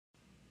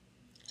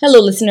Hello,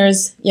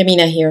 listeners.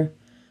 Yamina here.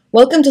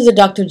 Welcome to the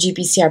Dr.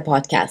 GPCR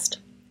podcast.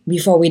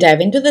 Before we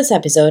dive into this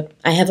episode,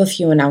 I have a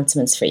few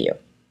announcements for you.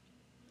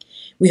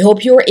 We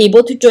hope you were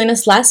able to join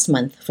us last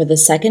month for the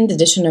second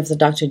edition of the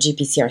Dr.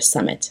 GPCR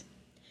Summit.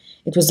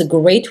 It was a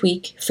great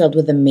week filled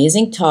with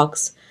amazing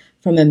talks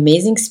from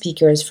amazing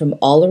speakers from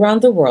all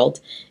around the world,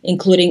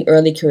 including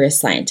early career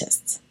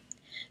scientists.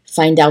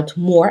 Find out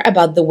more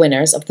about the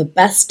winners of the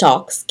best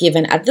talks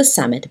given at the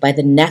summit by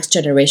the next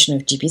generation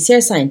of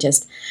GPCR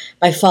scientists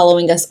by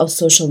following us on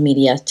social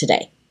media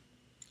today.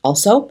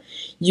 Also,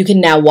 you can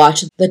now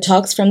watch the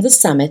talks from the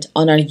summit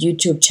on our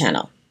YouTube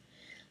channel.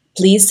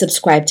 Please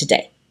subscribe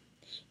today.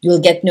 You will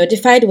get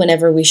notified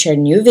whenever we share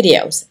new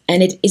videos,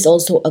 and it is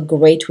also a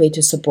great way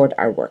to support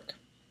our work.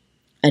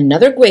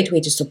 Another great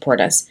way to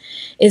support us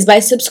is by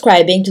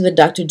subscribing to the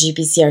Dr.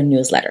 GPCR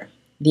newsletter.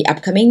 The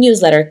upcoming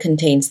newsletter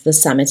contains the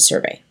summit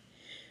survey.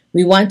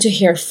 We want to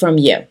hear from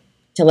you.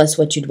 Tell us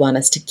what you'd want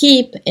us to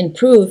keep,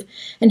 improve,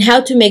 and how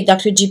to make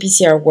Dr.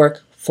 GPCR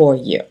work for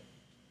you.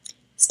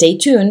 Stay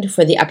tuned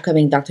for the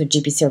upcoming Dr.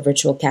 GPCR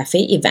Virtual Cafe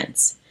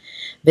events.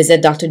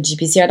 Visit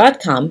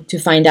drgpcr.com to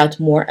find out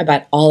more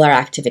about all our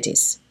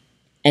activities.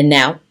 And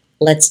now,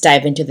 let's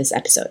dive into this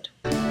episode.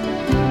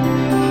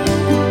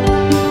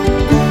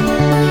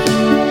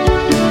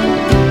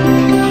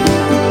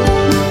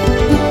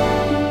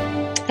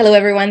 Hello,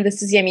 everyone.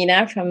 This is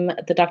Yamina from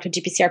the Dr.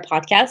 GPCR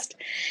podcast.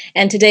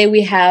 And today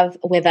we have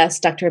with us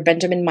Dr.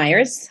 Benjamin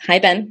Myers. Hi,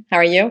 Ben. How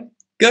are you?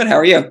 Good. How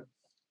are you?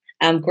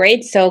 I'm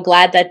great. So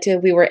glad that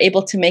we were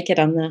able to make it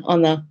on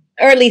the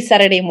early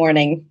Saturday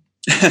morning.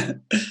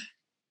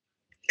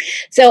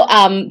 So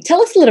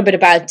tell us a little bit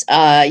about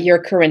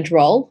your current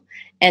role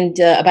and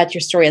about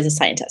your story as a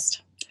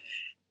scientist.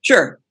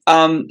 Sure.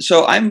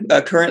 So I'm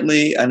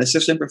currently an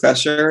assistant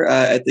professor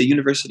at the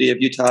University of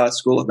Utah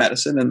School of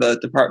Medicine in the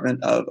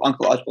Department of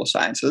Oncological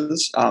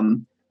Sciences,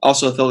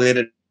 also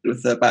affiliated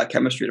with the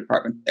biochemistry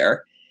department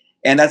there.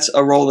 And that's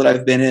a role that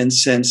I've been in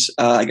since,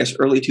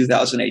 early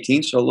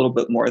 2018, so a little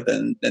bit more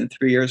than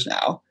 3 years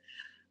now.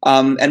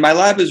 And my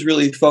lab is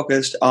really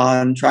focused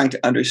on trying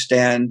to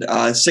understand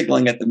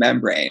signaling at the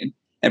membrane,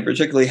 and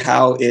particularly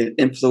how it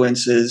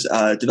influences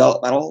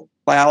developmental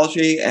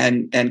biology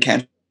and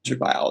cancer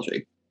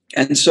biology.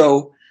 And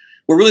so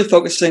we're really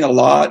focusing a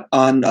lot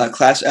on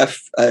class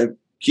F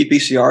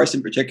GPCRs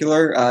in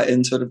particular,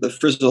 in sort of the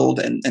frizzled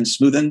and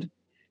smoothened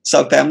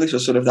subfamily, so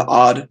sort of the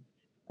odd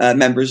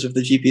members of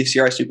the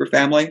GPCR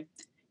superfamily.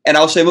 And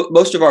I'll say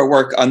most of our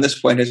work on this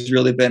point has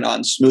really been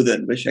on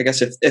smoothened, which I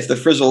guess if the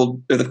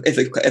frizzled, or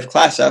if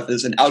class F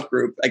is an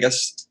outgroup, I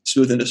guess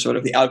smoothened is sort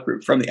of the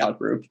outgroup from the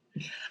outgroup.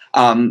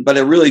 But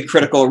a really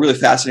critical, really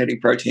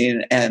fascinating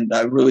protein, and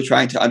really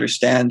trying to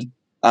understand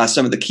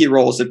some of the key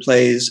roles it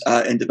plays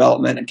in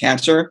development and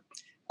cancer,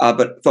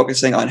 but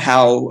focusing on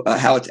how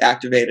it's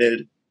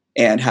activated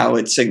and how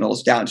it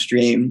signals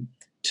downstream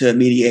to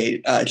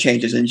mediate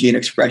changes in gene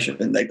expression,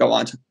 and they go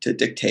on to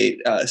dictate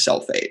cell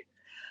fate.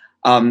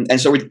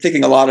 And so we're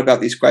thinking a lot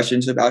about these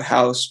questions about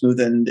how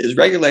smoothened is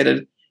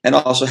regulated, and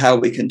also how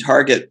we can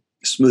target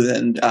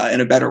smoothened in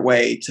a better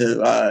way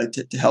to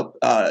help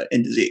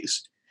in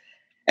disease.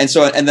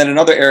 And then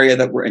another area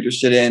that we're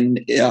interested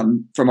in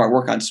from our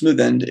work on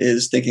smoothened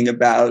is thinking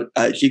about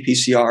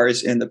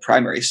GPCRs in the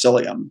primary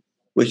cilium,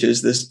 which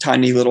is this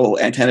tiny little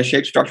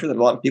antenna-shaped structure that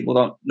a lot of people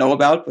don't know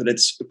about, but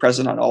it's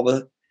present on all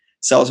the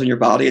cells in your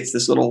body. It's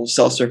this little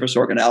cell surface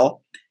organelle,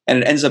 and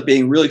it ends up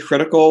being really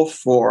critical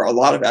for a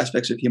lot of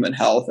aspects of human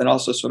health, and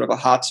also sort of a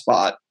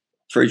hotspot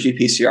for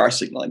GPCR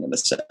signaling in the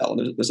cell.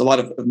 There's a lot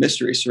of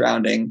mystery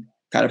surrounding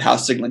kind of how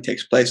signaling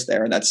takes place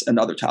there, and that's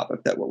another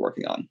topic that we're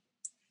working on.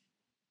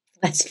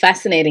 That's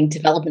fascinating,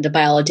 developmental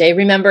biology. I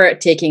remember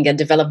taking a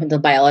developmental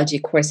biology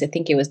course. I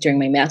think it was during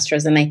my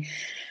master's, and I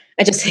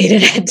just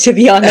hated it, to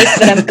be honest.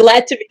 But I'm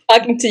glad to be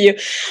talking to you.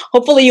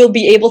 Hopefully, you'll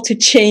be able to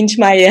change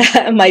my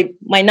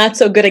my not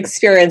so good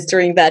experience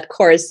during that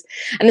course,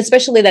 and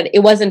especially that it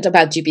wasn't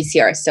about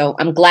GPCR. So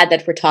I'm glad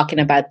that we're talking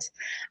about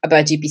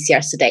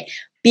GPCRs today.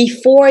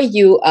 Before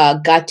you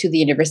got to the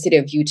University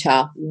of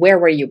Utah, where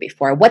were you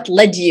before? What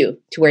led you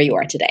to where you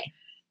are today?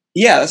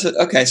 Yeah.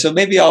 Okay. So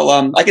maybe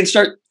I can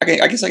start.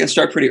 I guess I can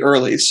start pretty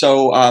early.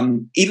 So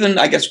even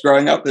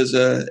growing up as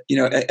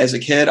a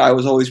kid, I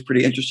was always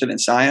pretty interested in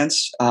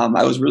science.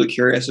 I was really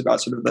curious about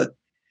sort of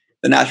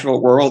the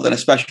natural world, and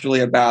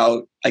especially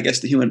about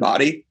the human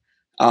body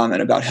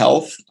and about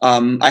health.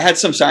 I had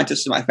some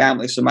scientists in my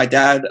family. So my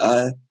dad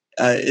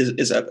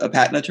is a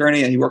patent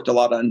attorney, and he worked a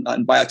lot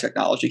on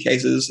biotechnology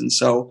cases, and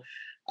so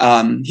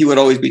he would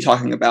always be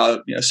talking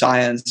about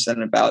science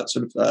and about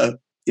sort of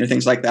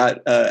things like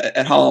that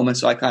at home. And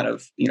so I kind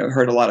of,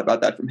 heard a lot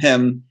about that from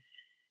him.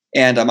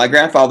 And my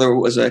grandfather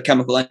was a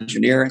chemical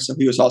engineer, and so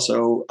he was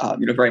also,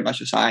 very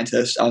much a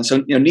scientist.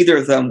 So, neither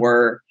of them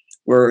were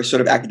sort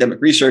of academic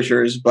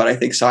researchers, but I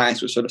think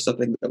science was sort of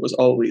something that was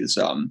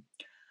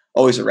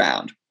always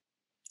around.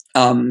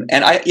 And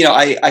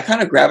I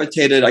kind of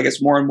gravitated,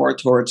 more and more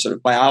towards sort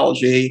of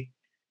biology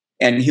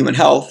and human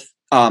health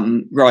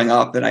growing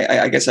up. And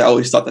I guess I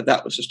always thought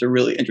that was just a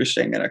really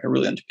interesting and a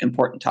really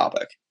important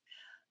topic.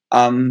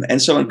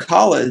 And so in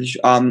college,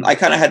 I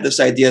kind of had this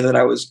idea that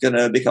I was going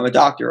to become a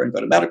doctor and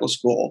go to medical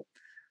school.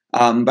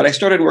 But I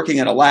started working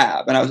in a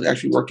lab, and I was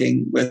actually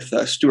working with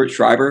Stuart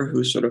Schreiber,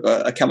 who's sort of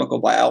a chemical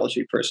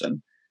biology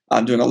person,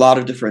 doing a lot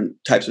of different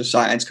types of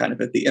science, kind of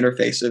at the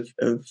interface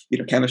of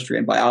chemistry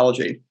and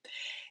biology.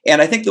 And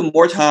I think the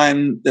more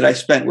time that I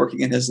spent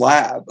working in his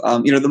lab,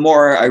 the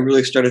more I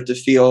really started to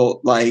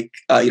feel like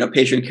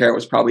patient care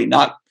was probably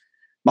not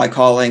my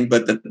calling,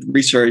 but the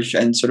research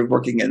and sort of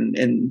working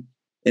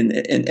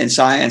in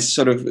science,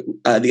 sort of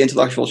the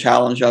intellectual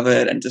challenge of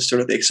it, and just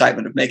sort of the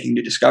excitement of making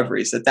new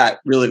discoveries, that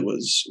really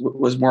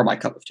was more my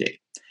cup of tea.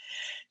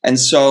 And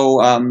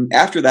so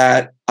after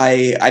that,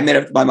 I made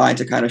up my mind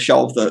to kind of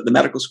shelve the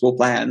medical school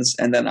plans,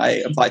 and then I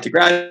applied to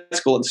grad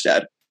school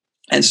instead.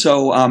 And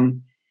so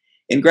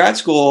in grad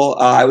school,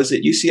 I was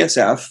at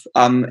UCSF,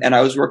 and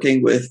I was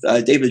working with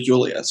David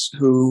Julius,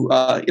 who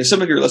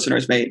some of your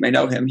listeners may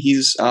know him.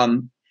 He's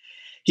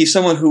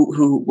someone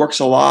who works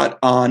a lot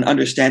on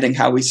understanding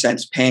how we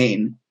sense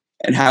pain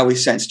and how we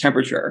sense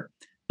temperature,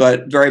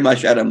 but very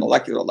much at a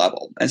molecular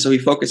level. And so he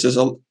focuses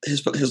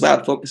his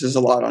lab focuses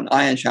a lot on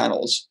ion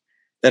channels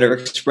that are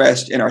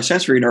expressed in our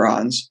sensory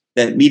neurons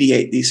that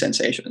mediate these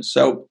sensations.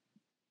 So,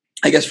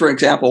 I guess for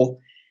example,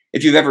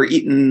 if you've ever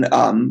eaten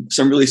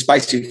some really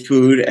spicy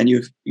food and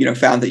you've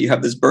found that you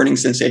have this burning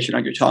sensation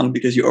on your tongue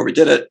because you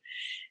overdid it,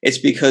 it's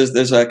because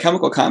there's a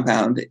chemical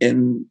compound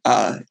in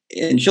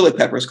chili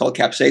peppers called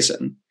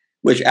capsaicin,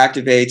 which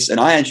activates an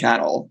ion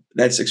channel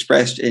that's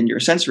expressed in your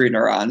sensory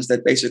neurons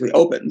that basically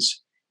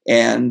opens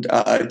and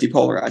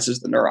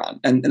depolarizes the neuron.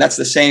 And that's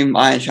the same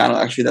ion channel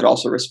actually that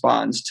also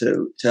responds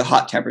to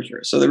hot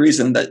temperatures. So the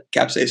reason that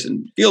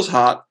capsaicin feels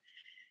hot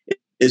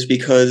is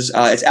because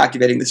it's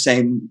activating the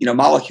same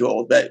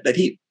molecule that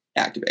heat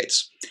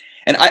activates.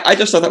 And I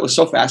just thought that was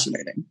so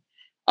fascinating.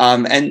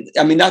 And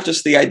I mean, not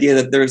just the idea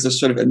that there's this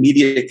sort of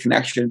immediate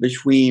connection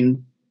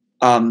between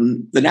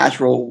the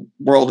natural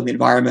world and the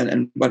environment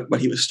and what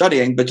he was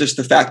studying, but just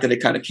the fact that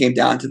it kind of came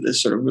down to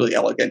this sort of really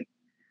elegant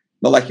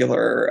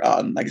molecular,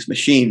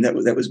 machine that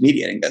was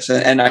mediating this.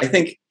 And I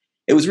think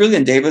it was really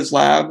in David's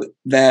lab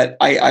that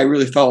I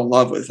really fell in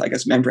love with,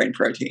 membrane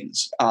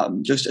proteins,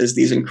 just as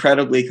these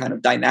incredibly kind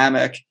of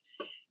dynamic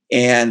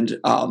and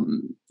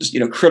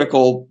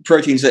critical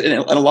proteins that in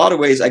a lot of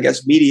ways,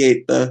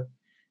 mediate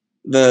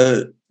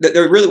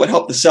they're really what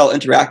help the cell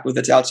interact with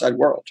its outside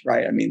world,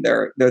 right? I mean,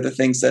 they're the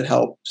things that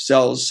help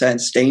cells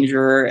sense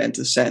danger and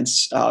to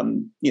sense,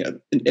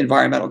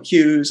 environmental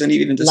cues and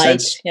even to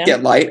sense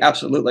light.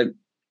 Absolutely.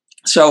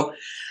 So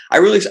I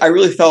really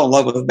fell in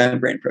love with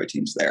membrane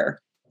proteins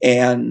there.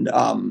 And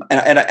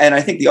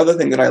I think the other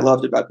thing that I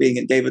loved about being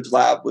in David's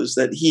lab was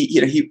that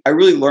I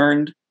really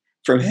learned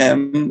from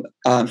him,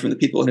 from the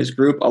people in his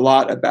group, a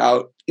lot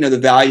about, the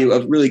value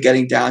of really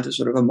getting down to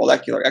sort of a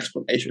molecular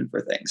explanation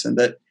for things. And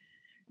that,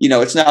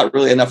 it's not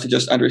really enough to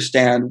just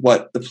understand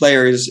what the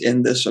players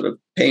in this sort of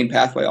pain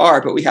pathway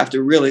are, but we have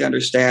to really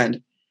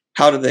understand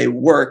how do they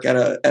work at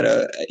a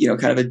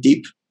kind of a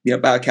deep,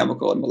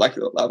 biochemical and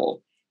molecular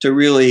level to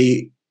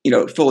really,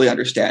 fully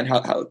understand how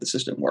the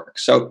system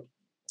works. So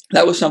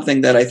that was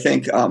something that I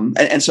think,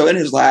 and so in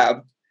his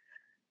lab,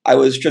 I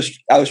was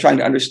trying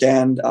to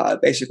understand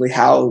basically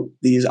how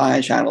these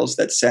ion channels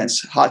that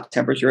sense hot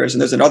temperatures,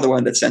 and there's another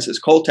one that senses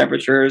cold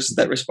temperatures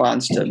that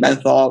responds to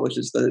menthol, which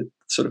is the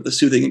sort of the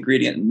soothing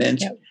ingredient in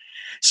mint. Yep.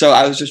 So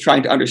I was just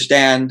trying to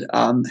understand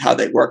how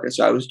they work. And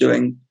so I was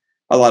doing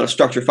a lot of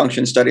structure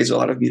function studies, a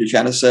lot of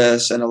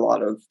mutagenesis, and a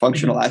lot of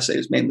functional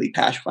assays, mainly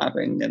patch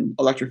clamping and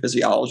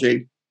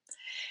electrophysiology.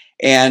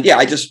 And yeah,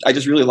 I just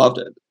really loved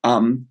it.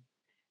 And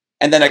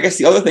then I guess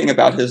the other thing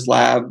about his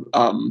lab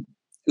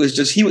was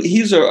just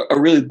he's a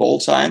really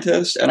bold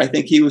scientist, and I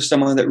think he was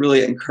someone that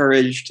really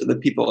encouraged the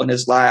people in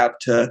his lab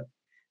to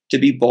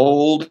be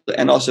bold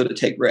and also to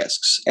take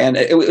risks. And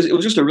it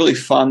was just a really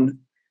fun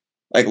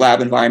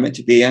lab environment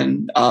to be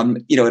in.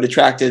 It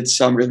attracted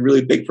some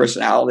really big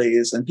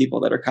personalities and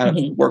people that are kind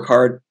of work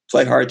hard,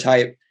 play hard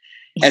type.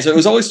 And so it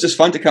was always just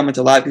fun to come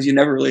into lab because you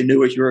never really knew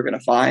what you were going to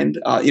find.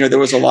 There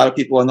was a lot of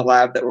people in the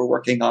lab that were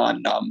working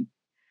on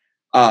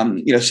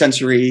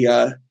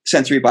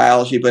sensory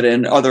biology, but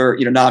in other,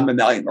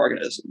 non-mammalian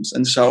organisms.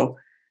 And so,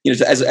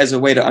 as a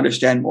way to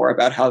understand more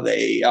about how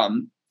they,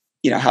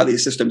 how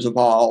these systems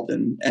evolved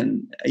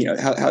and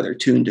how they're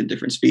tuned in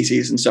different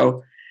species. And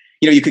so,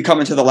 you could come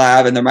into the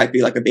lab and there might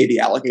be a baby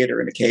alligator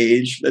in a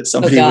cage that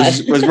somebody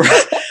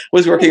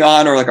was working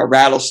on, or a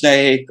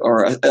rattlesnake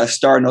or a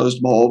star-nosed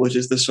mole, which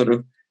is this sort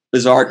of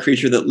bizarre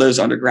creature that lives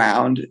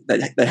underground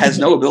that has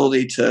no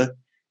ability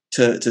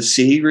to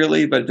see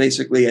really, but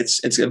basically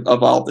it's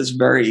evolved this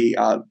very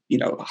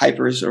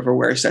hyper sort of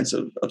aware sense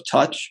of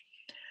touch.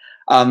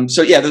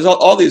 So yeah, there's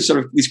all these sort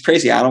of these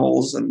crazy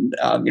animals, and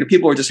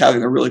people are just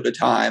having a really good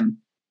time.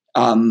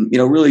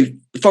 Really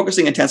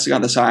focusing intensely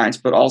on the science,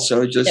 but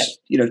also just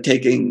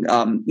taking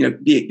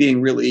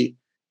being really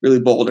really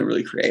bold and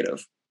really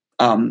creative.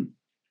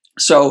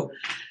 So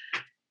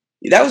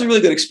that was a really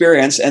good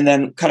experience. And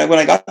then kind of when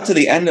I got to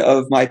the end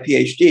of my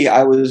PhD,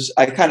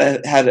 I kind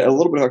of had a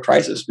little bit of a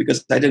crisis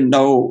because I didn't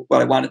know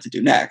what I wanted to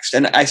do next.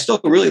 And I still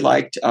really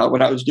liked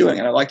what I was doing,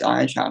 and I liked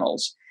ion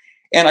channels.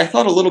 And I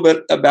thought a little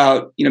bit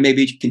about,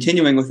 maybe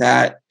continuing with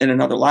that in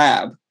another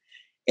lab.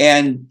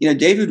 And,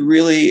 David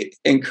really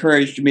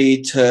encouraged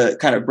me to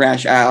kind of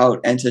branch out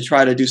and to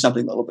try to do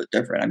something a little bit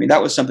different. I mean,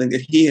 that was something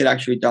that he had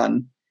actually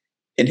done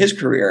in his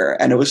career.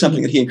 And it was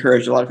something that he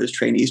encouraged a lot of his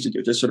trainees to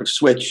do, to sort of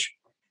switch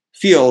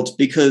fields,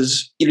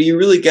 because, you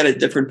really get a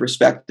different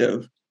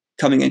perspective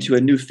coming into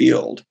a new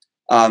field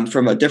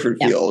from a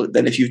different field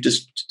than if you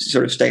just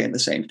sort of stay in the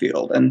same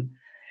field. And,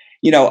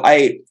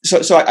 I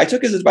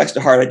took his advice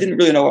to heart. I didn't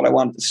really know what I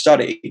wanted to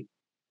study.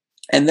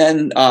 And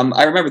then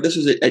I remember this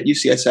was at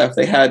UCSF.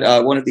 They had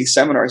one of these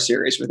seminar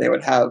series where they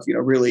would have,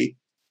 really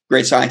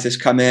great scientists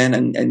come in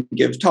and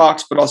give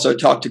talks, but also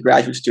talk to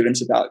graduate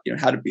students about,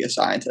 how to be a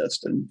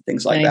scientist and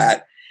things like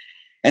that.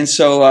 And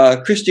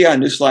so Christiane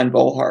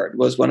Nusslein-Volhard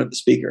was one of the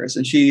speakers,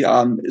 and she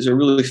is a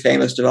really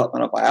famous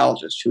developmental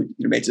biologist who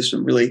made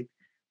some really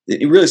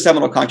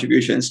seminal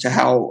contributions to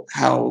how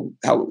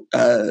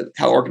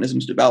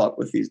organisms develop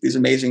with these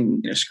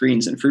amazing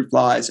screens in fruit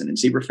flies and in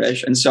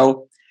zebrafish. And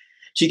so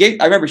I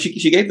remember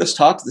she gave this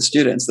talk to the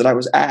students that I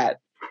was at,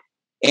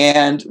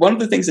 and one of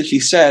the things that she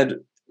said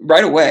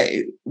right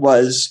away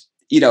was,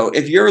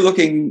 if you're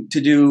looking to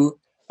do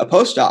a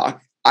postdoc,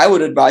 I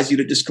would advise you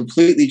to just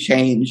completely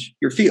change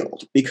your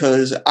field,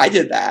 because I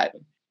did that.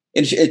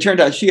 And it turned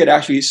out she had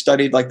actually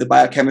studied like the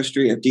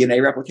biochemistry of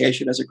DNA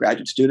replication as a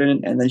graduate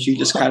student. And then she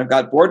just kind of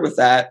got bored with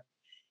that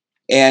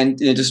and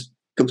just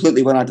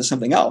completely went on to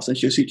something else. And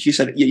she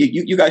said,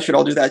 you guys should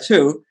all do that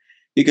too,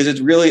 because it's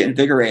really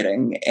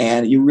invigorating.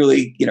 And you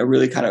really,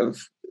 really kind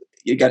of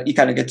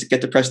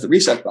get to press the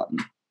reset button.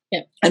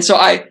 Yeah. And so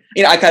I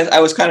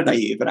was kind of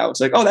naive, and I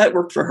was like, oh, that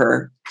worked for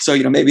her. So,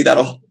 maybe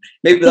that'll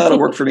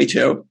work for me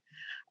too.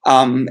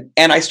 And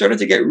I started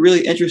to get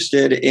really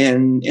interested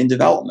in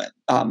development.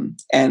 I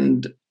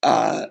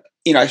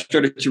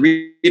started to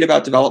read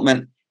about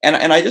development, and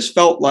I just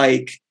felt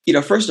like,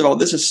 first of all,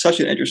 this is such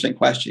an interesting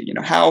question.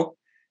 How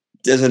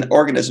does an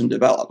organism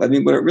develop? I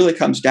mean, what it really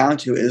comes down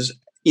to is,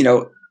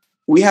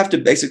 we have to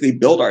basically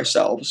build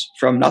ourselves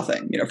from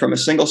nothing, from a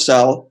single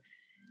cell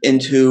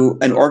into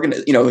an organ,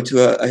 into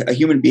a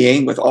human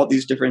being with all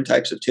these different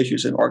types of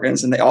tissues and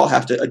organs, and they all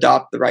have to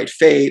adopt the right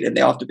fate, and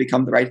they all have to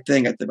become the right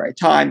thing at the right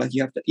time. Like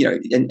you have to,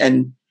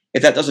 and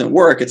if that doesn't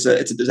work, it's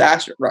a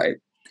disaster, right?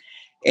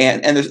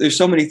 And there's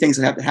so many things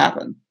that have to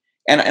happen.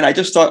 And I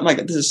just thought, my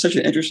God, this is such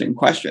an interesting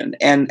question.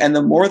 And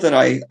the more that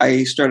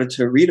I started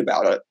to read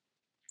about it,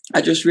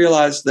 I just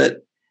realized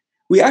that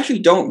we actually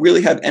don't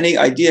really have any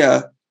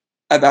idea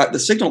about the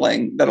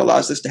signaling that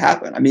allows this to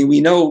happen. I mean, we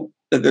know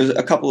that there's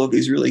a couple of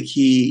these really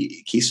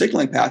key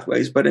signaling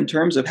pathways, but in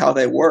terms of how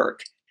they work,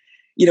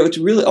 it's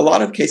really, a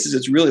lot of cases,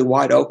 it's really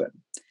wide open.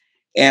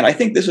 And I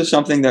think this was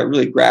something that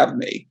really grabbed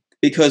me,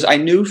 because I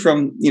knew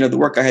from, the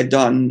work I had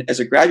done as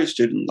a graduate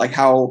student, like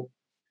how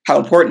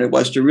important it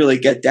was to really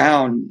get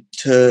down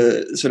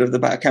to sort of the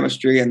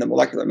biochemistry and the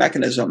molecular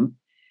mechanism,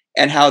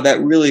 and how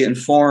that really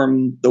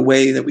informed the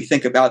way that we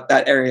think about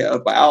that area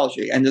of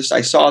biology. And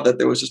I saw that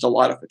there was just a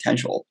lot of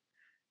potential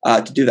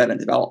to do that in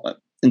development.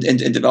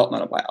 In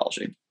developmental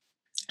biology.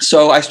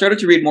 So I started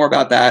to read more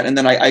about that. And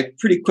then I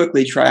pretty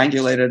quickly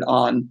triangulated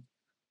on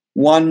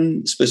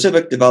one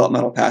specific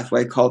developmental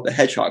pathway called the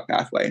hedgehog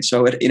pathway. And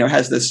so it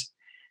has this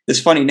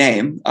funny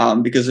name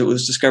because it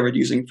was discovered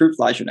using fruit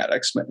fly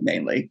genetics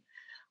mainly.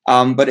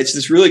 But it's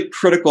this really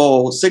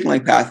critical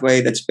signaling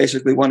pathway that's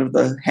basically one of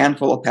the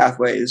handful of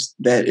pathways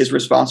that is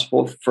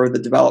responsible for the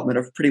development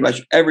of pretty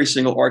much every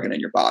single organ in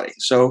your body.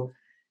 So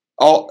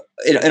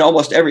in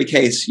almost every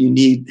case, you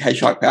need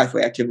hedgehog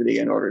pathway activity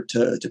in order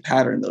to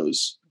pattern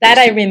those. That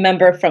I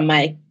remember from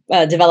my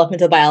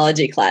developmental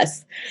biology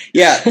class.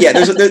 Yeah.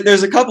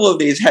 There's a couple of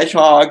these,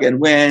 hedgehog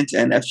and Wnt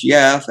and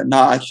FGF and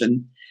Notch,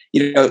 and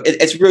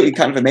it's really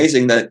kind of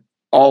amazing that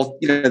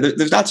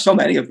there's not so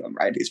many of them,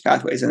 right? These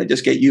pathways, and they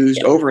just get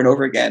used over and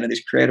over again in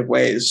these creative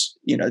ways,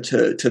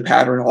 to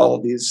pattern all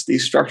of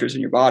these structures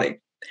in your body.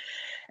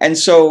 And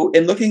so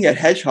in looking at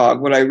hedgehog,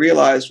 what I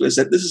realized was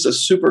that this is a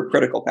super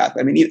critical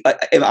pathway. I mean,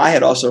 I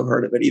had also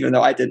heard of it, even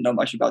though I didn't know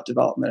much about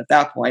development at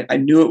that point. I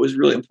knew it was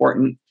really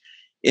important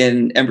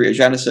in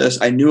embryogenesis.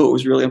 I knew it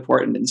was really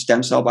important in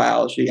stem cell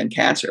biology and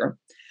cancer.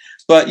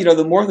 But,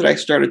 the more that I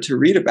started to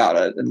read about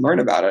it and learn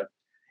about it,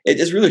 it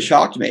just really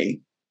shocked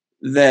me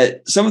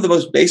that some of the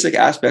most basic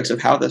aspects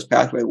of how this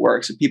pathway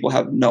works, people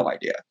have no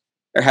idea,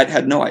 or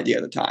had no idea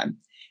at the time.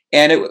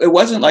 And it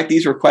wasn't like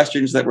these were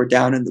questions that were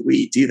down in the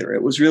weeds either.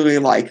 It was really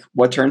like,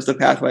 what turns the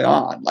pathway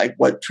on? Like,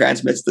 what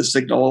transmits the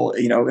signal,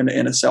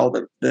 in a cell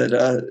that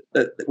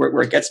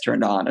where it gets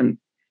turned on? And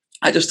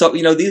I just thought,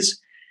 these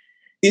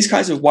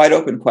kinds of wide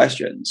open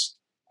questions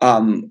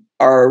are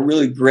a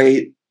really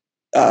great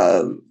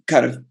I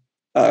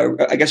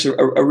guess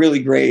a really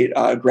great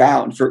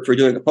ground for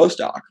doing a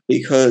postdoc,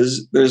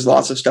 because there's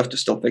lots of stuff to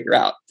still figure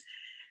out.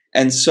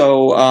 And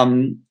so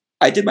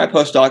I did my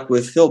postdoc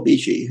with Phil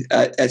Beachy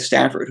at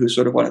Stanford, who's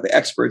sort of one of the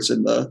experts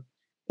in the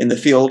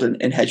field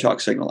in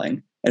hedgehog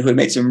signaling, and who had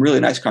made some really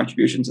nice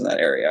contributions in that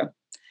area.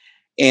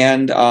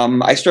 And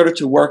I started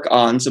to work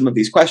on some of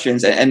these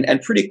questions,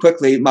 and pretty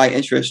quickly my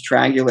interest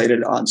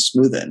triangulated on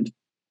SmoothEnd,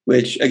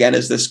 which again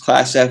is this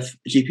class F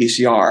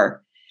GPCR.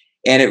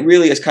 And it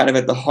really is kind of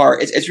at the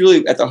heart. It's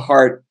really at the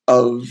heart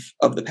of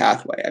the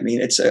pathway. I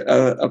mean, it's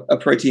a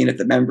protein at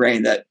the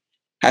membrane that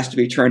has to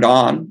be turned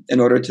on in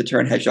order to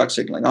turn hedgehog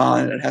signaling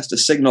on, and it has to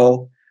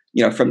signal,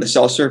 from the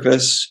cell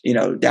surface,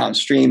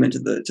 downstream into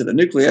the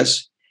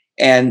nucleus.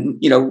 And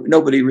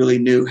nobody really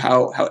knew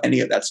how any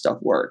of that stuff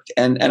worked.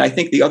 And I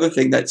think the other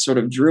thing that sort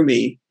of drew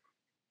me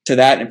to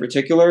that in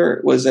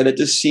particular was that it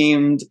just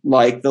seemed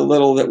like the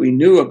little that we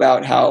knew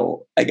about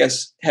how, I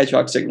guess,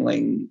 hedgehog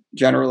signaling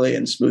generally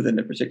and SmoothEnd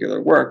in particular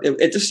worked.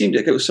 It just seemed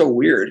like it was so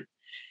weird.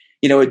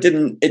 It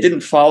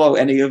didn't follow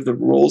any of the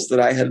rules that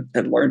I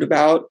had learned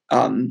about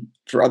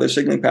for other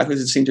signaling pathways.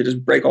 It seemed to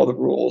just break all the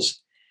rules.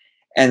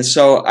 And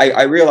so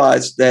I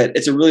realized that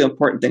it's a really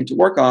important thing to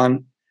work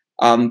on,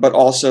 but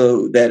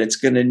also that it's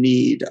going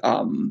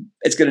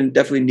to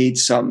definitely need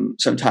some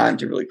time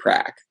to really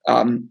crack.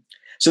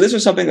 So this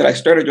was something that I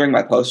started during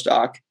my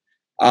postdoc,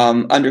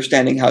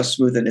 understanding how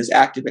SmoothEnd is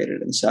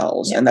activated in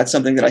cells. Yeah. And that's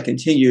something that I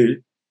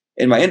continued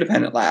in my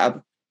independent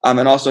lab,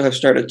 and also have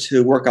started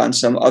to work on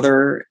some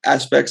other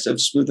aspects of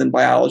SmoothEnd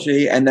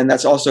biology. And then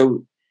that's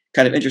also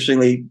kind of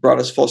interestingly brought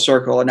us full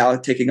circle and now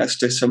taking us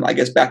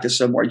to back to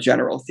some more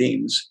general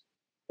themes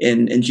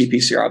in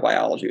GPCR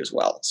biology as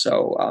well.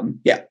 So,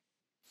 yeah.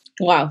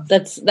 Wow,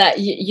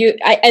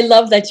 I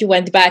love that you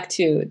went back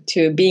to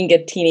being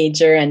a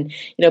teenager and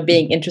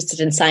being interested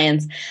in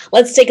science.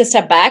 Let's take a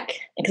step back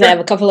because I have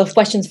a couple of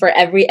questions for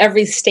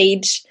every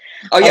stage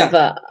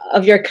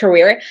of your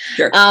career.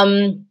 Sure.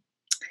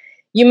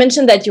 You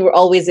mentioned that you were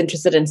always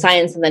interested in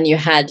science, and then you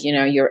had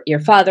your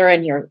father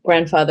and your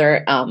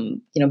grandfather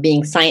having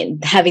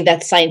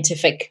that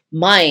scientific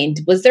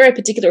mind. Was there a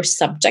particular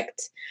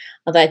subject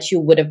that you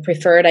would have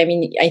preferred? I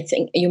mean, I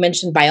think you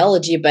mentioned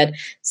biology, but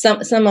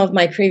some of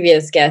my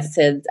previous guests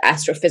said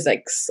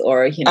astrophysics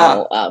or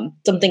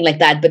something like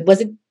that. But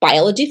was it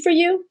biology for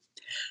you?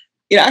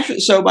 Yeah, actually,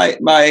 so my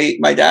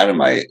dad and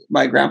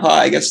my grandpa,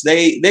 I guess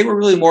they were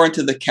really more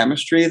into the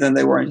chemistry than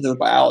they were into the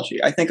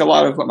biology. I think a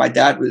lot of what my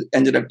dad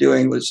ended up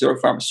doing was sort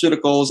of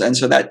pharmaceuticals, and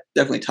so that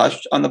definitely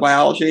touched on the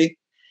biology.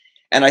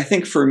 And I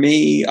think for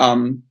me,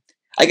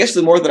 I guess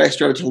the more that I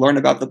started to learn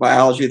about the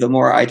biology, the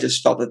more I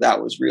just felt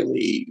that was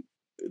really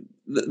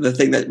the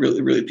thing that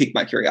really, really piqued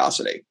my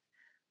curiosity.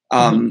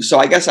 So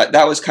I guess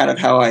that was kind of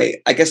how I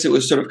guess it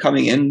was sort of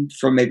coming in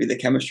from maybe the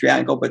chemistry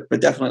angle, but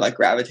definitely like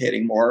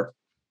gravitating more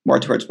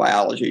towards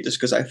biology, just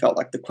because I felt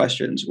like the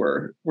questions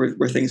were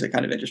things that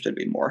kind of interested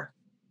me more.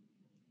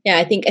 Yeah,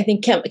 I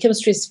think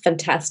chemistry is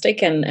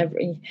fantastic, and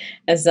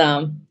as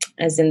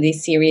in the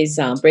series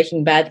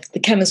Breaking Bad, the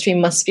chemistry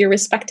must be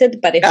respected.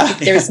 But if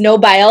there's no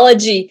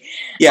biology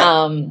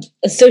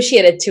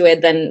associated to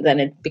it, then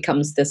it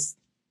becomes this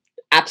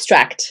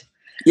abstract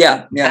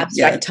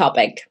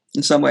topic.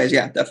 In some ways,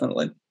 yeah,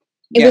 definitely.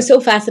 It was so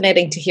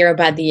fascinating to hear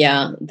about the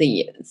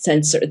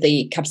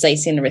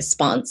capsaicin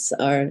response,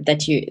 or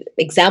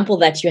example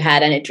that you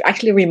had, and it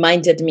actually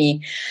reminded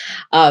me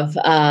of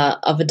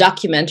a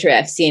documentary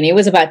I've seen. It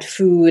was about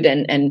food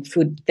and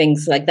food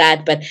things like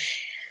that, but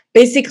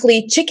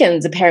basically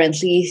chickens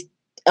apparently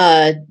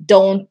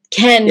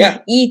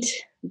can eat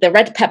the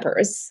red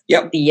peppers.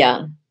 Yep.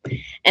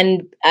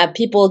 And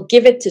people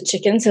give it to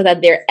chickens so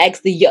that their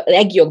the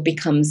egg yolk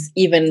becomes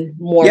even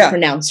more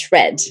pronounced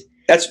red.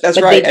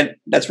 That's right.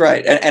 That's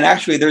right. And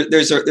actually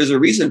there's a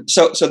reason.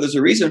 So there's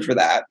a reason for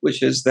that,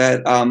 which is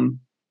that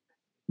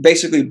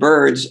basically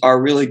birds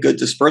are really good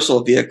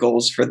dispersal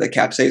vehicles for the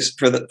capsaicin,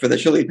 for the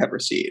chili pepper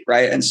seed,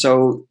 right? And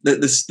so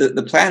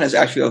the plant has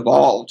actually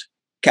evolved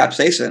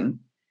capsaicin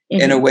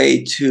in a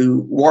way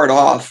to ward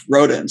off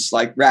rodents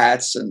like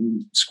rats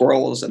and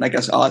squirrels, and I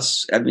guess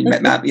us, I mean,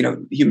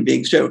 human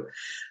beings too.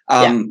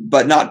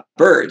 But not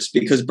birds,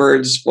 because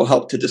birds will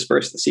help to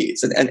disperse the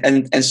seeds.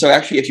 And so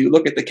actually, if you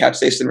look at the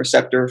capsaicin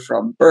receptor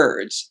from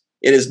birds,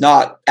 it is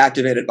not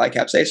activated by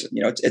capsaicin.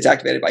 It's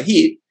activated by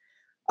heat,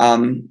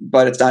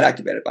 but it's not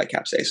activated by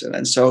capsaicin.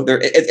 And so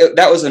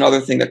that was another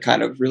thing that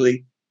kind of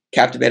really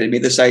captivated me,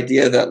 this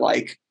idea that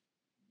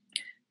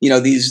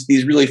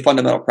these really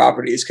fundamental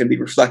properties can be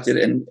reflected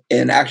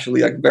in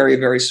actually like very,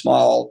 very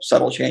small,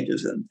 subtle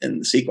changes in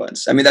the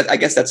sequence. I mean, I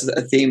guess that's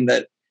a theme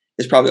that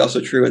is probably also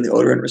true in the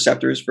odorant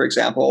receptors, for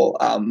example.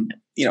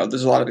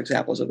 There's a lot of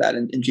examples of that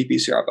in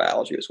GPCR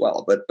biology as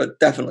well, but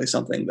definitely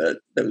something that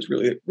was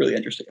really, really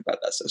interesting about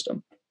that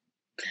system.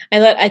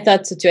 I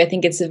thought so too. I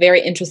think it's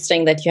very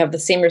interesting that you have the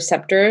same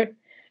receptor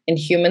in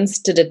humans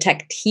to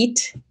detect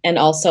heat, and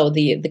also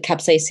the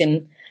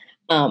capsaicin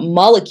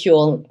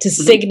molecule to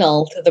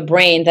signal to the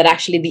brain that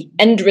actually the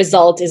end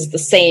result is the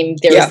same.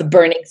 There is the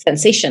burning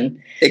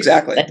sensation.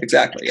 Exactly. That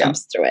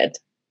comes through it.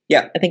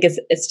 Yeah. I think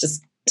it's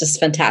just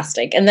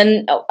fantastic. And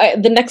then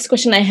the next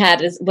question I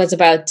had was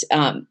about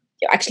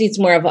actually, it's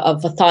more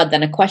of a thought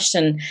than a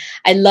question.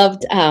 I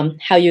loved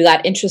how you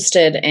got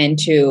interested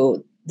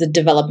into the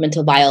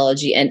developmental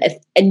biology,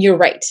 and you're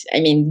right. I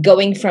mean,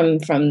 going from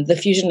the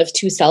fusion of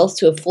two cells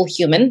to a full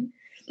human,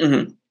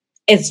 Mm-hmm.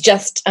 it's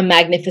just a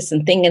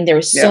magnificent thing, and there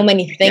are so Yeah.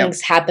 many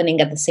things happening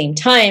at the same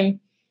time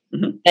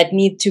Mm-hmm. that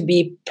need to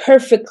be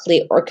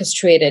perfectly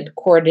orchestrated,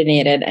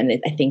 coordinated, and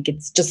I think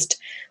it's just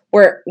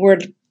we're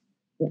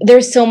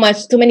there's so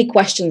many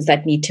questions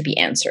that need to be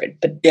answered.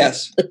 But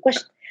Yes.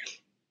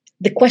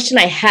 the question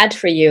I had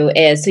for you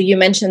is, so you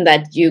mentioned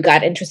that you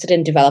got interested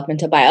in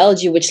developmental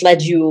biology, which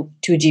led you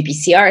to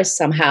GPCRs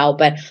somehow,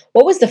 but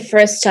what was the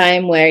first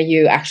time where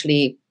you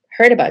actually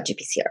heard about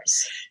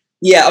GPCRs?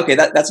 Yeah. Okay.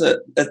 That's a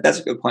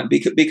good point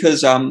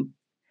because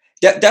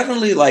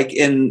definitely like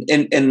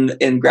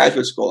in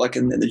graduate school, like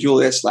in the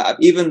Julius lab,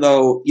 even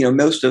though,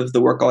 most of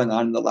the work going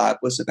on in the lab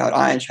was about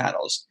ion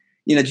channels,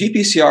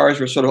 GPCRs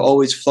were sort of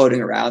always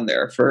floating around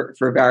there for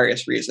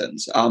various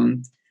reasons.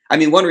 I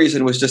mean, one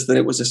reason was just that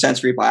it was a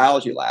sensory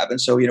biology lab. And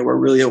so, we're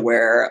really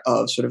aware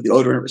of sort of the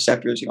odorant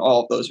receptors,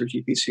 all of those are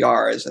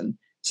GPCRs and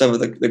some of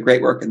the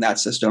great work in that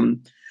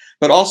system.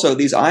 But also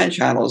these ion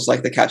channels,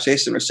 like the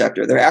capsaicin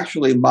receptor, they're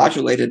actually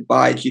modulated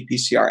by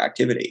GPCR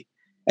activity.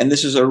 And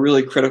this is a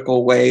really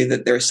critical way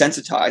that they're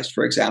sensitized,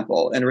 for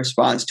example, in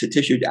response to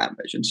tissue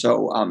damage. And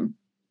so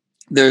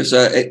there's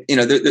a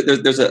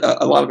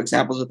lot of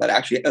examples of that,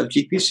 actually, of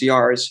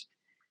GPCRs,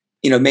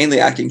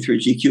 mainly acting through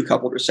GQ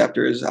coupled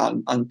receptors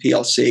on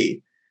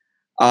PLC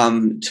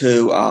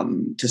to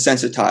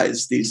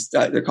sensitize these.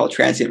 They're called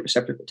transient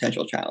receptor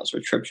potential channels, or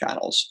TRP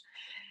channels.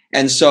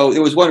 And so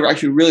there was one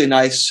actually really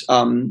nice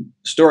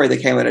story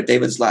that came out of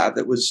David's lab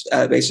that was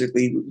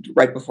basically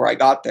right before I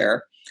got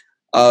there,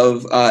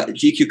 of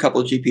GQ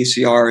coupled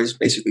GPCRs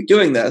basically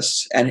doing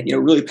this and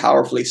really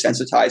powerfully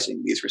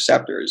sensitizing these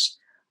receptors.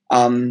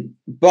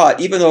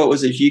 But even though it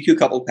was a GQ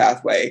coupled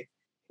pathway,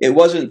 it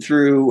wasn't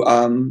through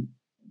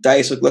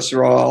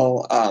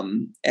diacylglycerol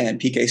and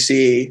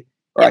PKC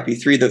or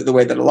IP3 the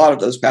way that a lot of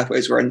those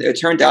pathways were. And it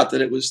turned out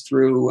that it was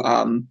through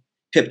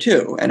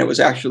PIP2, and it was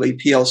actually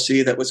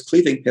PLC that was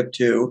cleaving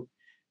PIP2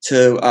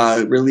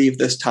 to relieve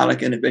this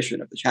tonic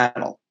inhibition of the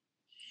channel.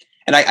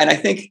 And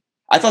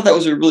I thought that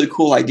was a really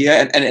cool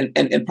idea, and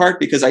in part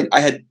because I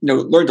had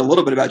learned a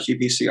little bit about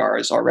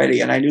GPCRs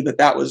already, and I knew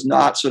that was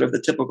not sort of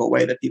the typical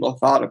way that people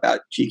thought about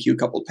GQ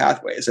coupled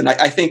pathways. And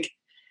I think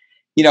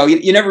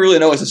you never really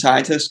know as a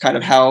scientist kind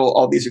of how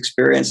all these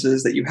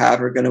experiences that you have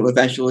are going to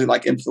eventually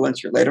like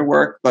influence your later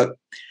work, but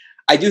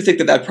I do think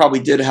that probably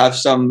did have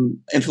some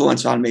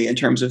influence on me in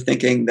terms of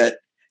thinking that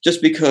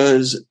just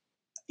because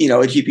a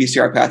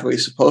GPCR pathway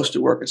is supposed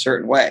to work a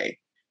certain way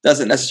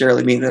doesn't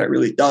necessarily mean that it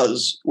really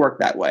does work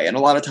that way. And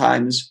a lot of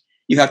times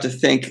you have to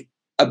think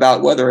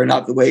about whether or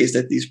not the ways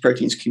that these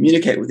proteins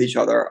communicate with each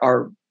other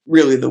are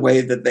really the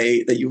way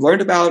that you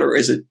learned about, or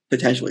is it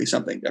potentially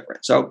something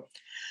different? So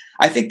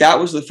I think that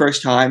was the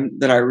first time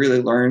that I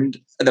really learned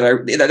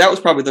that was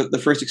probably the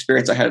first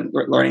experience I had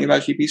learning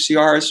about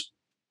GPCRs.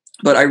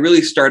 But I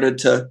really started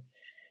to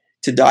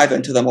dive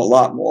into them a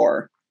lot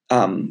more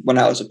when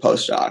I was a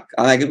postdoc.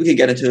 We can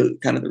get into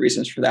kind of the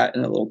reasons for that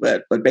in a little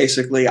bit. But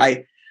basically,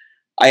 I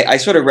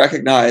sort of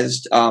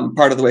recognized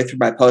part of the way through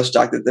my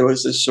postdoc that there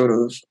was this sort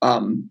of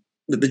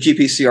that the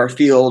GPCR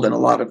field and a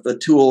lot of the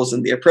tools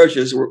and the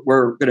approaches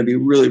were going to be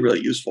really,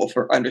 really useful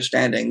for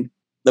understanding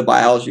the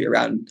biology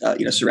around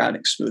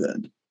surrounding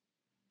SmoothEnd.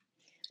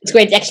 It's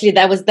great. Actually,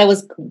 that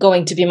was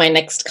going to be my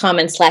next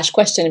comment /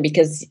 question,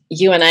 because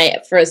you and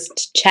I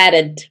first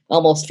chatted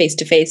almost face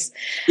to face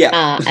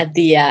at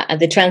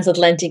the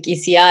Transatlantic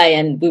ECI,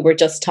 and we were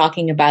just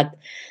talking about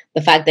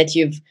the fact that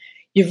you've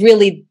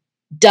really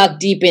dug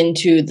deep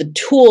into the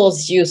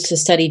tools used to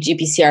study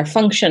GPCR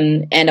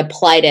function and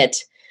applied it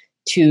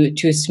to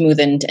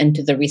SmoothEnd and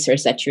to the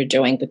research that you're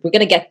doing. But we're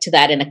going to get to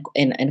that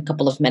in a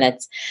couple of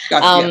minutes.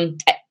 Gotcha,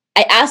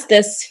 I asked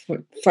this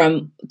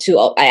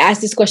I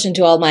asked this question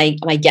to all my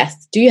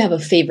guests. Do you have a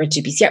favorite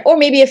GPCR, or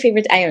maybe a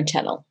favorite ion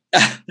channel?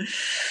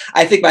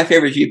 I think my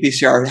favorite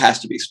GPCR has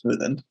to be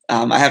SmoothEnd.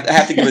 I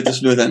have to give it to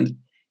SmoothEnd.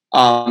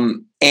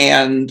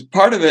 And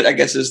part of it, I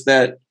guess, is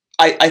that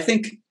I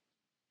think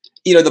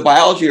the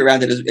biology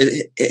around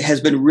it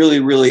has been really,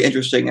 really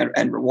interesting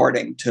and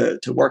rewarding to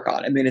work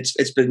on. I mean,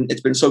 it's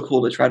been so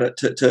cool to try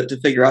to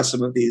figure out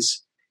some of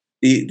these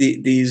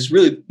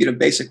really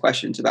basic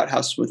questions about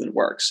how SmoothEnd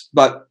works.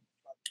 But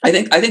I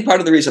think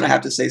part of the reason I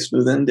have to say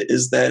SmoothEnd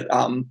is that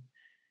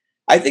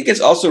I think it's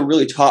also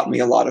really taught me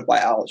a lot of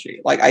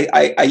biology. Like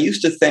I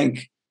used to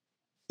think,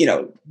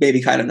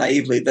 maybe kind of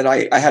naively, that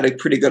I had a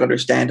pretty good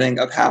understanding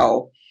of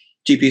how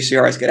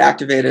GPCRs get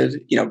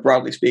activated,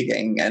 broadly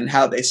speaking, and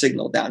how they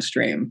signal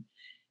downstream.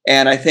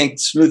 And I think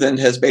SmoothEnd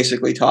has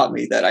basically taught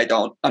me that I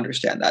don't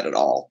understand that at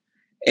all,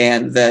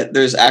 and that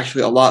there's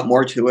actually a lot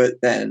more to it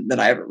than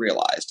I ever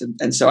realized.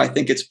 And so I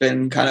think it's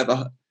been kind of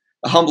a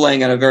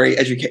humbling and a very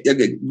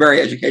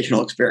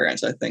educational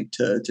experience, I think,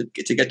 to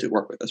get to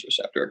work with this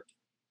receptor.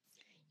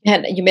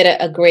 And you made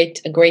a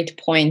great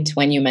point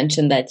when you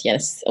mentioned that,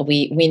 yes,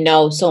 we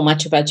know so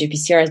much about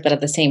GPCRs, but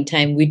at the same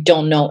time, we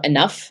don't know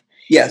enough.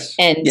 Yes.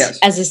 And yes.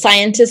 as a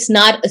scientist,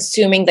 not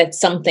assuming that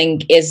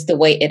something is the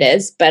way it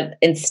is, but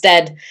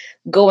instead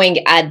going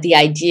at the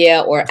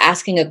idea or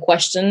asking a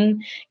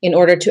question in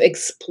order to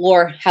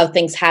explore how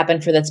things happen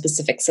for that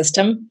specific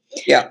system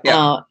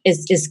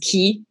is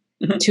key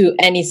to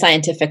any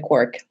scientific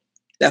work.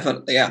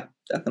 Definitely. Yeah,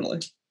 definitely.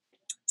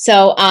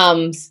 So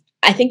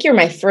I think you're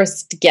my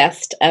first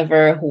guest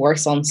ever who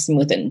works on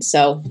Smoothen.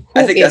 So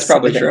I think that's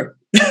probably true.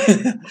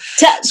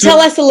 Tell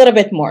us a little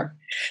bit more.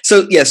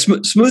 So yeah,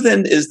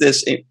 Smoothen is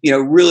this,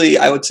 really,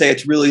 I would say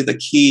it's really the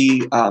key,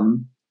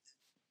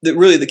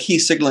 the key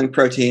signaling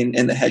protein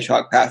in the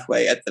hedgehog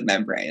pathway at the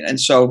membrane. And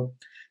so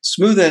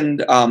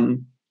Smoothen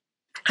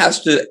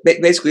has to,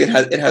 basically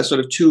it has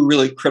sort of two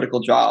really critical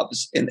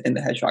jobs in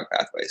the hedgehog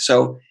pathway.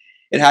 So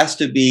it has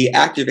to be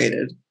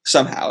activated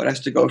somehow. It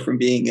has to go from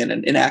being in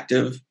an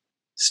inactive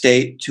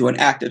state to an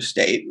active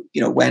state,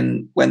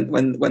 when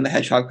the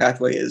hedgehog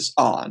pathway is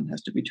on,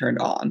 has to be turned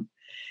on.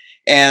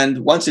 And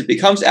once it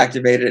becomes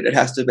activated, it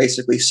has to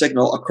basically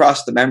signal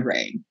across the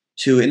membrane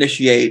to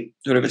initiate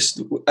sort of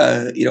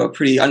a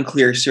pretty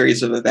unclear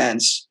series of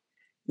events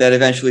that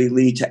eventually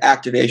lead to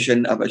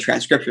activation of a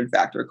transcription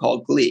factor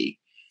called GLI.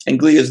 And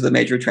GLI is the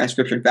major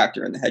transcription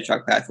factor in the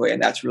hedgehog pathway,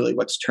 and that's really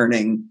what's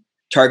turning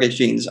target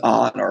genes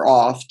on or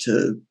off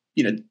to,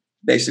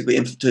 basically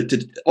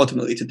to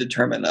ultimately to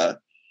determine a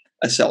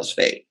cell's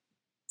fate.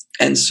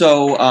 And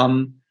so,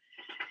 and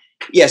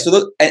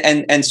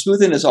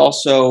Smoothen is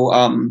also,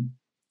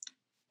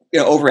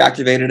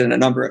 overactivated in a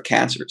number of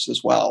cancers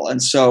as well.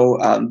 And so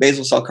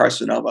basal cell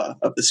carcinoma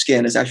of the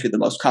skin is actually the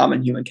most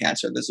common human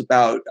cancer. There's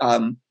about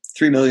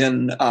 3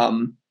 million,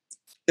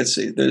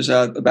 there's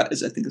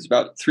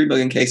about 3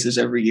 million cases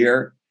every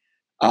year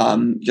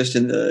just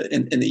in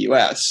the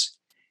US.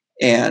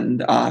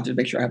 And I have to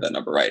make sure I have that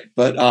number right.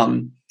 But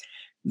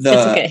it's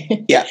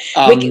okay. Yeah.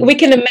 We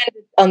can amend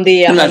it on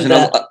the a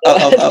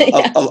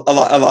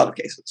lot of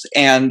cases.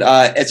 And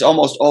it's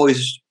almost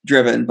always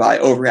driven by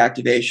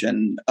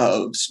overactivation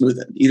of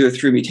Smoothen, either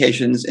through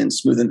mutations in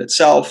Smoothen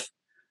itself,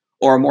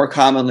 or more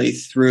commonly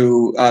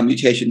through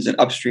mutations in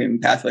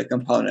upstream pathway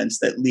components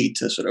that lead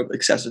to sort of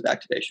excessive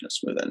activation of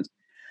Smoothen.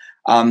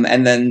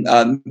 And then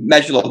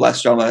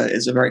medulloblastoma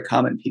is a very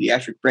common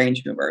pediatric brain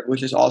tumor,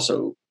 which is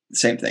also the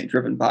same thing,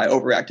 driven by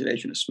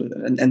overactivation of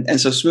Smoothen.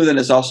 And so Smoothen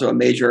is also a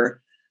major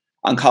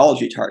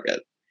oncology target.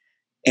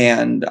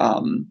 And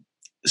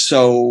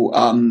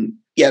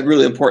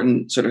really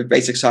important sort of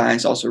basic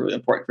science, also really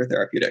important for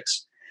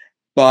therapeutics.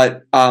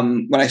 But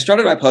when I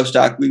started my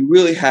postdoc, we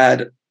really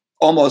had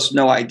almost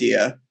no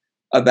idea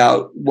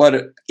about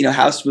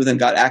how Smoothen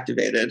got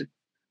activated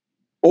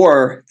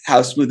or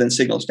how Smoothen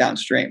signals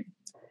downstream.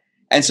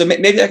 And so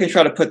maybe I can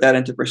try to put that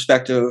into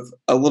perspective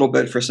a little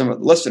bit for some of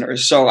the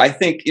listeners. So I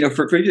think,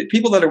 for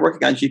people that are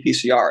working on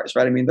GPCRs,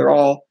 right? I mean, they're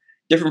all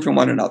different from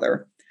one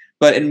another.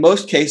 But in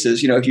most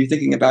cases, if you're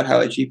thinking about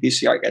how a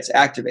GPCR gets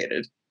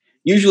activated,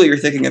 usually you're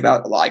thinking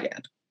about a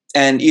ligand.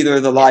 And either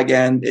the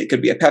ligand, it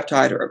could be a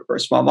peptide or a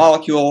small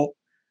molecule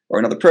or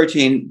another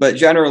protein. But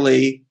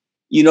generally,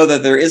 that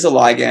there is a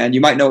ligand.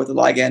 You might know what the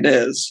ligand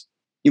is.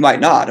 You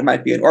might not. It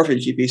might be an orphan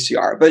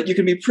GPCR. But you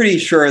can be pretty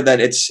sure that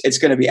it's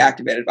going to be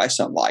activated by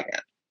some ligand.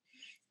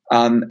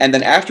 And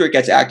then after it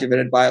gets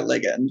activated by a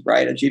ligand,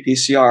 right, a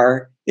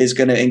GPCR is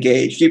going to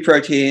engage G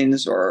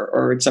proteins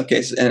or in some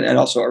cases, and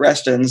also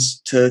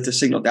arrestins to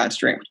signal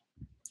downstream.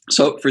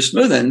 So for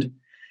Smoothen,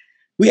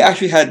 we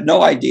actually had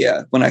no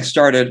idea when I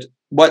started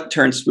what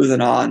turns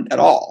Smoothen on at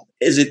all.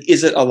 Is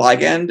it a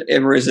ligand,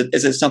 or is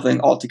it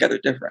something altogether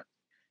different?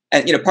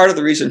 And part of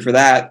the reason for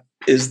that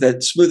is that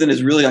Smoothen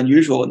is really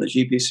unusual in the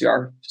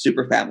GPCR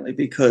superfamily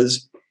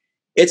because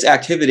its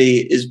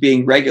activity is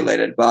being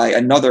regulated by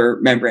another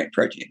membrane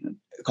protein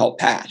called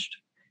PASHD.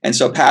 And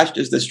so PASHD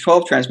is this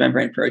 12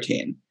 transmembrane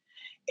protein,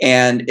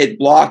 and it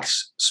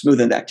blocks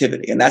Smoothen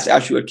activity. And that's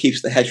actually what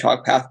keeps the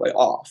hedgehog pathway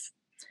off.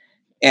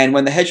 And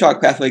when the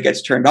hedgehog pathway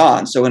gets turned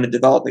on, so in a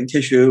developing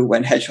tissue,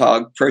 when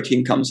hedgehog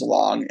protein comes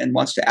along and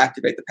wants to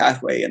activate the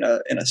pathway in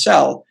a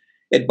cell,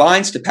 it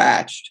binds to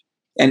PASHD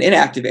and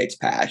inactivates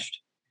PASHD.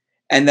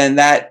 And then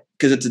that,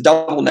 because it's a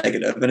double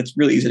negative and it's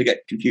really easy to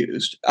get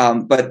confused,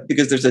 but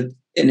because there's an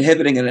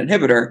inhibiting an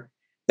inhibitor,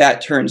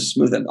 that turns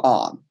Smoothen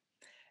on.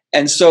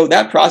 And so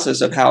that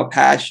process of how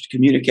PASHD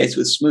communicates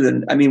with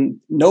Smoothen, I mean,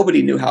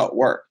 nobody knew how it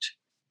worked.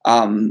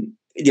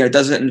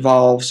 Does it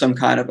involve some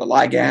kind of a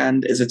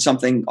ligand? Is it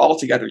something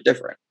altogether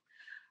different?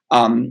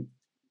 Okay,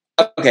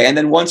 and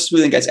then once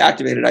Smoothen gets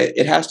activated,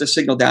 it has to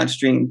signal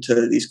downstream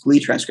to these GLI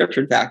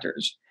transcription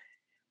factors.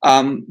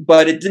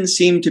 But it didn't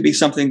seem to be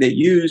something that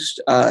used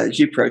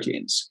G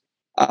proteins.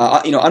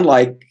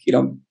 Unlike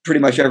pretty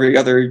much every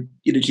other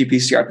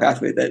GPCR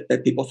pathway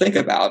that people think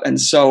about.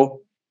 And so,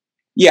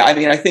 yeah, I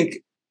mean, I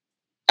think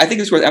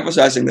it's worth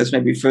emphasizing this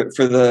maybe for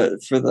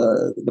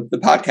the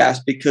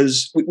podcast,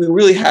 because we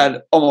really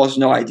had almost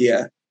no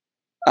idea,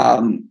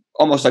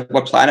 almost like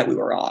what planet we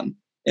were on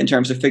in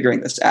terms of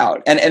figuring this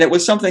out. And it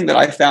was something that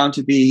I found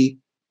to be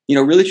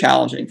really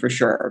challenging for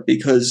sure,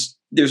 because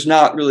there's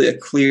not really a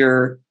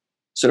clear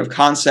sort of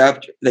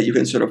concept that you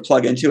can sort of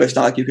plug into. It's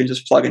not like you can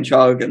just plug and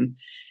chug and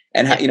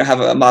have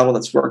a model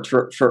that's worked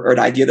for or an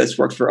idea that's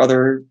worked for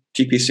other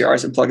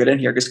GPCRs and plug it in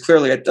here, because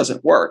clearly it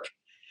doesn't work.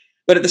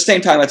 But at the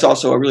same time, it's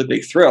also a really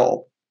big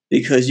thrill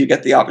because you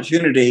get the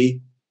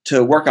opportunity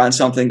to work on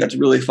something that's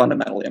really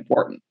fundamentally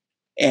important.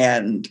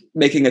 And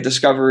making a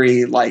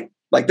discovery like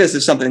this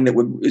is something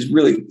that is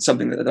really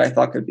something that I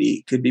thought could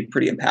be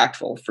pretty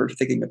impactful for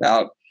thinking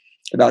about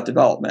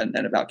development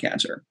and about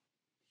cancer.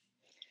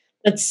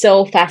 That's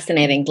so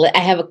fascinating. I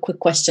have a quick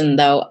question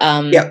though.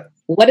 Yeah.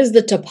 What is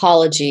the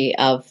topology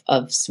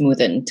of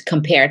smoothend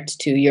compared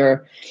to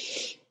your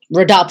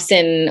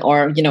rhodopsin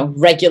or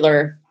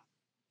regular?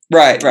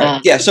 Right.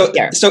 Yeah. So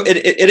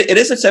it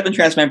is a 7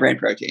 transmembrane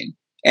protein,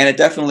 and it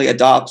definitely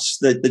adopts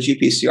the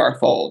GPCR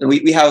fold. And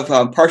we have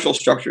partial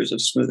structures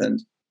of smoothend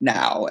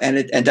now,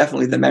 and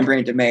definitely the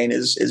membrane domain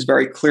is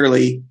very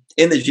clearly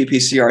in the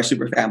GPCR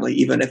superfamily,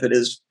 even if it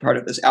is part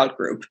of this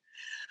outgroup.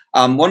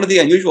 One of the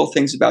unusual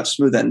things about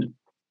smoothend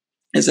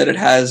is that it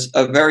has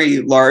a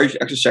very large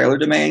extracellular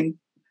domain,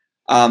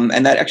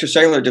 and that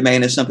extracellular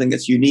domain is something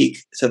that's unique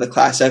to the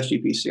class F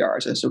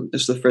GPCRs, and so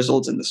just the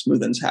frizzleds and the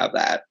smoothends have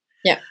that.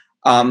 Yeah.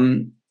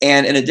 And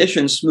in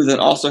addition, smoothend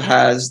also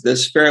has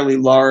this fairly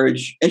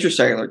large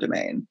intracellular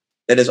domain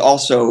that is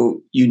also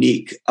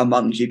unique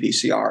among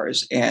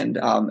GPCRs. And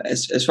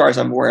as far as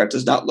I'm aware, it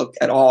does not look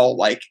at all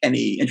like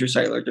any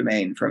intracellular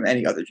domain from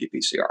any other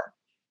GPCR.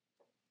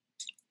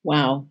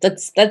 Wow,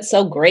 that's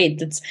so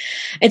great.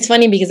 It's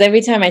funny because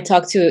every time I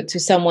talk to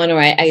someone or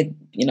I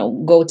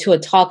go to a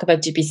talk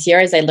about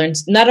GPCRs, I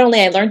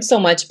learned so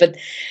much, but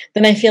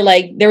then I feel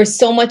like there is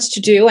so much to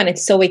do, and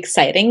it's so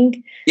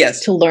exciting.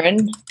 Yes. To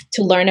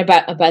learn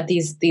about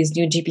these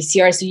new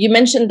GPCRs. So you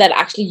mentioned that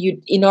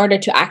actually in order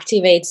to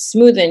activate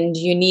smoothend,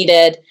 you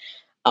needed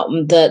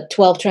the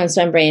 12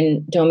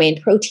 transmembrane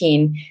domain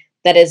protein.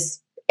 That is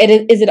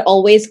it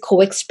always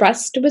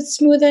co-expressed with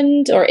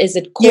smoothend, or is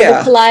it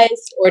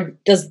co-localized, or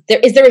is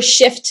there a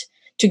shift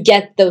to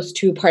get those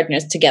two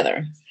partners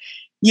together?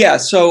 Yeah,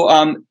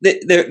 so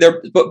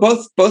they're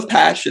both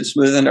PASH and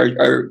smoothend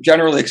are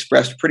generally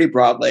expressed pretty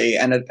broadly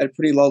and at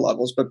pretty low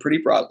levels, but pretty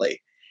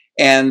broadly.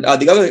 And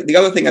the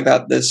other thing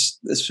about this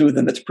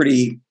smoothend that's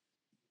pretty,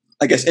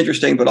 I guess,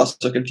 interesting but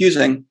also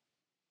confusing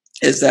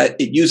is that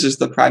it uses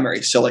the primary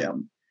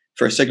cilium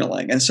for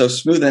signaling, and so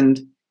smoothend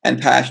and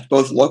PASH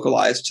both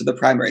localized to the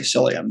primary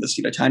cilium, this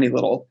tiny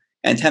little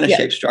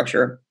antenna-shaped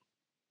structure.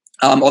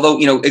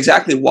 Although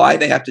exactly why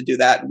they have to do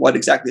that, what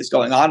exactly is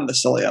going on in the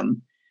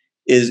cilium,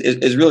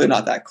 is really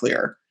not that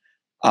clear,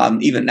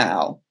 even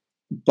now.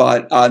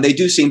 But they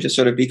do seem to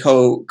sort of be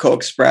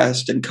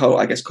co-expressed and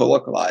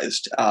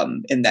co-localized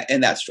in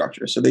that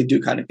structure. So they do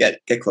kind of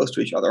get close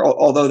to each other,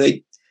 although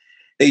they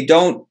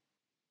don't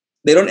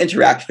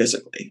interact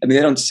physically. I mean,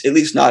 they don't, at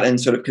least not in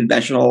sort of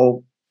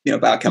conventional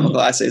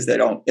biochemical assays. They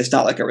don't. It's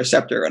not like a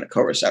receptor and a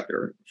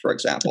co-receptor, for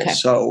example. Okay.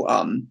 So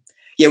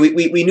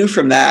we knew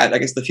from that. I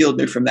guess the field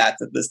knew from that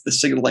the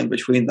signaling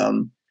between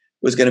them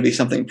was going to be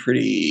something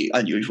pretty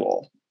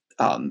unusual.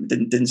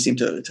 Didn't seem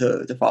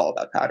to follow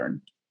that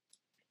pattern.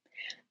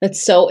 That's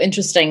so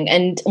interesting.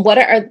 And what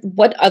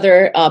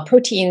other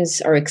proteins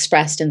are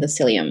expressed in the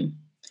cilium?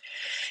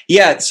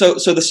 Yeah, so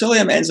the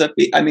cilium ends up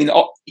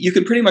you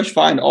can pretty much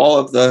find all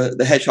of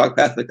the hedgehog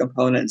pathway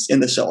components in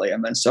the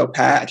cilium, and so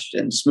PASH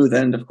and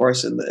smoothend, of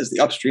course, is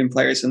the upstream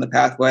players in the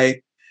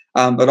pathway,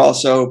 but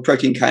also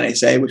protein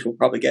kinase A, which we'll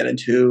probably get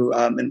into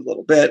in a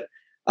little bit.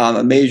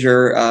 A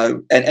major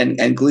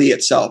and GLI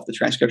itself, the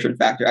transcription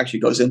factor,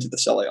 actually goes into the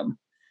cilium.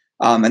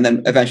 And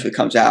then eventually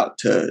comes out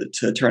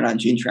to turn on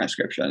gene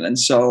transcription. And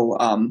so,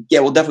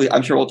 we'll definitely,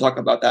 I'm sure we'll talk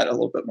about that a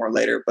little bit more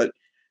later. But,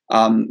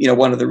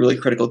 one of the really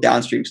critical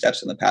downstream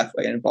steps in the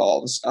pathway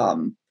involves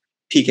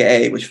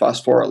pKa, which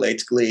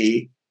phosphorylates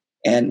GLI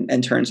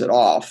and turns it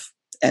off.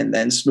 And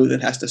then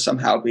smoothend has to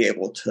somehow be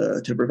able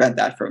to prevent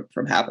that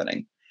from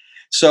happening.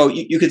 So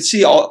you could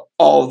see all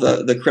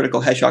the critical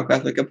hedgehog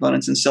pathway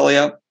components in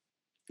cilia,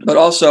 but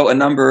also a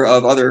number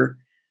of other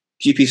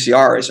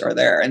GPCRs are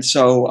there. And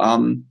so,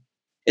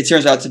 it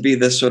turns out to be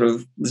this sort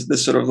of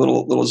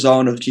little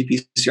zone of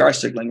GPCR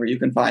signaling where you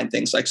can find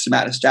things like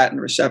somatostatin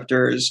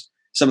receptors,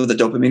 some of the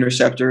dopamine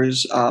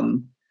receptors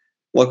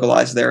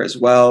localized there as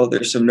well.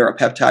 There's some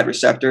neuropeptide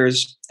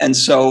receptors, and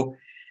so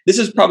this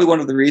is probably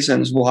one of the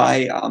reasons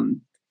why,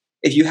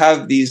 if you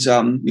have these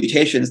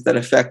mutations that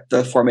affect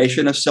the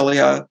formation of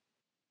cilia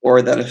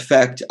or that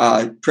affect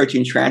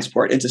protein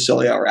transport into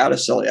cilia or out of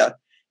cilia,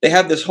 they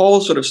have this whole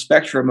sort of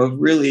spectrum of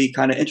really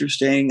kind of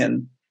interesting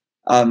and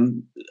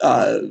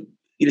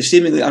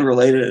seemingly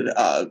unrelated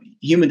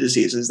human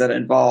diseases that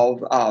involve,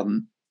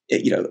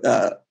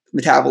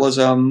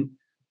 metabolism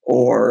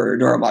or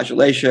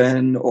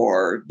neuromodulation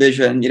or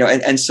vision,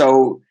 and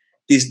so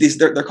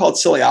they're called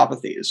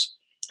ciliopathies,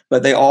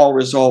 but they all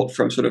result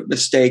from sort of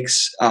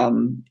mistakes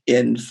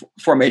in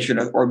formation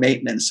or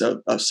maintenance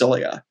of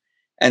cilia.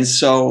 And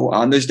so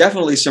there's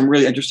definitely some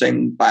really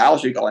interesting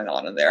biology going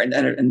on in there,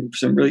 and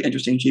some really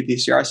interesting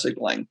GPCR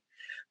signaling.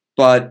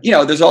 But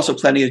there's also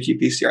plenty of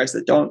GPCRs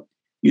that don't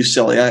use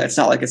cilia. It's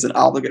not like it's an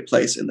obligate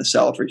place in the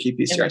cell for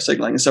GPCR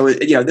signaling. And so,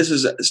 this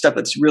is stuff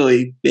that's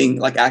really being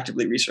like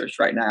actively researched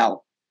right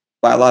now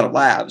by a lot of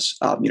labs.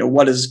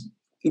 What is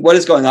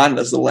going on in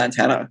this little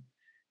antenna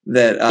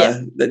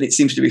that it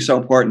seems to be so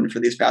important for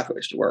these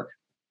pathways to work.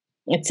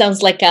 It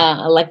sounds like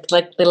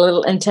the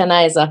little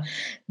antenna is a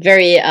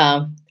very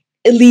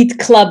elite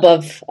club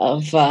of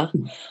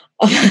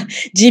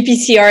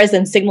GPCRs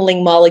and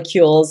signaling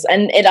molecules,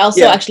 and it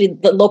also actually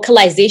the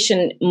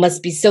localization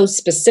must be so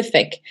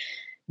specific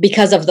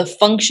because of the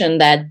function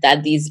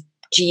that these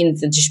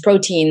genes and these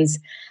proteins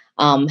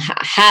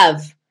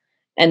have.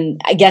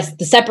 And I guess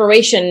the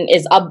separation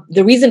is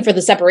the reason for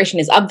the separation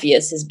is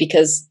obvious, is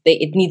because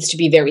it needs to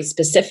be very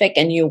specific,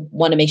 and you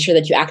want to make sure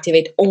that you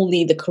activate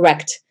only the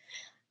correct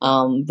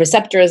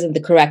receptors and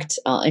the correct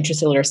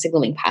intracellular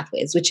signaling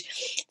pathways, which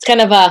it's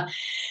kind of I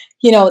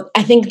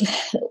think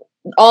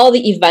all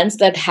the events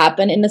that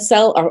happen in the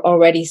cell are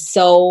already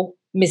so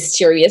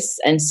mysterious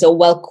and so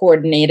well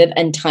coordinated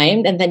and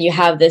timed. And then you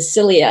have the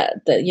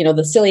cilia,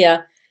 the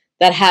cilia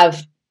that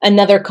have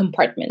another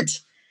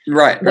compartment.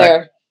 Right.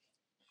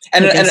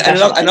 And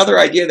another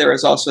idea there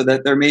is also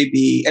that there may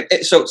be,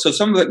 so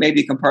some of it may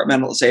be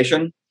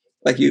compartmentalization,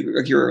 like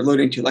you're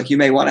alluding to, like you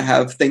may want to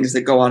have things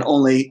that go on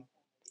only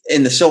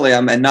in the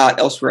cilium and not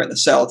elsewhere in the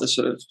cell to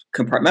sort of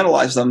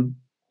compartmentalize them.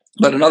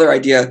 But another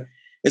idea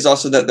is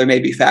also that there may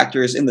be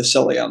factors in the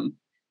cilium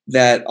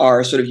that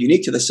are sort of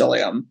unique to the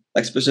cilium,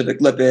 like specific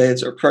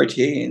lipids or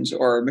proteins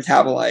or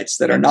metabolites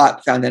that are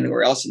not found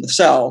anywhere else in the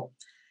cell.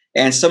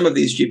 And some of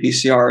these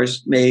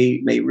GPCRs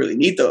may really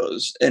need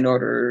those in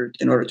order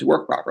to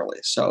work properly.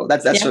 So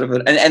that's sort of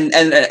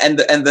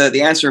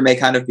the answer may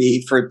kind of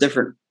be for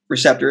different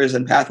receptors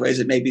and pathways.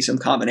 It may be some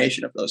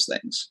combination of those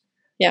things.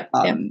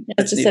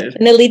 It's just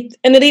an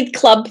elite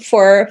club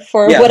for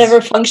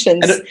whatever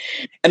functions.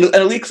 An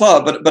elite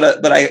club,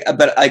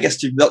 but I guess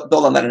to build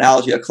on that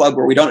analogy, a club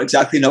where we don't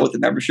exactly know what the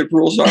membership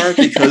rules are,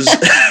 because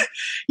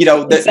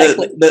the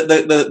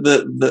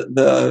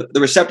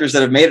receptors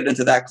that have made it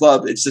into that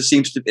club, it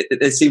seems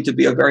to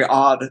be a very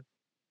odd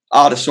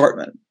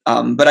assortment.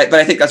 But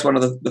I think that's one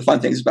of the fun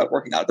things about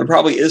working on it. There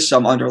probably is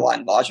some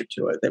underlying logic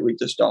to it that we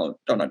just don't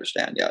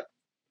understand yet.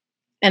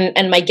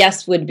 And my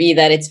guess would be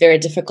that it's very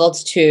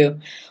difficult to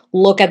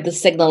look at the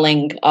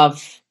signaling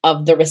of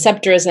the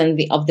receptors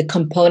and of the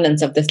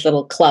components of this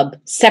little club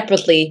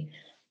separately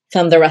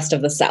from the rest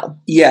of the cell.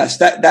 Yes,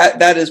 that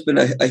has been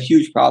a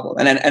huge problem,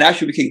 and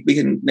actually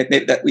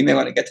we may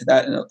want to get to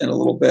that in a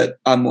little bit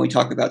when we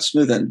talk about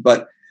smoothing.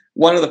 But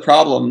one of the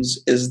problems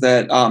is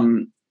that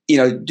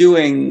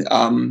doing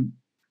the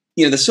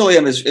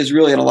cilium is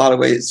really in a lot of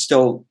ways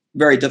still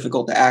very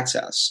difficult to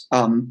access.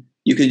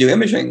 You can do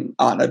imaging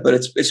on it, but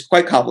it's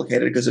quite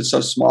complicated because it's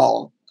so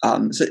small.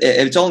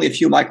 It's only a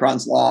few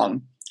microns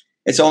long.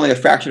 It's only a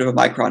fraction of a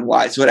micron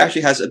wide. So it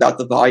actually has about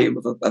the volume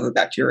of a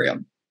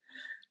bacterium.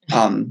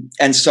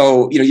 And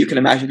so, you can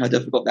imagine how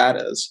difficult that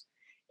is.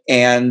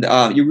 And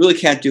you really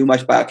can't do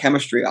much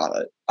biochemistry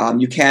on it.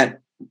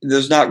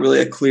 There's not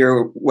really a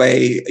clear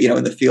way,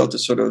 in the field to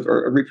sort of,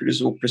 or a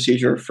reproducible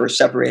procedure for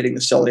separating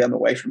the cilium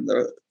away from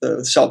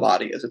the cell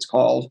body, as it's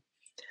called.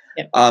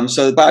 Yep.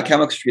 So the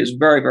biochemistry is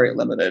very, very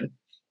limited.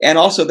 And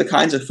also the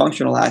kinds of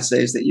functional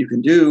assays that you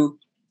can do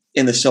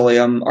in the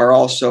cilium are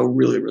also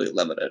really, really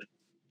limited.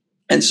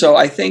 And so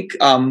I think,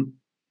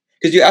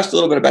 because you asked a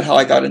little bit about how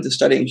I got into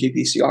studying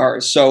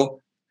GPCRs.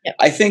 So yep.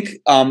 I think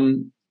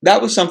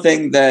that was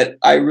something that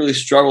I really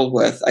struggled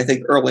with, I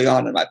think, early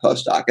on in my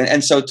postdoc.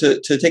 And so to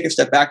take a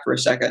step back for a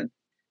second,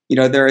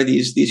 there are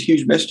these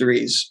huge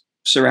mysteries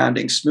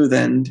surrounding smooth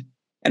end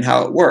and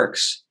how it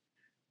works.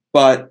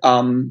 But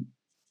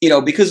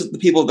because the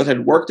people that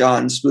had worked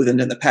on smooth end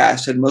in the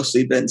past had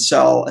mostly been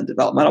cell and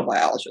developmental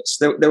biologists,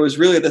 there was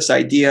really this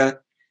idea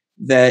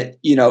that,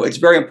 it's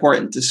very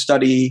important to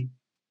study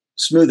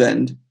smooth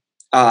end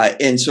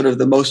in sort of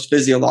the most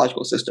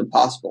physiological system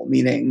possible,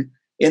 meaning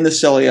in the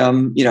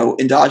cilium,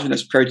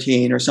 endogenous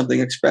protein or something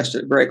expressed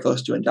at very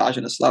close to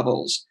endogenous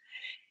levels.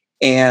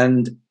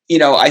 And,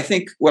 I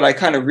think what I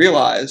kind of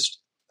realized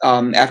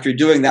after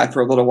doing that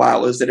for a little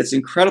while is that it's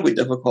incredibly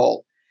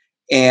difficult.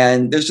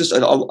 And there's just a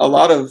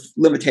lot of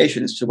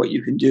limitations to what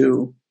you can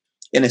do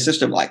in a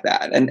system like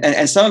that.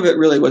 And some of it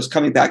really was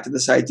coming back to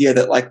this idea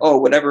that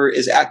whatever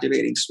is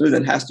activating smooth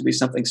end has to be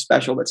something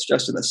special that's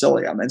just in the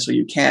cilium. And so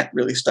you can't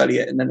really study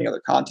it in any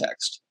other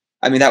context.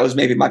 I mean, that was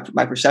maybe my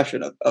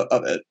perception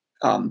of it.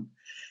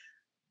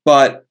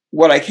 But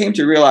what I came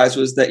to realize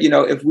was that,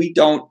 if we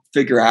don't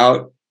figure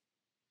out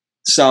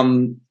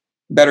some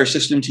better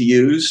system to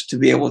use to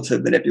be able to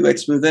manipulate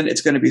smooth end, it's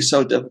going to be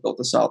so difficult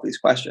to solve these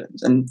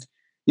questions. And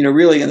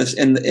really in the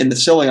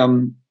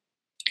cilium,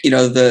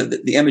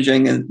 the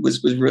imaging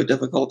was really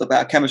difficult. The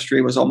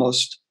biochemistry was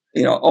almost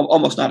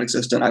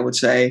non-existent, I would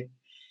say.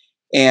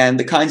 And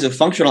the kinds of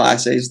functional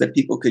assays that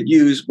people could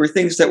use were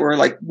things that were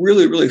like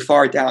really, really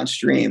far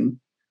downstream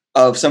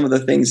of some of the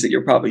things that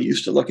you're probably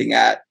used to looking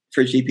at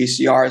for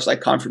GPCRs,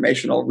 like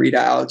conformational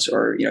readouts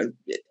or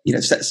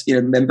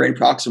membrane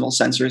proximal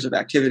sensors of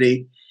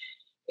activity.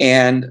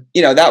 And,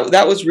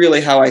 that was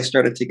really how I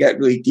started to get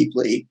really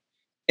deeply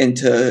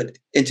into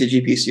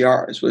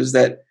GPCRs, was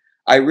that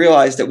I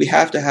realized that we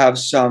have to have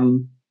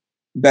some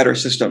better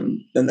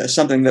system than this,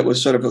 something that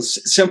was sort of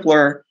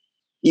simpler,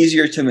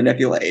 easier to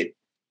manipulate.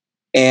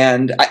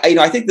 And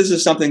I think this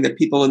is something that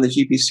people in the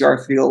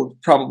GPCR field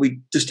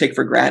probably just take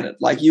for granted.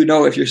 Like,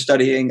 if you're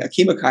studying a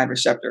chemokine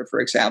receptor, for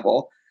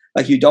example,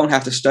 like you don't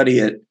have to study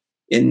it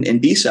in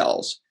B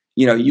cells.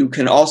 You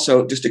can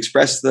also just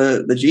express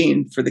the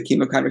gene for the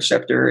chemokine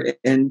receptor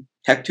in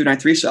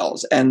HEC293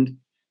 cells. And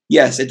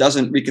yes, it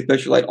doesn't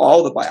recapitulate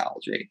all the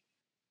biology,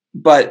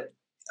 but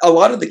a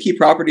lot of the key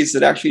properties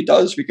that actually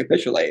does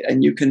recapitulate.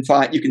 And you can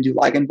do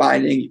ligand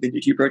binding, you can do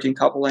G protein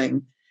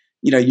coupling.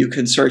 You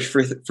can search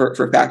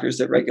for factors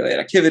that regulate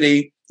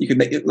activity. You can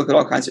look at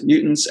all kinds of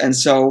mutants. And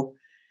so,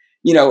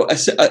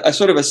 a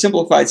sort of a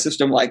simplified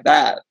system like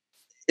that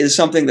is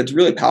something that's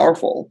really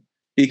powerful,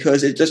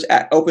 because it just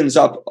opens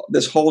up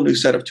this whole new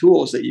set of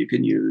tools that you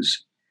can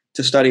use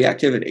to study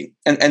activity.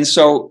 And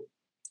so,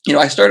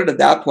 I started at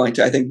that point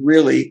to, I think,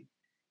 really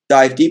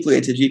dive deeply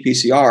into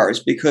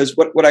GPCRs, because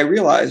what I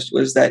realized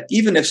was that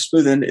even if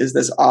smoothen is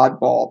this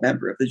oddball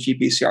member of the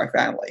GPCR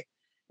family,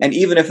 and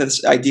even if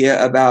this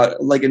idea about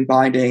ligand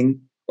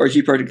binding or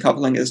G protein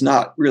coupling is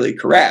not really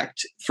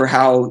correct for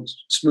how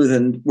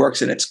smoothen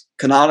works in its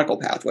canonical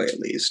pathway,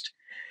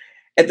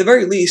 at the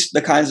very least,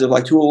 the kinds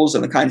of tools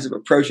and the kinds of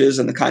approaches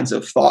and the kinds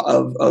of thought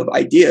of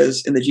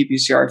ideas in the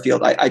GPCR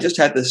field, I just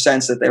had the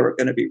sense that they were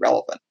going to be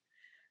relevant.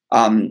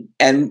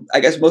 And I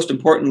guess most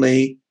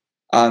importantly,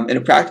 in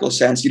a practical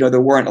sense,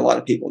 there weren't a lot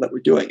of people that were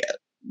doing it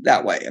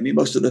that way. I mean,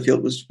 most of the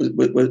field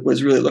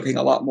was really looking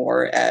a lot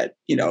more at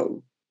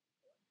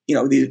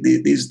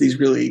these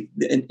really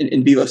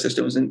in vivo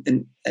systems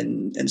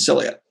and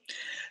cilia.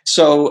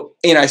 So,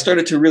 I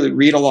started to really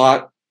read a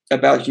lot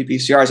about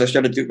GPCRs. I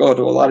started to go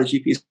to a lot of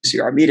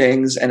GPCR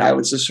meetings, and I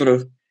would just sort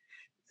of,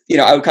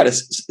 I would kind of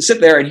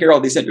sit there and hear all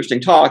these interesting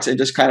talks and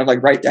just kind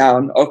of write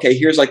down, okay,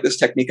 here's this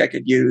technique I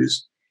could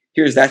use.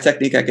 Here's that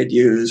technique I could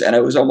use. And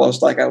it was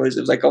almost like it was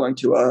like going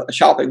to a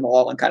shopping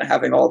mall and kind of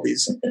having all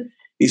these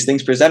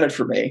things presented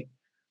for me.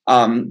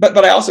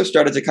 But I also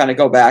started to kind of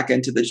go back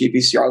into the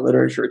GPCR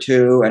literature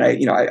too, and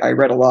I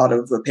read a lot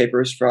of the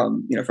papers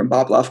from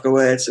Bob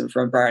Lefkowitz and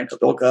from Brian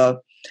Kobilka,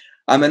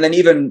 and then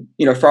even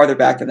farther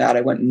back than that,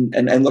 I went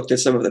and looked at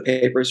some of the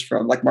papers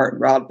from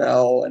Martin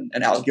Rodbell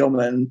and Al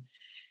Gilman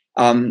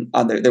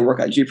on their work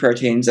on G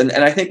proteins, and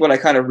I think what I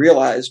kind of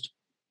realized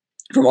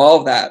from all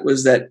of that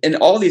was that in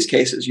all these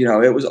cases,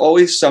 it was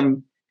always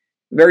some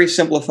very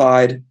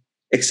simplified,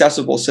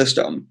 accessible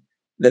system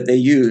that they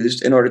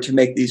used in order to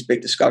make these big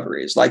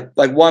discoveries.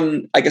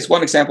 One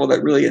example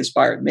that really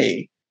inspired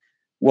me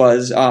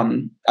was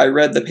I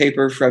read the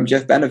paper from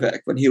Jeff Benovic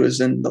when he was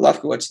in the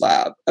Lefkowitz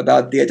lab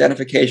about the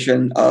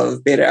identification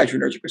of beta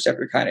adrenergic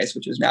receptor kinase,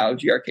 which is now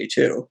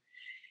GRK2.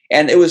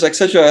 And it was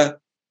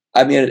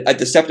a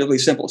deceptively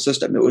simple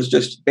system. It was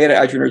just beta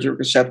adrenergic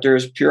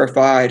receptors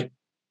purified,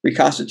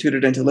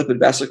 reconstituted into lipid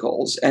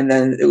vesicles. And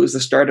then it was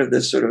the start of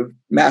this sort of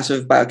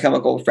massive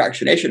biochemical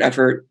fractionation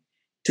effort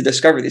to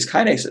discover these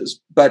kinases.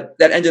 But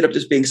that ended up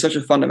just being such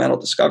a fundamental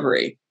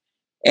discovery.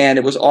 And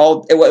it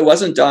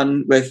wasn't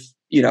done with,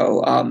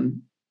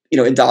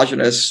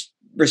 endogenous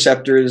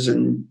receptors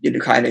and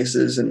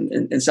kinases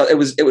and so it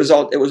was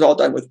all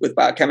done with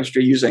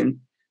biochemistry using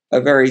a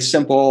very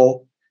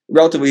simple,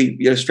 relatively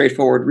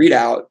straightforward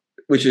readout,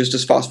 which is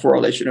just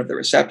phosphorylation of the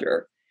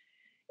receptor.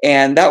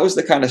 And that was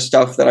the kind of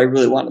stuff that I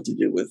really wanted to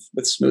do with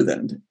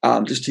smoothened,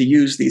 just to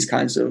use these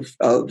kinds of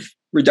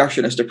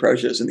reductionist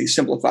approaches and these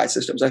simplified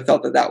systems. I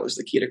felt that was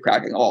the key to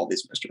cracking all of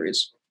these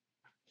mysteries.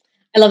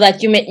 I love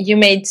that you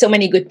made so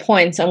many good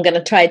points. I'm going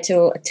to try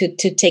to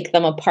take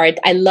them apart.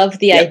 I love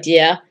the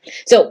idea.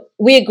 So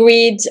we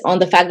agreed on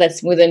the fact that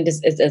smoothened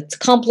is a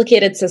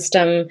complicated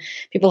system.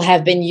 People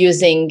have been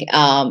using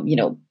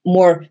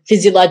more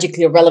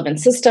physiologically relevant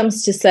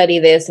systems to study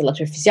this,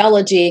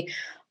 electrophysiology.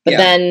 But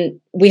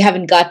then we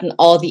haven't gotten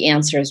all the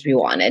answers we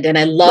wanted. And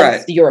I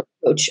love your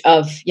approach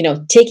of,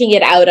 taking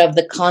it out of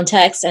the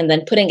context and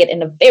then putting it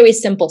in a very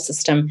simple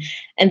system.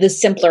 And the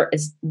simpler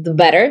is the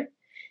better.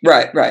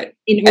 Right.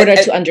 In order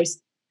to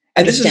understand.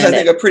 And this is, I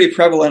think, a pretty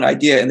prevalent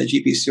idea in the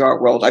GPCR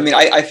world. I mean,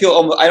 I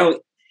feel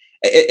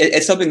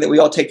it's something that we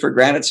all take for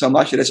granted so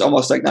much that it's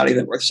almost not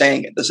even worth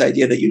saying it. This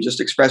idea that you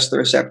just express the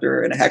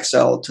receptor in a hex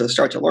cell to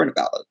start to learn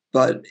about it.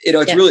 But,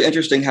 it's really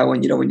interesting how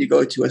when you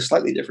go to a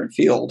slightly different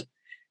field,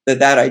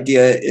 that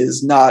idea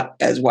is not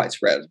as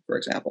widespread, for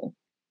example.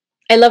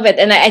 I love it.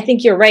 And I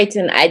think you're right.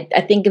 And I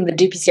think in the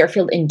GPCR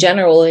field in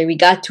general, we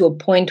got to a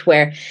point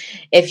where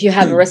if you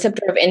have a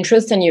receptor of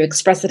interest and you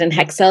express it in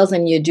hex cells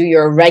and you do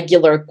your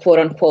regular quote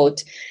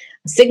unquote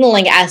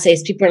signaling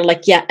assays, people are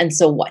like, yeah, and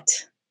so what?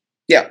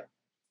 Yeah.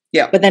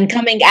 But then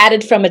coming at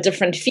it from a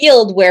different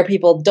field where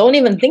people don't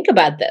even think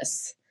about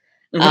this,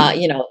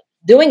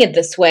 doing it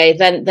this way,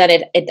 then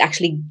it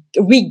actually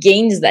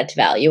regains that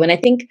value. And I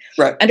think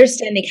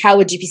understanding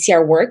how a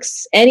GPCR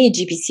works, any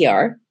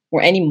GPCR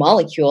or any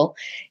molecule,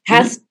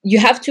 you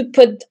have to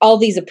put all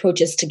these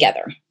approaches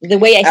together. The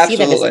way I see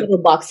them is little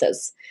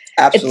boxes.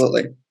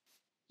 Absolutely.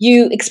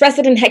 You express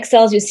it in hex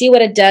cells, you see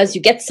what it does,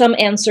 you get some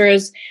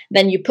answers,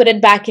 then you put it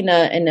back in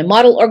a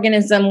model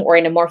organism or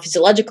in a more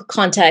physiological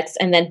context,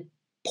 and then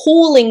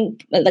pulling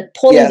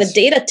the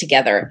data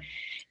together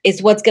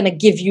is what's going to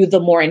give you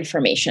the more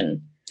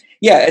information.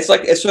 Yeah, it's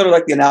sort of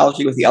like the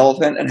analogy with the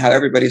elephant and how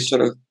everybody's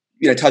sort of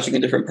touching a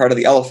different part of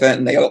the elephant,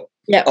 and they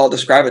all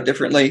describe it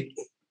differently.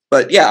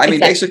 But yeah, I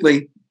mean,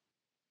 basically,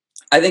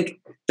 I think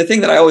the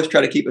thing that I always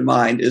try to keep in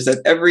mind is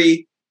that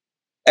every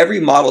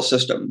model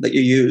system that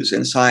you use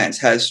in science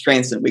has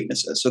strengths and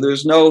weaknesses. So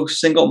there's no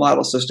single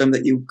model system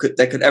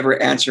that could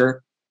ever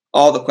answer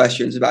all the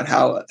questions about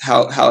how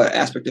an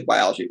aspect of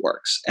biology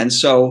works. And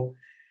so,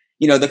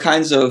 the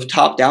kinds of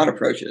top-down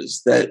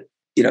approaches that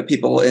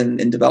people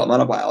in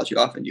developmental biology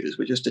often use,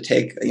 which is to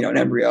take an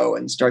embryo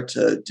and start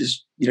to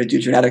just do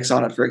genetics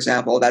on it, for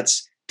example.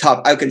 That's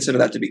top. I consider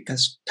that to be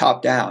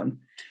top-down.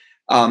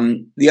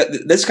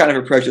 This kind of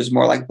approach is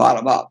more like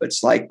bottom-up.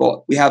 It's like,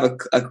 well, we have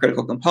a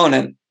critical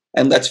component,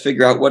 and let's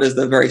figure out what is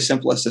the very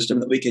simplest system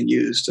that we can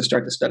use to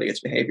start to study its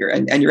behavior.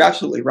 And you're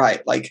absolutely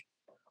right. Like,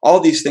 all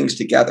these things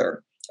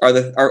together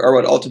are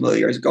what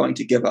ultimately is going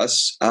to give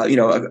us,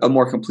 a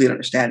more complete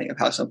understanding of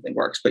how something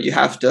works. But you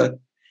have to,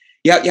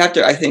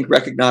 I think,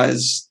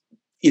 recognize,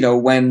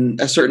 when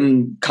a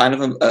certain kind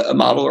of a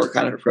model or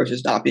kind of approach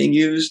is not being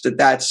used,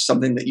 that's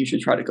something that you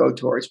should try to go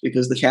towards,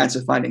 because the chance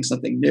of finding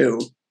something new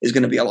is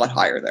going to be a lot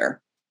higher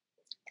there.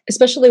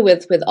 Especially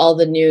with all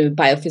the new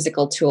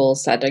biophysical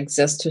tools that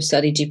exist to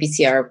study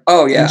GPCR.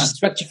 Oh yeah,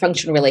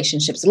 structure-function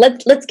relationships.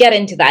 Let's get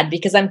into that,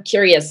 because I'm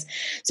curious.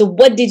 So,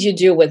 what did you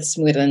do with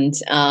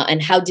Smoothend,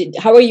 and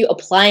how are you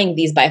applying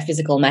these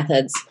biophysical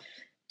methods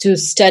to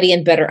study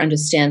and better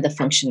understand the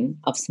function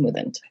of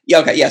Smoothend? Yeah.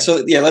 Okay. Yeah. So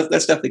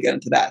let's definitely get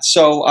into that.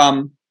 So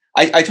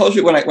I told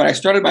you when I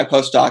started my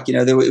postdoc,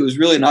 it was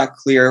really not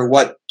clear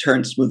what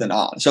turned Smoothend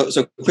on.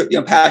 So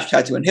PASH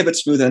had to inhibit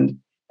Smoothend.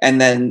 And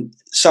then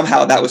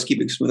somehow that was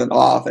keeping Smoothend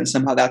off, and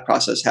somehow that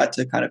process had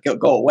to kind of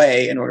go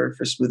away in order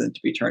for Smoothend to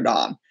be turned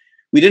on.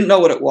 We didn't know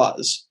what it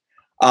was.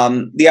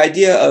 The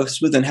idea of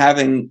Smoothend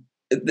having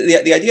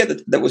the idea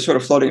that was sort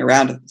of floating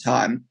around at the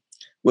time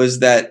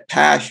was that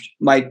PASH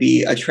might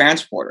be a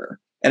transporter,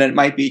 and it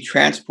might be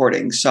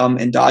transporting some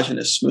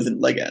endogenous Smoothend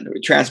ligand, or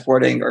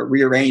transporting or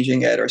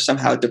rearranging it, or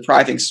somehow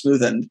depriving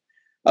Smoothend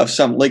of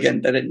some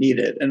ligand that it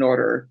needed in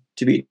order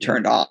to be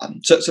turned on.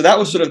 So that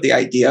was sort of the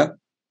idea.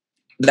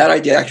 That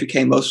idea actually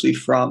came mostly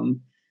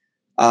from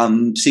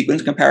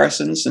sequence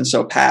comparisons. And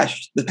so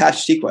the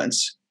PASH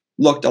sequence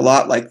looked a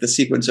lot like the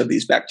sequence of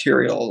these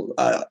bacterial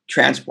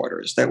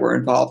transporters that were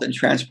involved in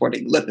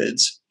transporting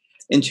lipids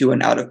into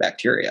and out of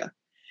bacteria.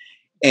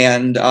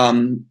 And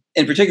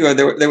in particular,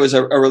 there was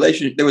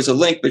a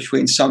link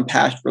between some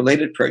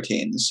PASH-related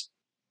proteins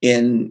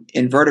in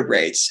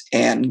invertebrates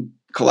and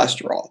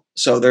cholesterol.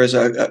 So there's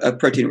a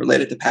protein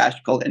related to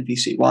PASH called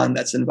NPC1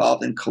 that's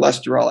involved in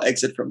cholesterol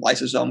exit from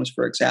lysosomes,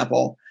 for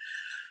example.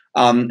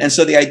 And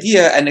so the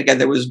idea, and again,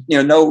 there was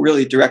no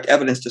really direct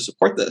evidence to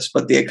support this,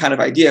 but the kind of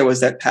idea was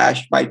that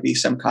PASH might be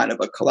some kind of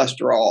a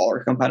cholesterol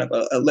or some kind of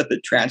a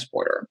lipid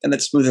transporter, and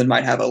that Smoothend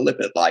might have a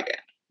lipid ligand.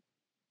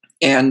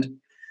 And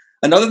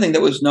another thing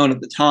that was known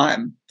at the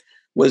time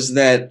was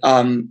that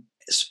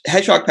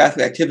hedgehog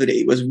pathway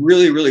activity was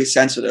really, really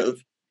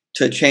sensitive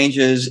to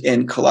changes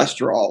in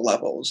cholesterol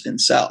levels in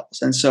cells.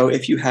 And so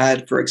if you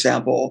had, for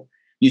example,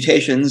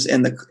 mutations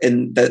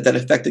that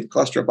affected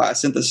cholesterol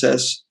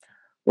biosynthesis,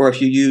 or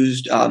if you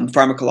used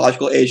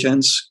pharmacological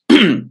agents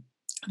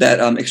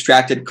that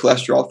extracted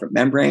cholesterol from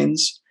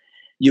membranes,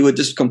 you would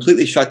just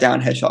completely shut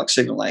down hedgehog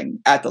signaling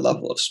at the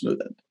level of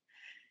Smoothend.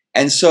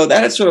 And so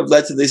that had sort of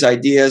led to these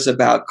ideas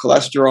about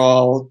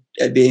cholesterol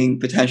being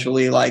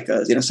potentially like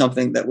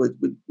something that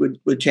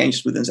would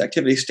change Smoothend's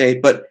activity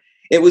state. But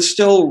it was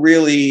still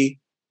really,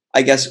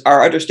 I guess,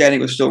 our understanding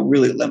was still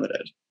really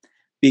limited,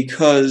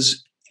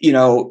 because, a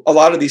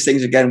lot of these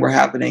things, again, were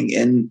happening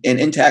in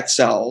intact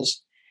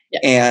cells. Yeah.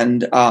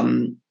 And,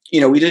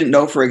 we didn't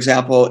know, for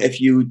example, if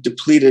you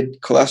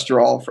depleted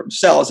cholesterol from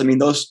cells, I mean,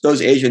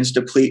 those agents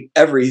deplete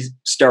every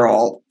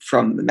sterol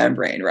from the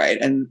membrane, right?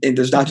 And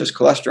there's not just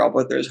cholesterol,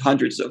 but there's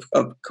hundreds of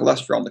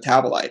cholesterol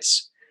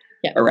metabolites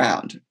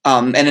around.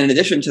 And in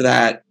addition to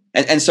that,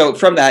 and so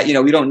from that,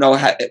 we don't know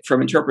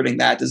from interpreting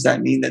that, does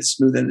that mean that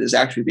Smoothend is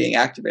actually being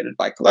activated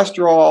by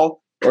cholesterol,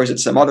 or is it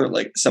some other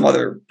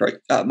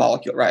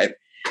molecule, right?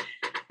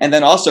 And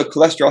then also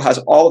cholesterol has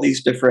all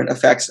these different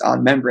effects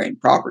on membrane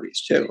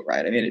properties too,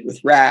 right? I mean, with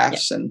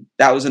RAS, and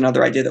that was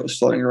another idea that was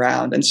floating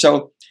around. And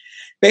so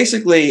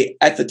basically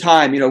at the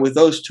time, with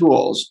those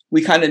tools,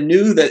 we kind of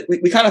knew that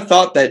we kind of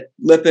thought that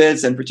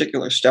lipids, and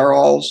particular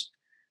sterols,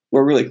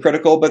 were really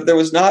critical, but there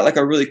was not like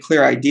a really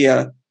clear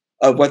idea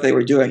of what they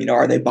were doing.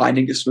 Are they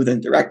binding to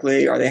Smoothend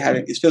directly? Are they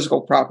having these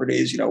physical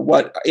properties?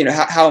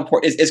 How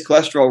important is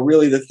cholesterol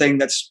really the thing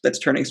that's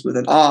turning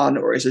Smoothend on,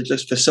 or is it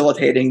just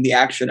facilitating the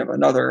action of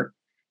another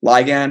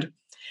ligand?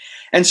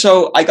 And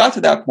so I got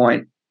to that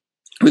point.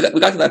 We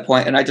got to that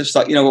point, and I just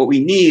thought, what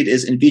we need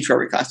is in vitro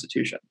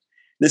reconstitution.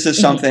 This is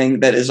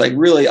something that is like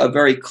really a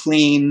very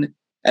clean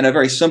and a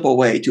very simple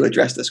way to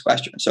address this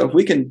question. So if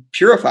we can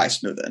purify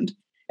smoothend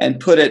and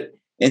put it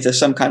into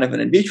some kind of an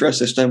in vitro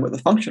system with a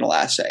functional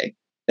assay,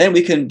 then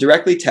we can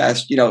directly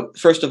test,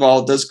 first of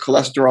all, does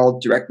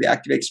cholesterol directly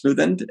activate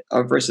smoothend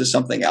versus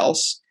something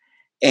else?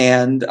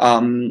 And,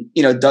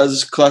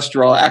 does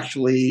cholesterol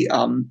actually,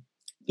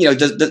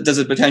 does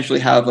it potentially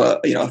have a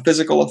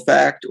physical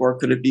effect, or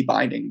could it be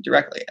binding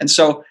directly? And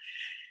so,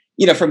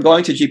 from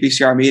going to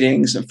GPCR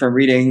meetings and from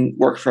reading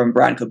work from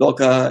Brian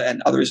Kobilka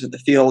and others in the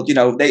field,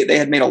 they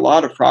had made a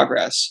lot of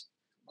progress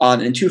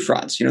in two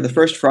fronts. The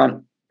first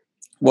front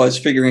was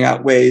figuring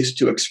out ways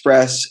to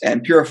express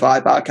and purify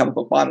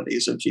biochemical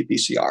quantities of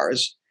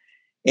GPCRs.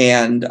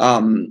 And,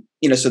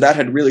 so that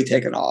had really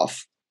taken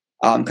off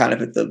before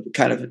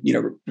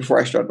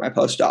I started my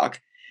postdoc.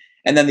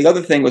 And then the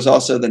other thing was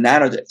also the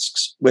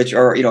nanodiscs, which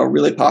are, a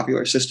really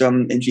popular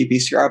system in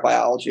GPCR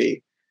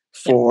biology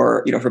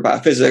for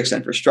biophysics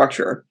and for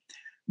structure.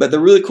 But the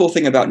really cool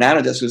thing about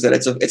nanodiscs is that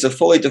it's a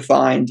fully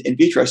defined in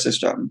vitro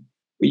system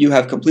where you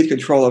have complete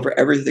control over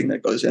everything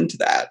that goes into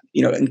that,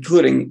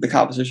 including the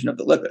composition of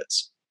the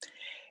lipids.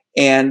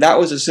 And that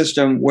was a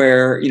system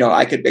where,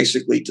 I could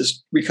basically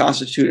just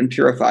reconstitute and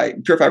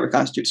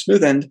reconstitute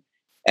smoothend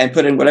and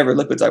put in whatever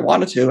lipids I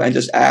wanted to and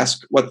just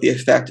ask what the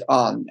effect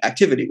on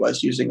activity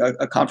was using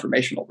a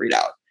conformational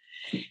readout.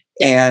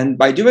 And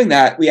by doing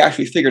that, we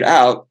actually figured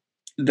out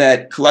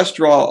that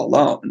cholesterol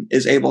alone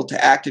is able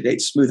to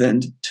activate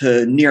smoothend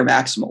to near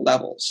maximal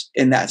levels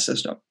in that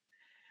system.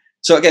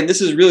 So again, this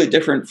is really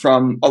different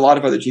from a lot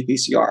of other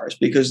GPCRs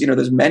because,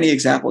 there's many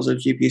examples of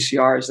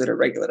GPCRs that are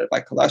regulated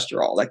by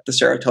cholesterol, like the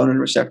serotonin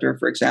receptor,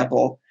 for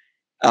example,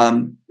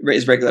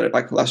 is regulated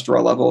by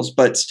cholesterol levels,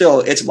 but still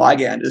its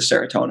ligand is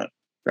serotonin,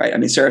 right? I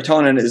mean,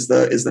 serotonin is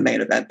the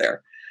main event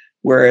there.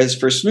 Whereas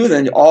for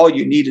smoothend, all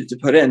you needed to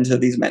put into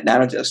these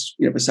nanodiscs,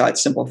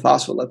 besides simple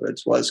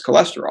phospholipids, was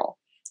cholesterol,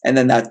 and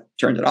then that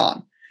turned it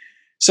on.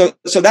 So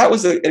that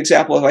was an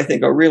example of, I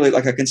think, a really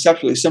like a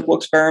conceptually simple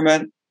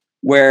experiment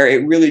where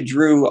it really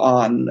drew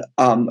on,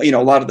 a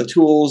lot of the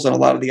tools and a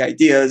lot of the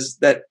ideas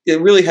that it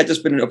really had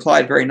just been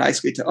applied very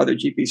nicely to other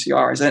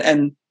GPCRs.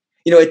 And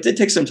it did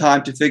take some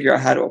time to figure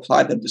out how to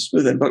apply them to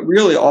smoothend, but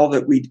really all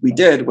that we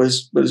did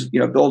was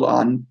build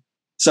on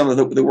some of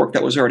the work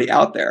that was already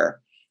out there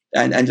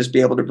and just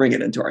be able to bring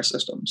it into our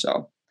system.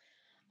 So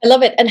I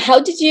love it. And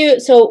did you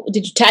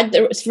tag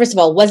first of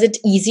all, was it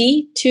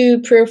easy to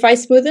purify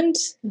smoothend?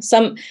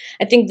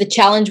 I think the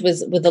challenge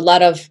was with a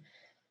lot of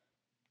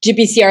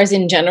GPCRs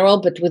in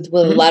general, but with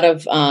a lot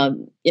of,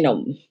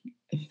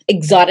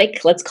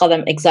 exotic, let's call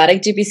them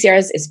exotic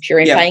GPCRs, is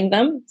purifying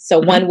them. So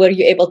one, were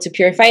you able to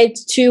purify it?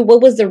 Two,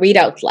 what was the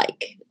readout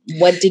like?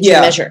 What did you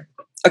measure?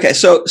 Okay,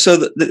 so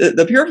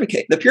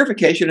the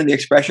purification and the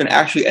expression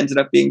actually ended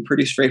up being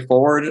pretty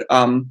straightforward.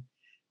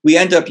 We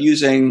end up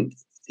using,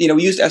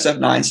 we used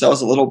SF9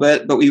 cells a little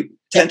bit, but we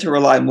tend to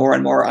rely more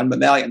and more on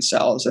mammalian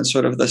cells and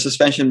sort of the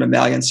suspension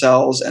mammalian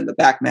cells and the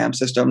BACMAM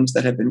systems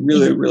that have been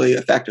really, really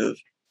effective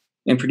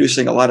in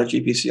producing a lot of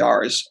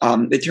GPCRs.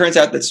 It turns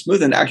out that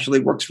smoothend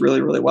actually works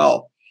really, really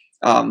well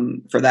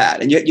for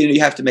that. And you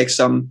have to make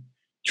some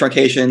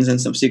truncations and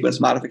some sequence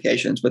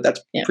modifications, but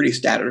that's pretty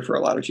standard for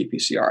a lot of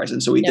GPCRs.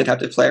 And so we did have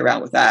to play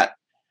around with that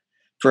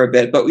for a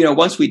bit. But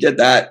once we did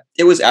that,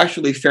 it was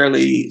actually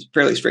fairly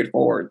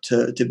straightforward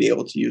to be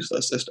able to use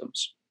those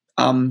systems.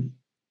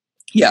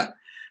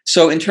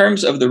 So in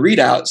terms of the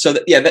readout,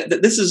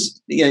 this is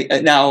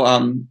now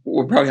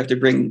we'll probably have to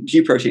bring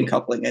G protein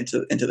coupling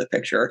into the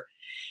picture.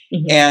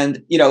 Mm-hmm.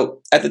 And,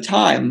 at the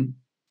time,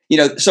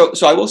 so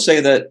I will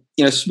say that,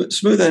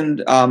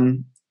 smoothend,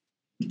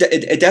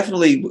 it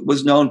definitely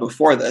was known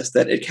before this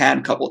that it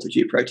can couple to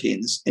G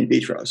proteins in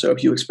vitro. So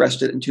if you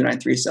expressed it in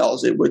 293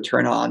 cells, it would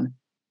turn on,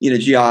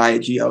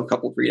 GI, GO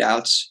coupled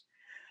readouts.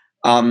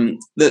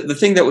 The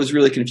thing that was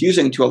really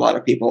confusing to a lot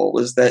of people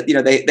was that,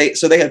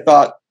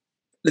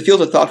 the field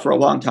had thought for a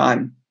long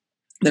time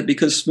that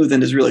because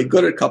smoothend is really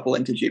good at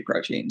coupling to G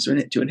proteins, or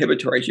to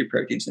inhibitory G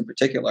proteins in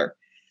particular,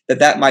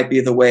 that might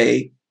be the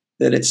way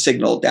that it's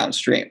signaled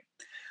downstream.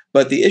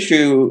 But the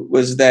issue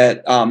was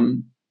that,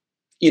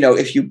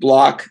 if you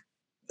block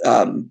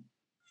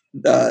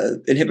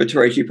the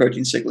inhibitory G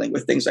protein signaling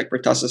with things like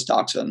pertussis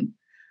toxin,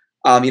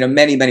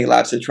 many, many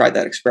labs had tried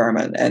that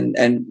experiment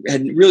and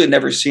had really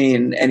never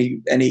seen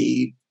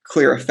any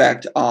clear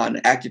effect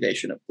on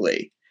activation of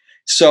GLI.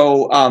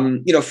 So,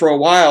 for a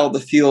while,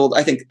 the field,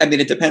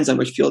 it depends on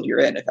which field you're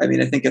in. I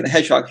think in the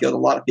hedgehog field, a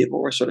lot of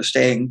people were sort of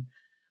staying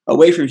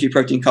away from G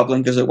protein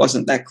coupling because it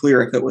wasn't that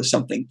clear if it was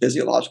something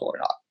physiological or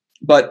not.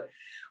 But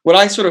what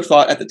I sort of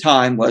thought at the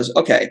time was,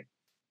 okay,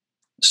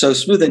 so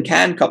smoothend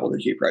can couple to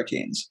G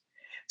proteins.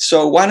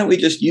 So why don't we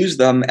just use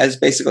them as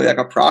basically like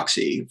a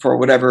proxy for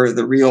whatever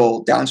the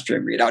real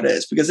downstream readout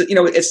is? Because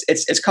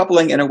it's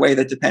coupling in a way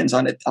that depends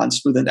on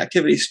smoothend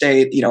activity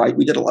state.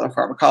 We did a lot of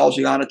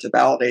pharmacology on it to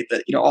validate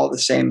that all the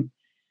same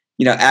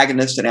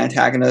agonists and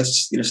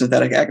antagonists,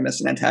 synthetic agonists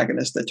and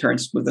antagonists that turn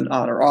smoothend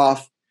on or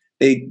off.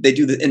 They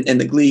do in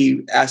the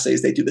GLI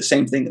assays, they do the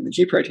same thing in the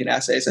G protein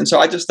assays. And so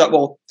I just thought,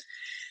 well,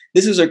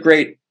 this is a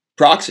great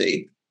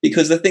proxy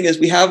because the thing is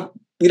we have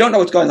we don't know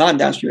what's going on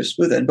downstream of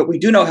smoothen, but we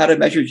do know how to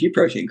measure G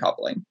protein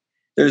coupling.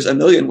 There's a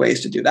million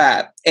ways to do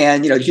that.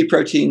 And, G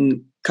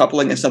protein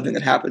coupling is something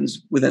that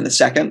happens within a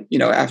second,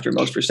 after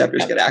most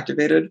receptors get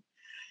activated.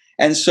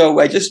 And so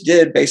I just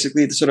did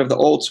basically the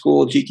old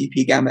school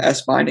GTP gamma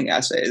S binding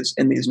assays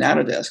in these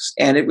nanodiscs,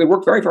 and it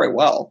worked very, very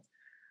well.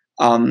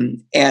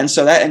 And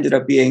so that ended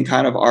up being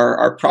kind of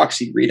our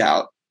proxy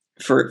readout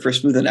for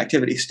smoothen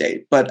activity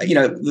state. But,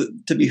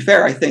 to be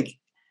fair, I think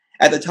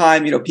at the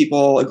time,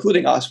 people,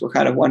 including us, were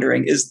kind of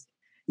wondering,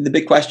 the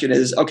big question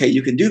is, okay,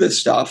 you can do this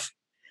stuff,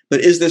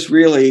 but is this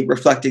really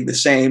reflecting the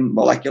same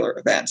molecular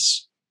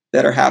events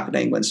that are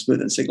happening when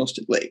smoothen signals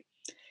to glee?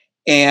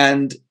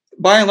 And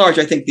by and large,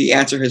 I think the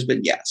answer has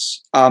been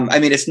yes.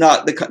 It's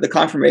not the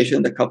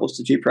conformation that couples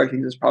to G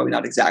proteins is probably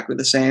not exactly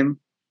the same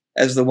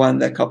as the one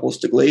that couples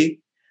to glee,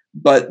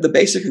 but the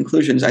basic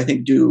conclusions I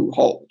think do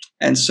hold.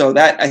 And so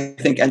that I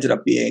think ended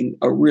up being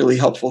a really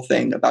helpful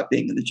thing about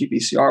being in the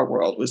GPCR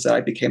world, was that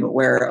I became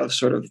aware of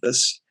sort of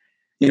this,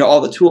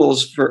 all the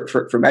tools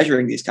for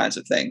measuring these kinds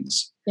of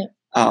things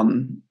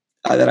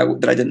that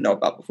I didn't know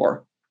about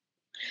before.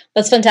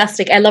 That's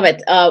fantastic. I love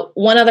it.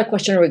 One other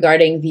question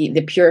regarding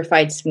the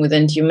purified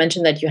smoothend. You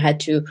mentioned that you had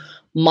to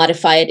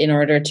modify it in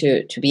order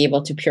to be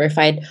able to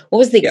purify it. What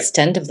was the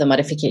extent of the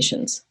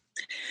modifications?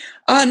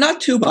 Not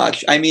too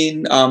much.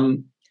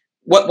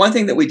 One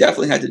thing that we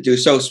definitely had to do,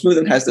 so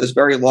smoothen has this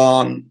very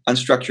long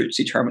unstructured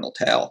C-terminal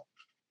tail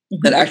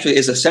that actually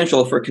is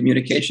essential for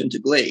communication to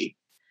glee,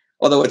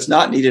 although it's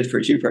not needed for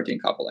G protein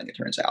coupling, it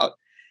turns out.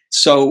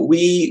 So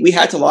we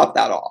had to lop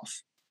that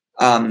off.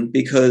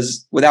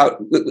 Because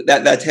without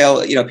that tail,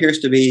 appears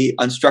to be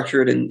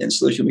unstructured in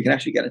solution. We can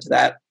actually get into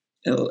that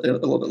in a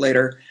little bit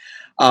later.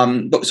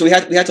 But so we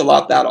had to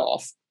lop that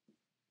off.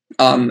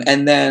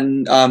 And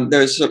then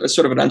there's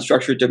sort of an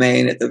unstructured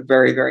domain at the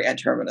very, very end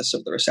terminus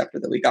of the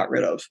receptor that we got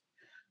rid of.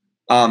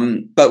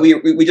 But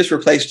we just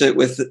replaced it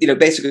with,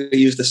 basically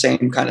used the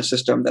same kind of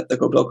system that the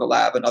Gobilka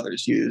lab and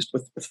others used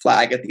with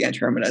FLAG at the end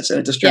terminus. And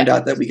it just turned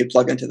out that we could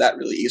plug into that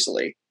really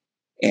easily.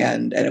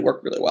 And it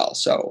worked really well.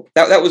 So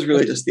that was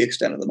really just the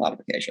extent of the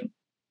modification.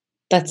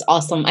 That's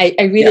awesome. I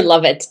really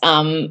love it.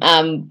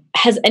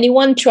 Has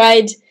anyone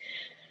tried,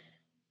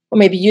 or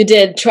maybe you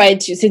did try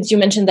to, since you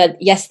mentioned that,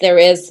 yes, there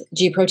is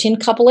G protein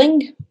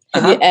coupling.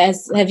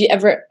 Have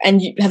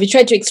you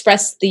tried to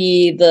express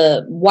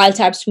the wild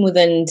type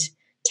smoothened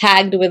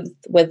tagged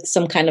with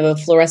some kind of a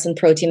fluorescent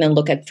protein and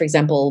look at, for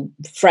example,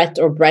 FRET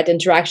or BRET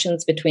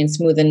interactions between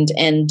smoothened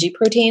and G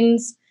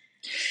proteins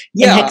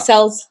in HEK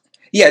cells?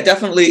 Yeah,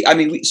 definitely.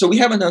 We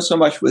haven't done so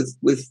much with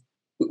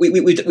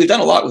we've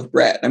done a lot with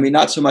BRET.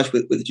 Not so much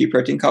with G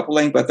protein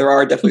coupling, but there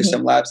are definitely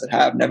some labs that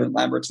have. Nevin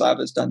Lambert's lab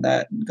has done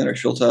that, and Gunnar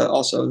Schulte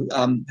also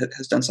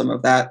has done some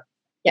of that.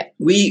 Yeah,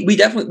 we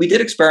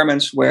did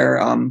experiments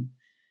where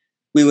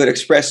we would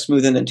express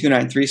smoothen in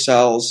 293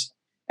 cells,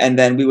 and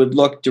then we would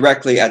look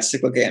directly at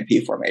cyclic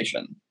AMP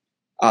formation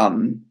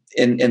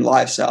in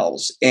live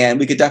cells, and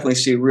we could definitely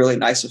see really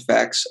nice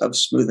effects of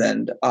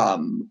smoothen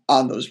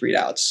on those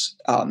readouts.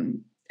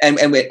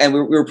 And we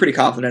were pretty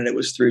confident it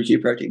was through G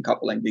protein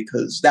coupling,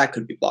 because that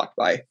could be blocked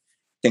by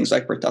things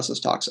like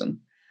pertussis toxin.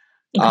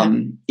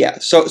 Okay.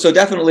 So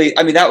definitely,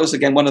 that was,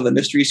 again, one of the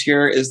mysteries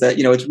here, is that,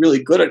 it's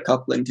really good at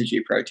coupling to G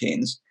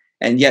proteins,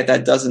 and yet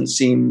that doesn't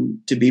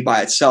seem to be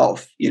by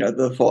itself,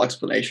 the full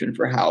explanation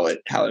for how it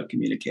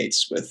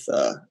communicates with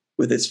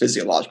its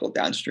physiological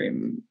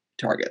downstream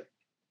target.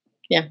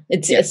 Yeah,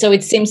 so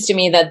it seems to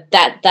me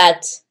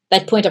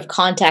that point of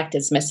contact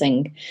is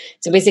missing.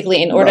 So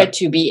basically, in order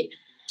to be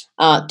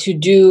to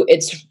do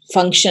its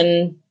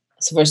function,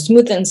 so for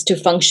smoothens to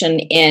function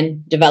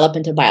in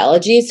developmental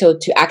biology, so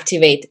to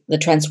activate the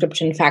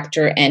transcription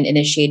factor and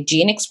initiate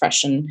gene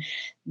expression,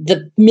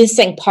 the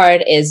missing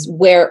part is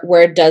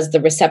where does the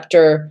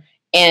receptor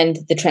and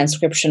the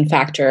transcription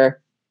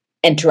factor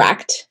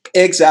interact?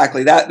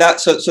 Exactly.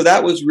 So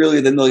that was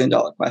really the $1 million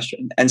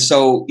question. And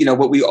so,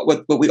 what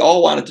we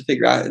all wanted to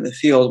figure out in the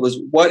field was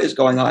what is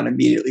going on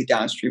immediately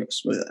downstream of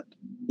smoothen.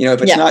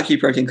 If it's not G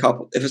protein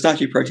coupled, if it's not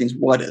G proteins,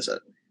 what is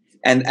it?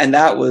 And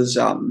that was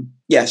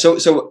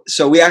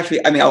So we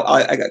actually, I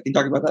can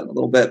talk about that in a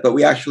little bit, but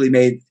we actually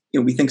made,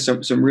 we think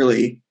some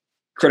really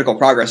critical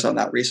progress on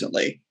that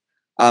recently,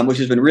 which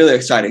has been really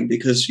exciting,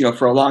 because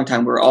for a long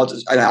time we were all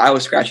just, I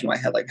was scratching my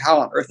head like, how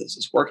on earth is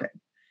this working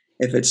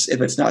if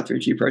it's not through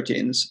G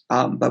proteins?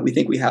 But we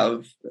think we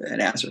have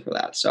an answer for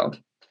that. So.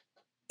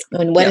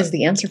 And what is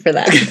the answer for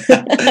that?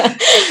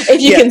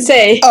 If you can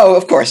say. Oh,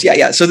 of course.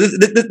 Yeah. So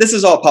this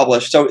is all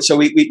published. So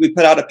we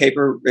put out a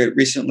paper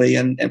recently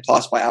in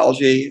PLOS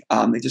Biology.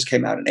 It just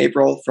came out in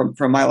April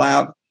from my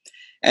lab.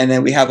 And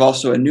then we have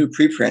also a new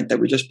preprint that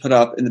we just put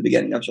up in the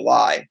beginning of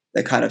July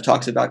that kind of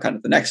talks about kind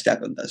of the next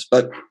step in this.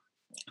 But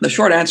the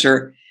short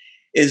answer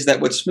is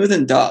that what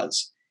smoothen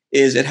does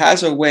is it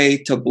has a way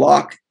to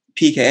block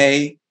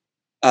pKa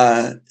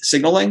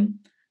signaling,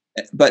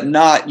 but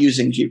not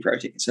using G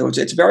protein. So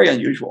it's very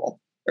unusual,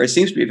 or it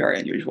seems to be very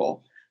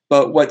unusual.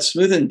 But what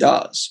smoothen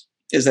does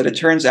is that it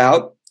turns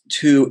out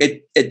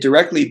it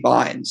directly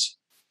binds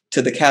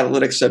to the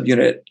catalytic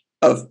subunit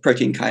of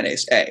protein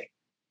kinase A,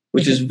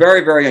 which is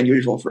very, very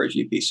unusual for a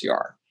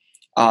GPCR.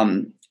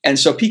 And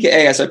so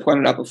PKA, as I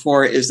pointed out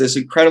before, is this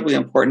incredibly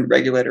important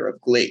regulator of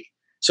GLI.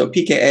 So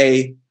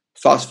PKA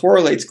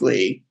phosphorylates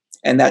GLI,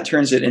 and that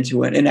turns it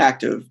into an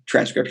inactive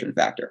transcription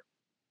factor.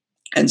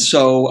 And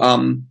so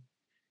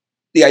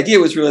the idea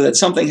was really that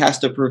something has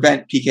to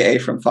prevent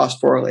PKA from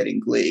phosphorylating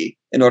GLI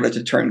in order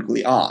to turn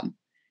GLI on.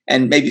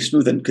 And maybe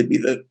smoothen could be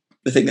the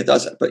thing that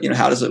does it. But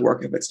how does it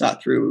work if it's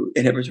not through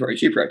inhibitory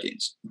G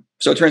proteins?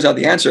 So it turns out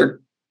the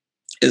answer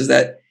is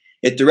that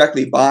it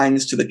directly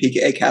binds to the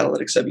PKA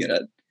catalytic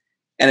subunit.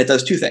 And it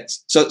does two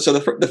things. So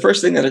the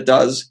first thing that it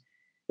does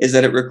is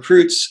that it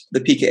recruits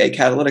the PKA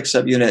catalytic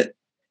subunit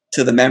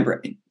to the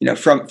membrane,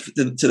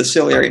 to the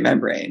ciliary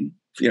membrane,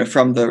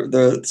 from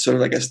the sort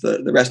of, I guess,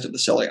 the rest of the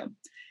cilium.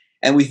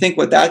 And we think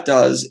what that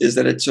does is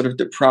that it sort of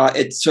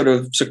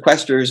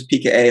sequesters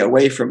PKA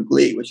away from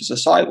GLI, which is a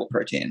soluble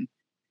protein,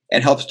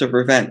 and helps to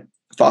prevent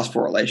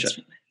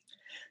phosphorylation.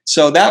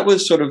 So that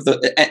was sort of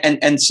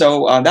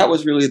that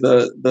was really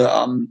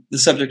the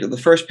subject of the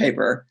first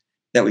paper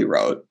that we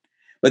wrote.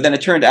 But then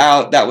it turned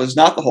out that was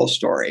not the whole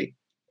story.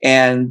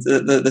 And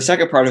the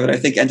second part of it, I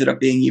think, ended up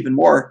being even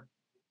more,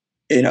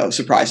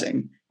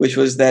 surprising, which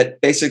was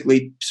that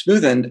basically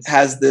smoothened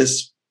has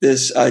this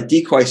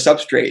decoy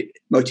substrate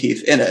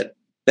motif in it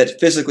that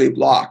physically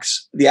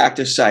blocks the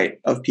active site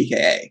of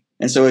PKA.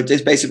 And so it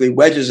just basically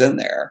wedges in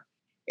there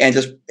and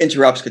just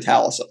interrupts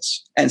catalysis.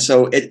 And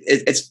so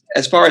it's,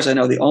 as far as I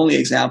know, the only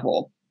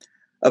example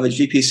of a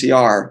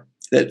GPCR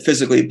that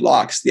physically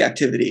blocks the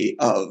activity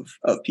of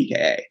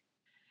PKA.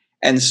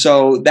 And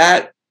so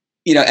that,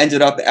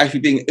 ended up actually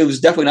being, it was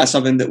definitely not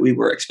something that we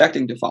were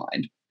expecting to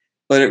find,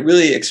 but it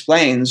really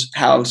explains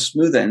how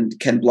smoothened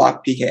can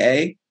block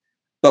PKA,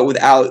 but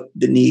without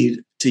the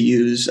need to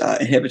use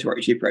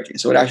inhibitory G protein.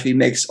 So it actually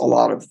makes a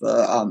lot of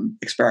the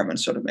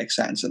experiments sort of make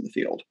sense in the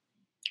field.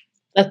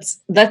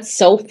 That's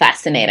so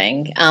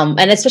fascinating,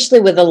 and especially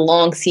with a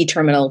long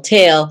C-terminal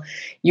tail,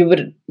 you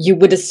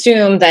would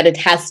assume that it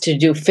has to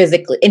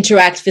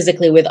interact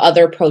physically with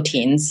other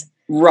proteins.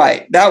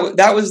 Right.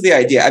 That was the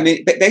idea. I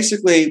mean,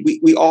 basically,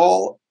 we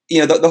all,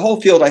 the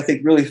whole field, I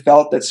think, really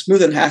felt that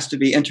smoothen has to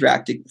be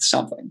interacting with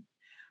something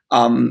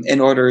in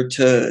order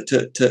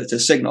to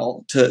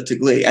signal to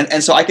GLI.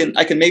 And so I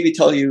can maybe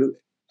tell you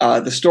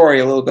the story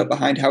a little bit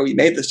behind how we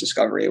made this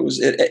discovery. It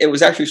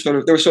was actually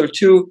there were sort of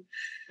two,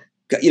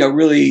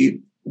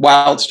 really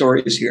wild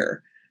stories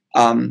here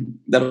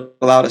that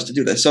allowed us to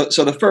do this.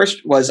 So the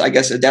first was, I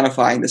guess,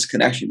 identifying this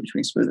connection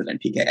between smoothen and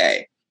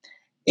PKA.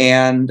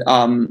 And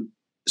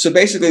so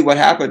basically what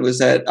happened was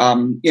that,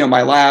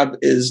 my lab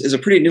is a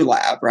pretty new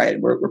lab, right?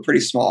 We're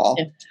pretty small.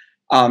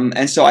 Yeah.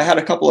 And so I had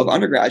a couple of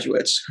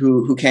undergraduates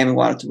who came and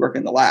wanted to work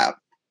in the lab.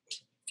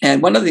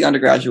 And one of the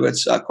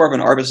undergraduates, Corbin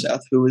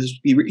Arbeseth,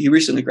 he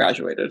recently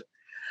graduated.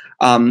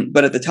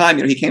 But at the time,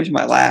 he came to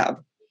my lab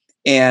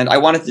and I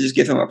wanted to just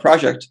give him a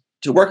project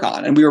to work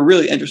on. And we were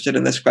really interested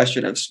in this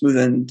question of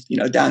smoothened,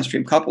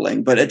 downstream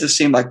coupling, but it just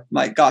seemed like,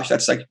 my gosh,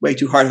 that's like way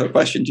too hard of a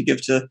question to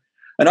give to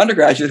an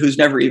undergraduate who's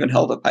never even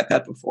held a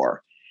pipette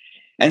before.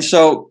 And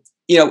so,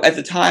 at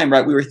the time,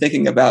 right, we were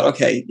thinking about,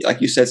 okay,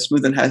 like you said,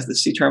 smoothen has the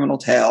C-terminal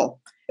tail.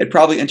 It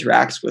probably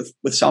interacts with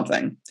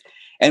something.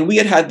 And we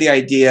had the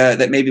idea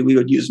that maybe we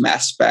would use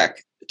mass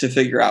spec to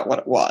figure out what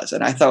it was.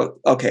 And I thought,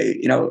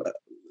 okay,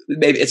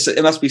 maybe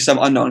it must be some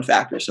unknown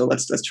factor. So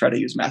let's try to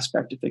use mass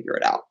spec to figure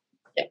it out.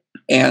 Yeah.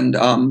 And,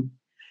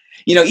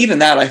 even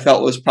that I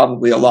felt was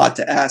probably a lot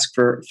to ask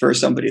for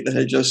somebody that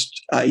had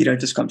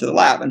just come to the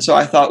lab. And so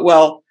I thought,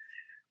 well,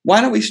 why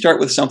don't we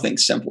start with something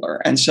simpler?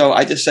 And so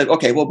I just said,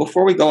 okay, well,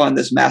 before we go on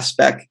this mass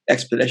spec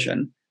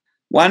expedition,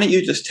 why don't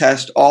you just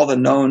test all the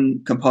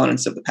known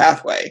components of the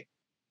pathway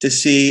to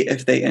see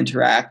if they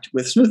interact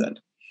with smoothened?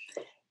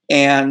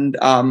 And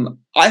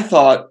I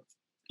thought,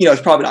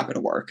 it's probably not going to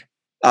work.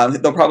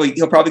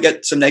 He'll probably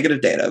get some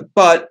negative data,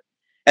 but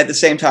at the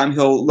same time,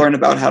 he'll learn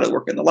about how to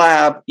work in the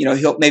lab.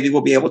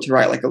 We'll be able to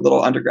write like a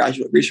little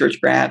undergraduate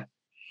research grant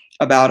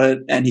about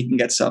it, and he can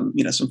get some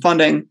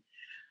funding.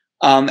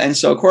 And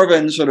so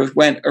Corbin sort of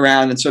went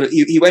around and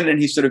he went and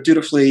he sort of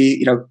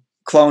dutifully,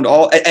 cloned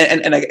all,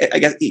 and I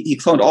guess he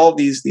cloned all of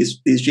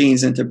these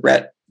genes into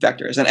Brett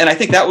vectors. And I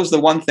think that was the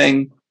one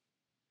thing.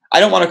 I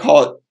don't want to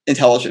call it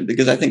intelligent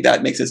because I think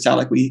that makes it sound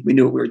like we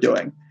knew what we were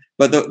doing.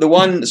 But the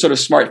one sort of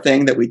smart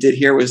thing that we did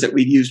here was that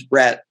we used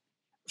Brett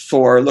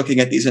for looking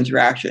at these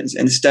interactions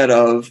instead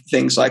of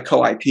things like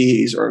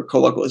co-IPs or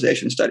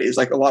co-localization studies,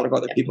 like a lot of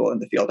other people in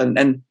the field.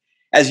 And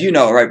as you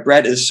know, right,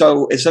 Brett is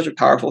such a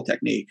powerful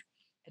technique.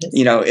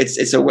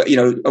 It's a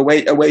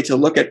way to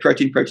look at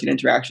protein-protein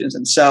interactions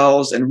in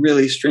cells and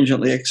really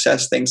stringently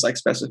assess things like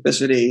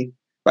specificity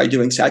by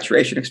doing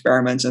saturation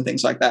experiments and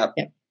things like that.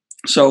 Yeah.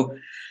 So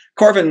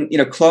Corbin,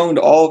 cloned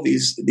all of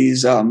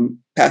these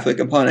pathway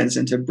components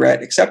into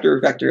Brett acceptor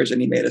vectors,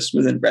 and he made a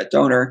smoothened Brett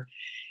donor.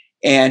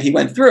 And he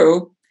went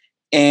through,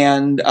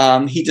 and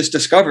he just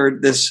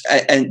discovered this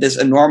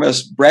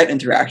enormous Brett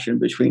interaction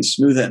between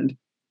smoothened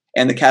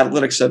and the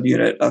catalytic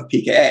subunit of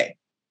PKA.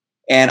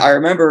 And I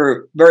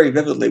remember very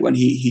vividly when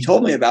he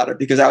told me about it,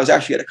 because I was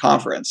actually at a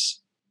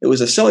conference. It was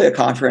a Cilia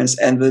conference.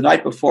 And the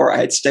night before, I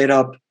had stayed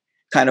up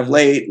kind of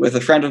late with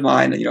a friend of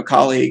mine,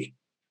 colleague.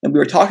 And we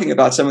were talking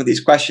about some of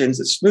these questions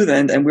at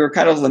Smoothend. And we were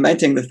kind of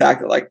lamenting the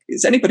fact that, like,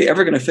 is anybody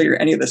ever going to figure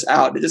any of this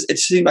out? It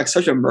seemed like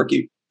such a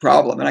murky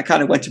problem. And I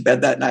kind of went to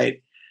bed that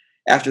night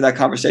after that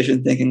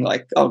conversation thinking,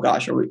 like, oh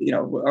gosh, are we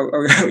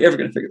ever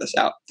going to figure this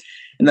out?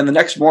 And then the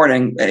next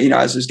morning,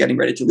 as I was getting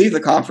ready to leave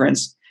the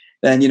conference,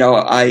 then,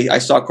 I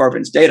saw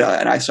Corbin's data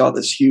and I saw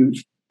this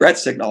huge Brett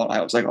signal and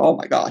I was like, oh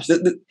my gosh.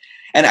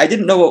 And I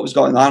didn't know what was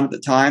going on at the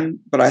time,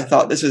 but I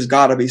thought this has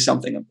got to be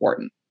something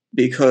important,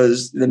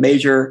 because the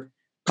major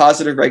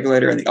positive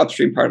regulator in the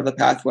upstream part of the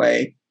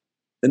pathway,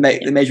 the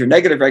major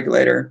negative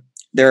regulator,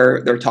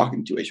 they're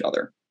talking to each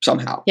other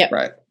somehow. Yep.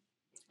 Right.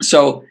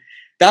 So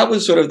that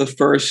was sort of the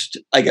first,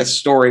 I guess,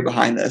 story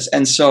behind this.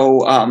 And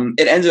so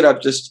it ended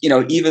up just,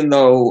 even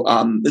though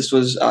this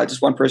was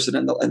just one person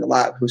in the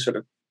lab who sort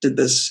of did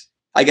this,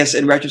 I guess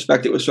in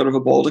retrospect, it was sort of a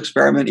bold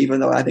experiment, even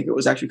though I think it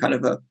was actually kind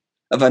of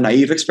a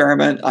naive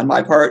experiment on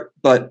my part.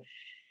 But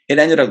it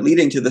ended up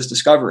leading to this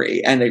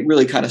discovery, and it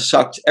really kind of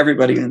sucked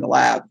everybody in the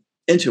lab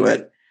into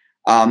it.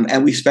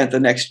 And we spent the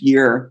next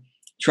year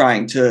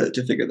trying to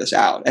figure this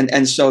out.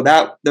 And so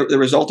that the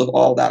result of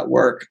all that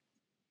work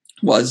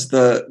was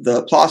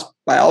the PLOS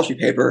biology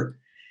paper.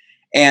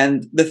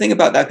 And the thing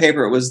about that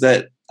paper was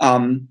that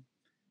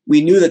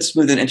we knew that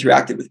Smoothend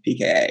interacted with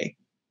pKa.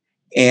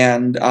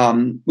 And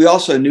we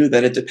also knew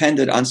that it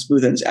depended on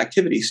Smoothend's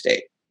activity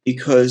state,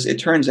 because it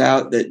turns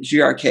out that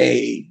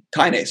GRK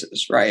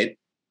kinases, right,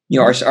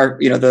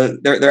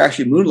 they're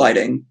actually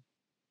moonlighting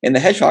in the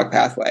hedgehog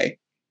pathway.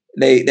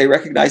 They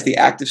recognize the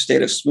active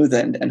state of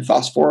Smoothend and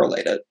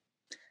phosphorylate it.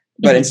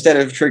 But instead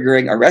of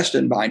triggering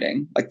arrestin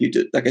binding, like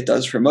it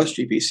does for most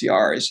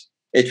GPCRs,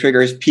 it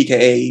triggers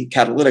pKa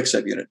catalytic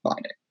subunit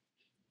binding.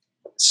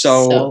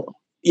 So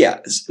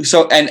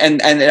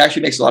and it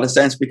actually makes a lot of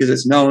sense, because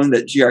it's known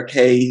that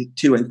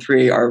GRK2 and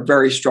 3 are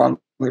very strongly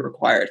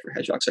required for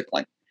hedgehog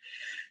signaling.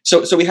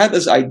 So we had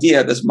this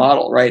idea, this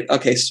model, right?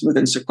 Okay,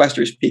 Smoothend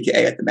sequesters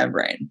pKa at the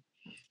membrane,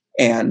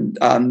 and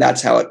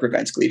that's how it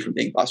prevents Glee from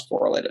being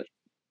phosphorylated.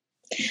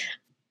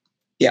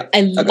 Yeah,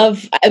 I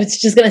was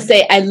just going to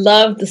say, I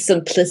love the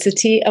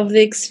simplicity of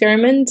the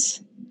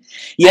experiment.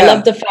 Yeah. I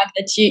love the fact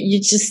that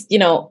you just,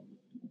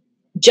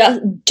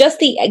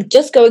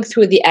 just going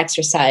through the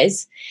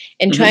exercise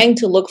and trying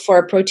to look for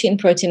a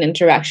protein-protein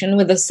interaction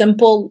with a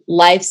simple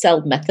live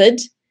cell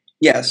method.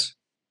 Yes.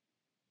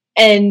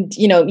 And,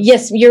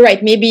 yes, you're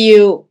right. Maybe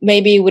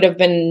it would have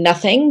been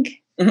nothing.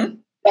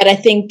 But I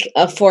think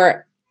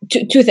for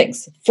two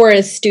things, for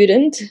a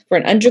student, for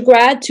an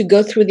undergrad to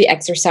go through the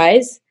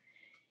exercise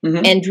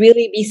and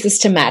really be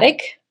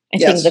systematic, I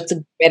think that's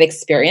a great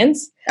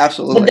experience.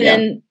 Absolutely. But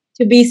then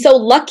to be so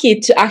lucky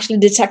to actually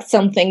detect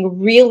something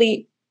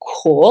really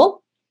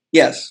cool.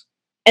 Yes.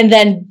 And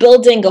then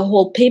building a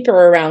whole paper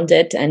around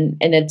it, and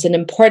it's an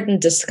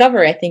important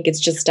discovery. I think it's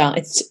just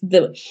it's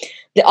the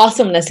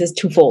awesomeness is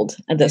twofold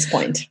at this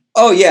point.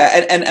 Oh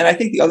yeah, and I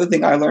think the other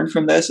thing I learned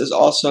from this is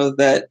also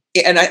that,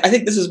 and I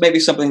think this is maybe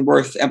something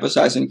worth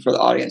emphasizing for the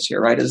audience here,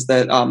 right? Is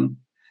that a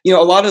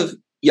lot of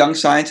young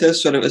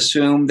scientists sort of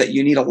assume that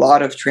you need a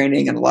lot of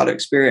training and a lot of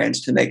experience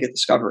to make a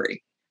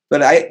discovery, but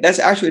that's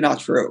actually not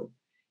true.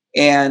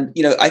 And,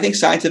 I think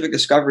scientific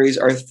discoveries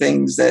are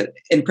things that,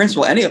 in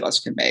principle, any of us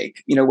can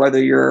make,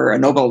 whether you're a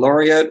Nobel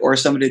laureate or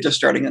somebody just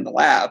starting in the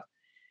lab.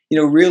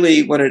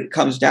 Really what it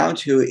comes down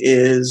to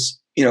is,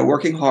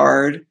 working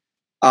hard,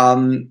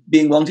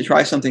 being willing to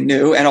try something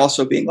new, and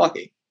also being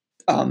lucky.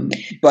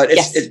 But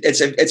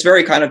it's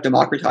very kind of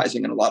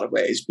democratizing in a lot of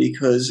ways,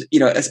 because,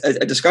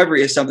 a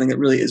discovery is something that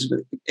really is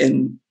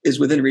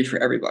within reach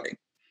for everybody.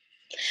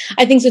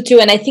 I think so too.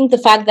 And I think the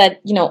fact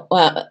that,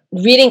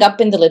 reading up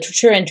in the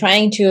literature and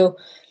trying to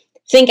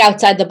think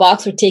outside the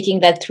box, or taking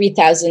that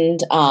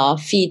 3,000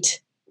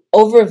 feet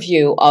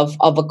overview of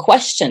a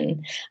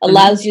question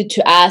allows you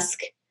to ask,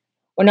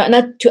 or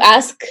not to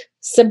ask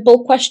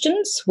simple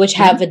questions, which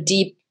have a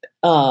deep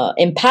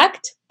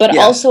impact, but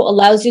also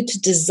allows you to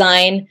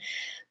design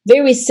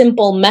very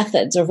simple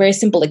methods or very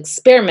simple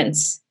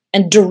experiments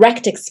and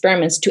direct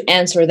experiments to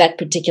answer that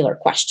particular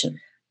question.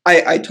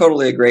 I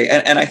totally agree.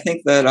 And I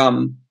think that,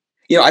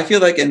 I feel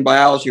like in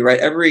biology, right,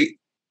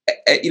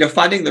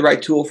 finding the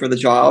right tool for the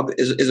job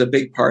is a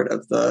big part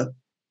of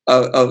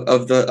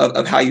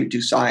how you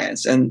do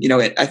science. And,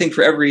 I think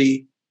for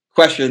every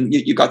question,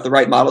 you got the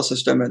right model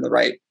system and the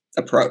right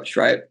approach,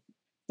 right?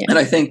 Yeah. And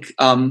I think,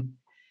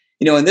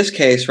 in this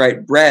case,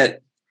 right,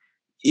 Brett,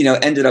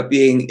 ended up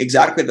being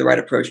exactly the right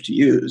approach to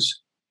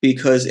use,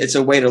 because it's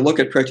a way to look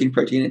at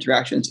protein-protein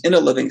interactions in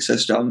a living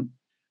system,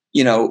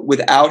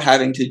 without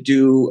having to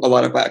do a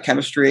lot of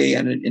biochemistry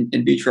and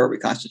in vitro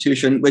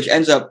reconstitution, which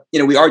ends up,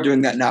 we are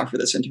doing that now for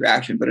this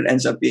interaction, but it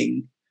ends up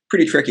being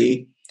pretty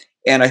tricky.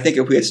 And I think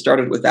if we had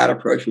started with that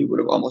approach, we would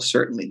have almost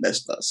certainly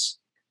missed this.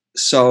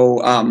 So,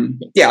 some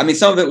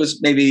of it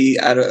was maybe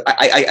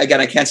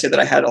I can't say that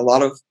I had a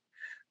lot of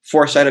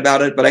foresight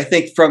about it, but I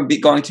think from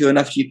going to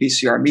enough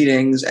GPCR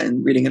meetings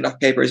and reading enough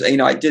papers,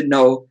 I did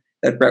know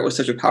that Brett was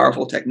such a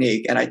powerful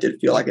technique, and I did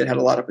feel like it had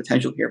a lot of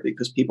potential here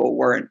because people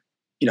weren't,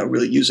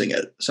 really using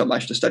it so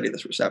much to study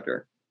this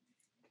receptor.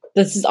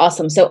 This is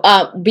awesome. So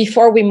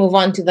before we move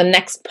on to the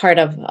next part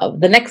of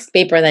the next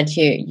paper that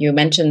you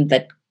mentioned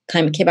that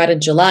came out in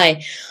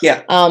July,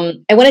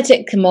 I want to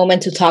take a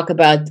moment to talk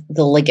about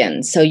the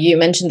ligand. So you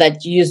mentioned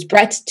that you used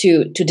Brett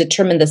to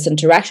determine this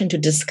interaction, to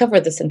discover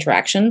this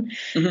interaction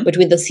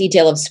between the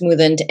C-tail of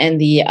smoothend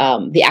and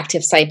the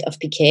active site of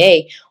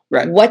PKA.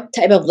 Right. What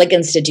type of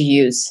ligands did you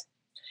use?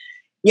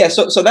 Yeah,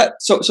 so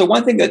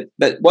one thing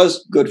that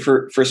was good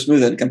for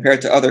smoothend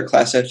compared to other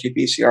class F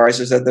GPCRs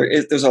is that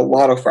there's a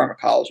lot of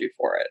pharmacology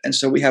for it, and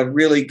so we have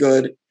really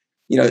good,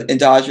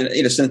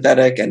 endogenous,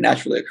 synthetic and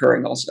naturally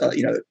occurring also,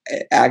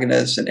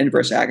 agonists and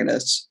inverse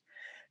agonists.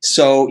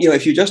 So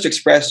if you just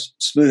express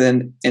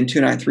smoothend in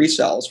 293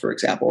 cells, for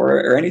example,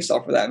 or any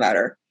cell for that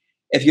matter,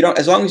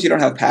 as long as you don't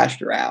have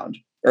PASH around,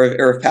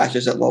 or if PASH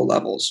is at low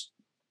levels,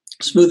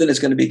 smoothend is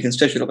going to be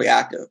constitutively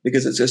active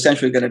because it's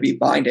essentially going to be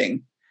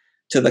binding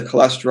to the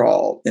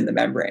cholesterol in the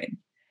membrane.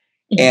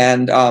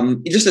 And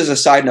just as a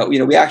side note,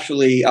 we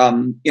actually,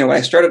 when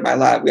I started my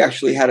lab, we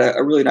actually had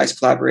a really nice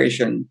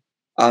collaboration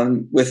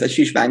with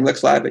Ashish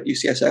Manglik's lab at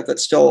UCSF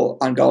that's still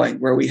ongoing,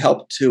 where we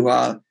helped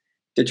to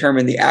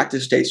determine the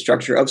active state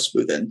structure of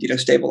smoothend,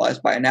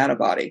 stabilized by a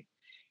nanobody.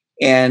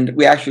 And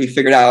we actually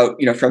figured out,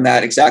 from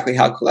that exactly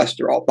how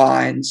cholesterol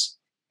binds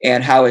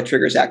and how it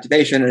triggers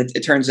activation. And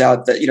it turns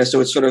out that,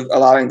 so it's sort of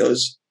allowing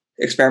those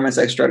experiments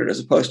I started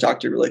as a postdoc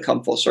to really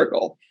come full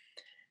circle,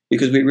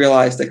 because we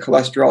realized that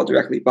cholesterol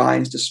directly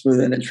binds to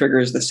smoothend and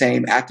triggers the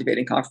same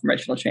activating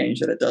conformational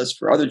change that it does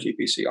for other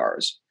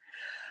GPCRs.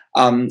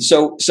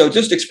 So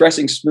just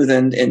expressing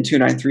smoothend in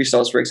 293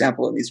 cells, for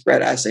example, in these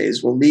Brett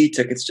assays will lead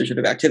to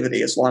constitutive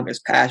activity as long as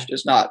PASH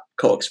is not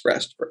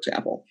co-expressed, for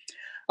example.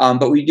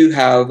 But we do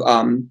have,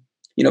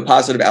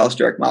 positive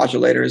allosteric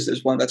modulators.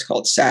 There's one that's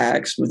called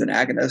SAG, smoothend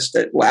agonist,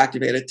 that will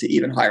activate it to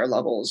even higher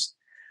levels.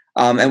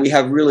 And we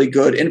have really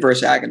good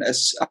inverse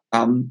agonists,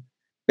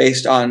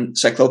 based on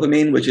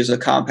cyclopamine, which is a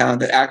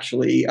compound that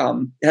actually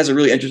has a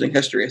really interesting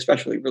history,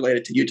 especially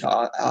related to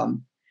Utah.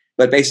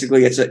 But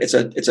basically, it's a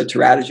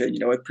teratogen.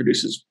 It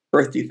produces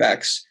birth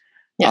defects,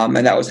 and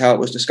that was how it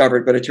was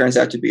discovered. But it turns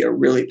out to be a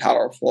really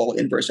powerful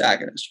inverse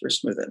agonist for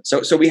smoothend.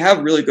 So we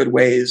have really good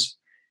ways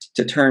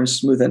to turn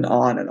smoothend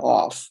on and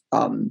off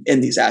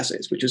in these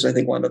assays, which is, I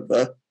think, one of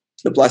the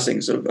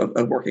blessings of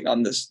working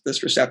on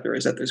this receptor,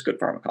 is that there's good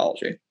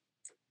pharmacology.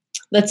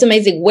 That's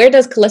amazing. Where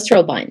does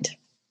cholesterol bind?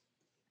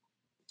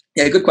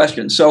 Yeah, good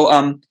question.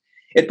 So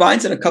it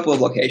binds in a couple of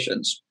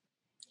locations.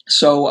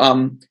 So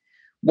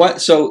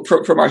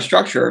from our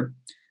structure,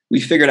 we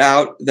figured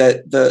out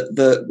that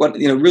the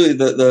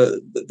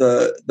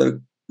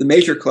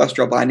major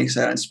cholesterol binding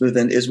site on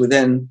smoothend is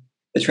within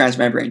the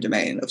transmembrane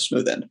domain of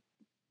smoothend.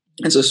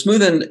 And so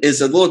smoothend is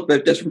a little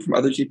bit different from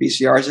other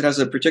GPCRs. It has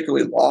a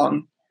particularly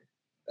long,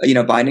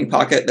 binding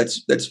pocket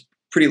that's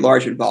pretty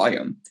large in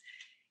volume.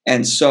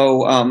 And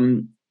so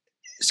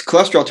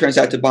cholesterol turns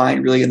out to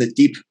bind really in the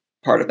deep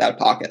part of that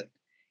pocket.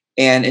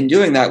 And in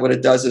doing that, what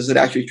it does is it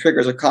actually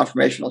triggers a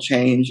conformational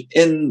change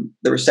in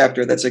the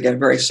receptor that's, again,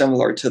 very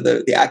similar to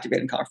the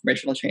activating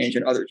conformational change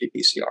in other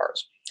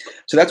GPCRs.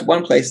 So that's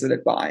one place that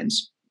it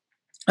binds.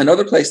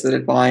 Another place that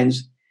it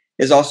binds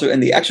is also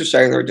in the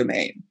extracellular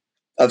domain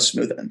of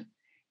smoothend.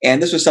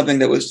 And this was something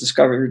that was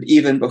discovered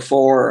even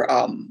before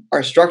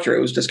our structure.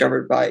 It was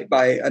discovered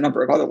by a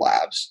number of other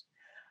labs.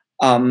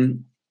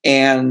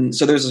 And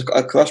so there's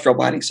a cholesterol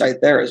binding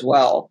site there as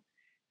well.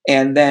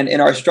 And then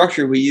in our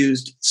structure, we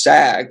used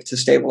SAG to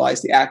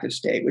stabilize the active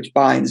state, which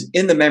binds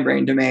in the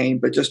membrane domain,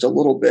 but just a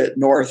little bit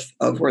north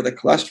of where the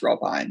cholesterol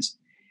binds.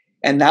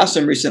 And now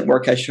some recent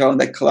work has shown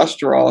that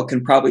cholesterol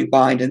can probably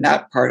bind in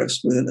that part of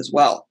smoothend as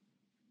well.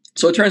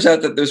 So it turns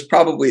out that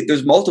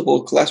there's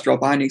multiple cholesterol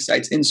binding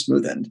sites in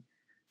smoothend,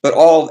 but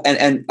all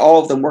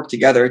of them work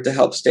together to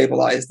help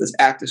stabilize this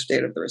active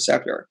state of the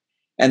receptor.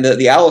 And the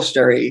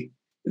allostery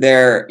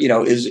there,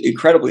 is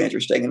incredibly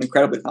interesting and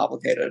incredibly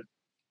complicated.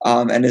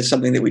 And it's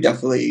something that we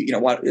definitely,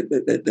 want.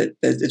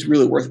 It's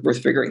really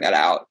worth figuring that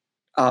out.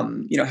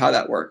 How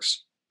that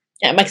works.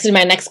 Yeah, actually,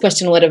 my next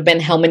question would have been,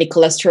 how many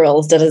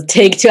cholesterols does it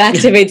take to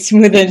activate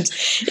smoothend?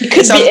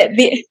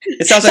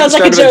 It sounds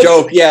like a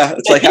joke. Yeah,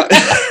 it's like how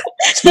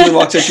smoothend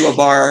walks into a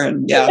bar,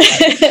 and yeah.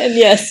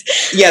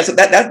 Yes. Yeah. So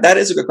that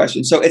is a good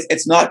question. So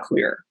it's not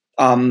clear.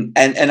 And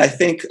I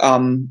think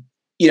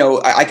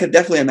I could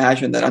definitely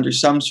imagine that under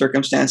some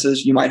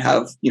circumstances you might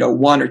have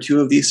one or two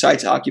of these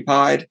sites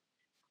occupied.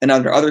 And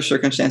under other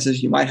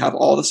circumstances, you might have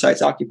all the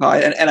sites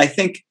occupied. And I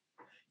think,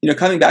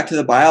 coming back to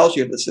the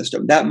biology of the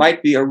system, that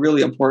might be a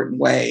really important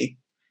way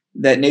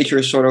that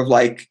nature sort of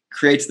like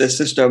creates this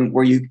system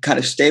where you kind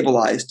of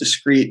stabilize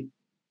discrete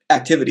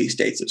activity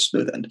states of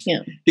smoothend. Yeah.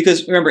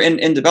 Because remember,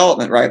 in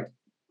development, right,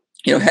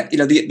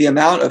 the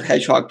amount of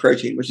hedgehog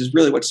protein, which is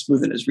really what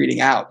smoothend is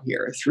reading out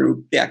here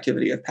through the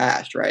activity of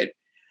PASH, right?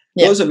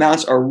 Yeah. Those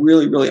amounts are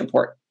really, really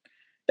important.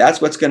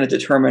 that's what's going to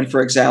determine,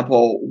 for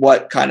example,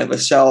 what kind of a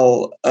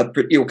cell,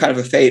 kind of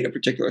a fate a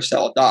particular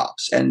cell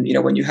adopts. And,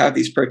 when you have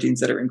these proteins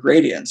that are in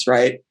gradients,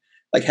 right,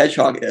 like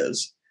hedgehog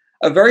is,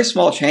 a very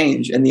small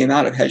change in the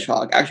amount of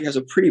hedgehog actually has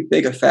a pretty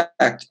big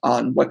effect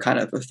on what kind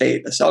of a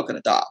fate a cell can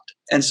adopt.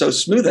 And so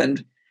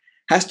Smoothened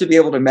has to be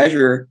able to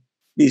measure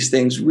these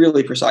things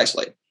really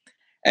precisely.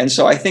 And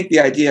so I think the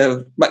idea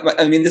of,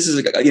 this is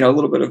a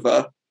little bit of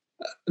a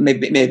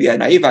maybe a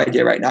naive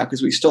idea right now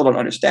because we still don't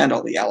understand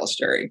all the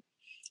allostery.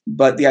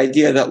 But the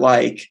idea that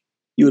like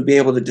you would be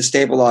able to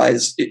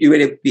stabilize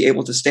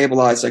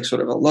like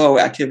sort of a low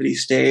activity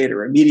state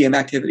or a medium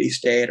activity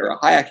state or a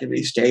high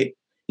activity state,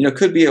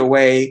 could be a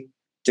way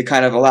to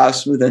kind of allow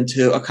Smoothen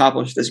to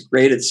accomplish this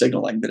graded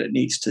signaling that it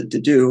needs to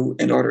do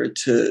in order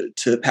to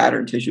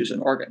pattern tissues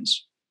and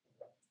organs.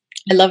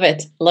 I love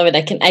it.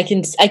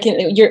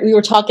 We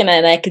were talking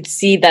and I could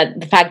see that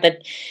the fact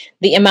that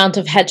the amount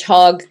of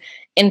hedgehog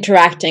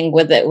interacting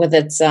with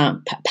its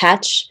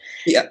patch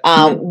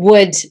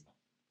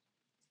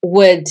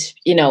would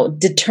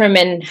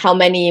determine how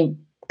many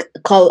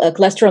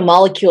cholesterol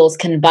molecules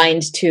can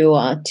bind to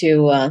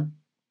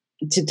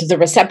the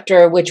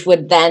receptor, which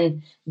would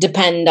then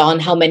depend on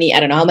how many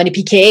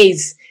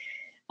pKa's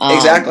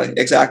exactly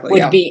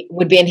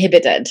would be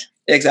inhibited.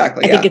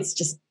 Exactly. I think it's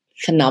just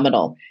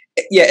phenomenal.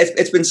 Yeah,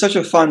 it's been such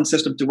a fun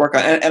system to work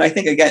on. And I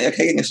think, again,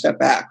 taking a step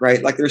back,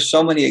 right? Like there's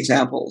so many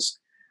examples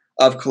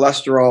of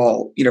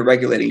cholesterol,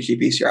 regulating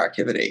GPCR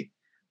activity.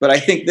 But I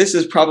think this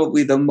is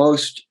probably the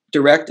most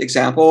direct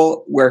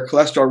example where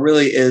cholesterol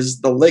really is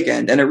the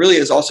ligand. And it really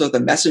is also the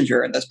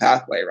messenger in this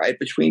pathway, right?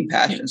 Between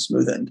patch and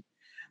Smoothened,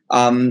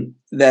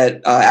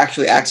 that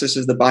actually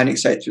accesses the binding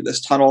site through this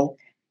tunnel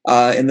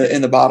in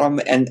the bottom.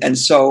 And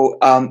so,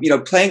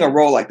 playing a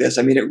role like this,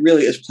 it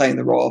really is playing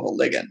the role of a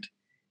ligand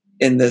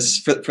in this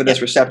for this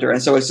receptor.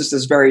 And so it's just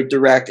this very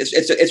direct,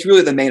 it's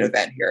really the main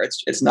event here.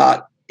 It's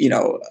not,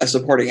 a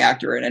supporting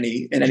actor in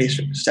any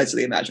sense of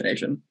the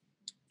imagination.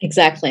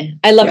 Exactly.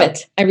 I love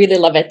it. I really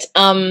love it.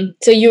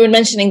 So you were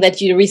mentioning that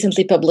you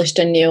recently published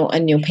a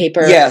new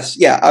paper. Yes.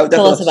 Yeah. I would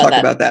definitely talk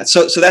about that.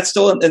 So that's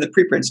still in the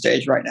preprint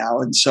stage right now.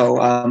 And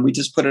so we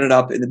just put it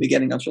up in the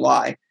beginning of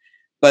July,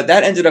 but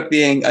that ended up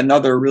being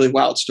another really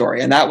wild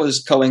story. And that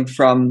was coming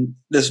from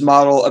this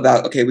model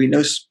about, okay, we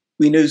knew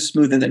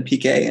Smoothened and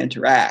pKa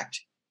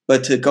interact,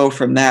 but to go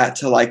from that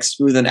to like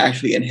Smoothened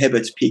actually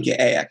inhibits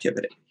pKa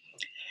activity.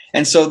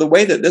 And so the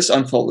way that this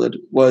unfolded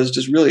was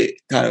just really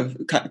kind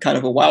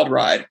of a wild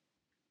ride.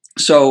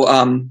 So,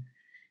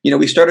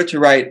 we started to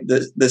write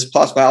this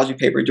PLOS biology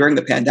paper during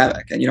the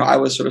pandemic. And, I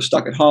was sort of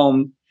stuck at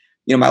home.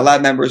 My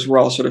lab members were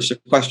all sort of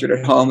sequestered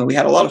at home, and we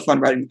had a lot of fun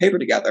writing the paper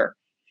together.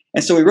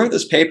 And so we wrote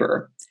this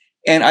paper,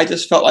 and I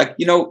just felt like,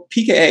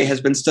 pKa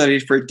has been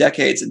studied for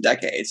decades and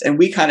decades, and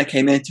we kind of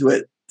came into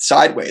it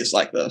sideways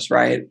like this,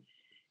 right?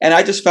 And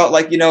I just felt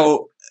like,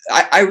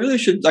 I really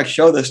should like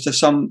show this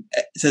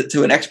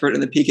to an expert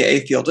in the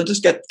pKa field and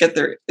just get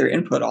their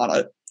input on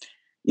it,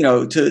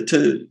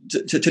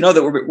 to know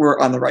that we're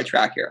on the right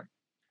track here.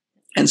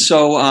 And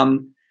so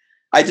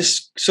I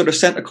just sort of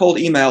sent a cold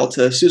email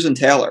to Susan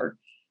Taylor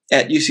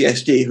at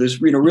UCSD, who's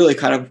really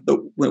kind of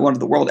one of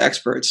the world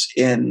experts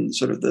in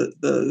sort of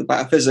the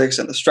biophysics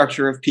and the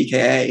structure of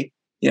pKa.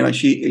 And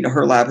she,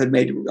 her lab had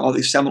made all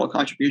these seminal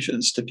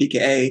contributions to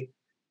pKa.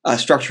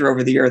 Structure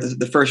over the year,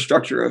 the first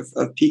structure of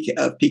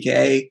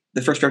pKa,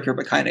 the first structure of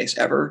a kinase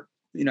ever,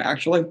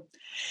 actually.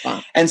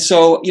 Wow. And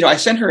so, I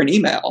sent her an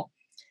email,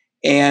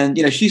 and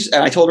and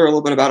I told her a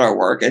little bit about our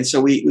work, and so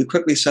we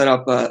quickly set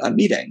up a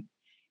meeting,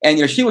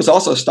 and she was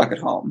also stuck at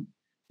home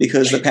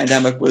because the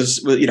pandemic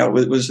was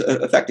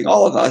affecting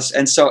all of us,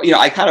 and so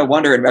I kind of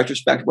wonder in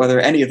retrospect whether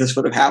any of this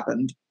would have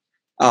happened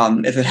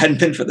if it hadn't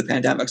been for the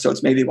pandemic. So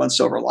it's maybe one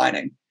silver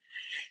lining.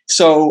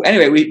 So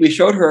anyway, we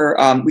showed her,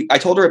 I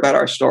told her about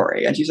our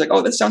story, and she's like,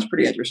 oh, that sounds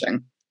pretty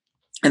interesting.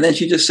 And then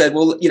she just said,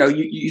 well,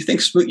 you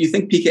think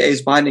pKa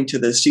is binding to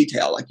the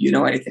C-tail, like, you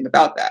know anything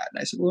about that? And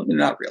I said, well,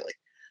 not really.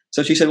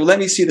 So she said, well, let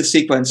me see the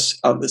sequence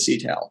of the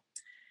C-tail.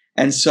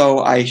 And so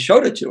I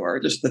showed it to her,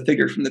 just the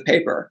figure from the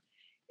paper.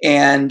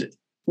 And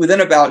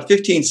within about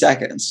 15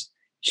 seconds,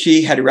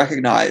 she had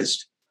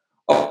recognized,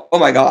 oh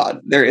my God,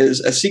 there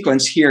is a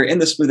sequence here in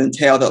the Smoothened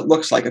tail that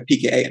looks like a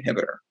pKa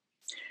inhibitor.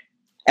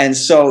 And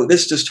so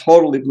this just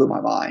totally blew my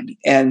mind.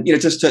 And,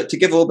 just to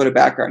give a little bit of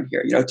background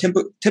here,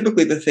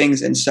 typically the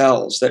things in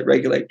cells that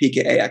regulate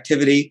pKa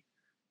activity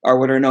are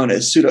what are known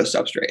as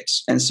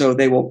pseudosubstrates. And so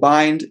they will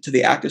bind to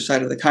the active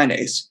site of the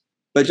kinase,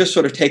 but just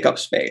sort of take up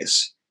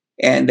space.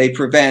 And they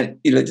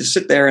prevent, just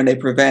sit there and they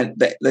prevent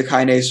the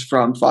kinase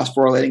from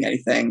phosphorylating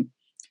anything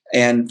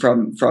and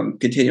from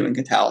continuing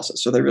catalysis.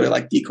 So they're really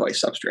like decoy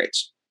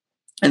substrates.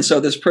 And so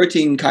this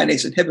protein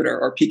kinase inhibitor,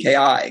 or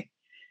PKI,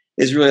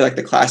 is really like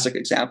the classic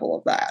example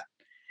of that.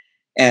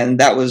 And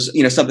that was,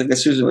 something that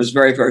Susan was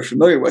very, very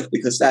familiar with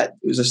because that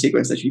was a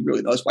sequence that she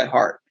really knows by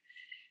heart.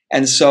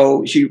 And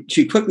so she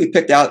quickly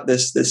picked out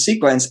this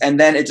sequence, and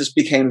then it just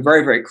became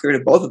very, very clear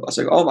to both of us,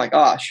 like, oh my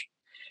gosh,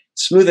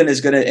 Smoothened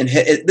is going to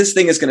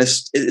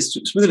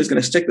Smoothened is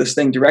going to stick this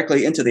thing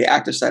directly into the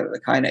active site of the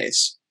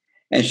kinase.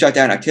 and shut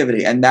down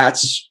activity. And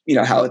that's,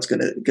 how it's going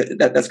to,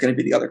 that's going to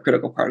be the other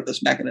critical part of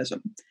this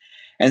mechanism.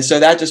 And so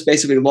that just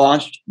basically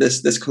launched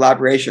this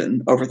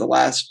collaboration over the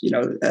last,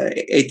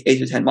 8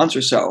 to 10 months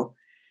or so,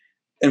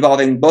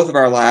 involving both of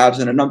our labs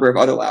and a number of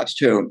other labs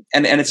too.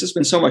 And it's just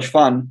been so much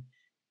fun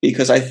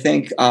because I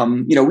think,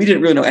 we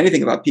didn't really know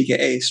anything about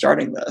PKA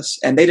starting this,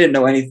 and they didn't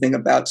know anything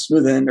about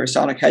Smoothend or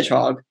Sonic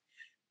Hedgehog,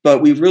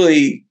 but we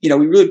really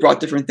brought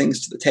different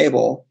things to the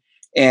table.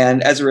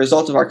 And as a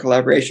result of our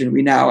collaboration,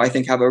 we now, I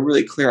think, have a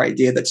really clear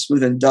idea that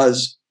Smoothend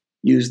does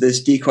use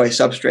this decoy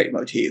substrate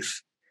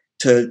motif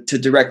to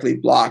directly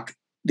block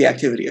the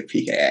activity of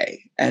PKA.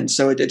 And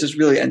so it just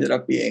really ended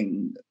up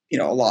being,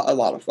 a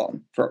lot of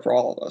fun for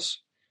all of us.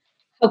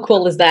 How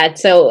cool is that?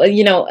 So,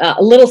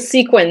 a little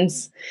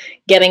sequence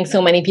getting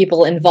so many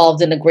people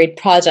involved in a great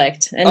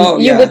project.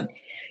 And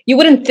you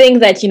wouldn't think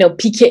that,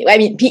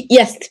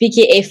 yes,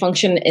 PKA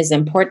function is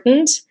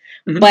important,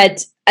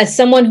 but as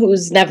someone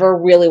who's never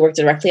really worked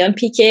directly on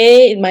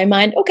PKA, in my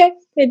mind, okay,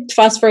 it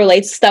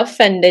phosphorylates stuff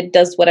and it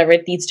does whatever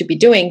it needs to be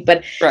doing.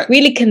 But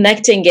really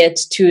connecting it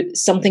to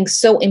something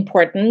so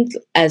important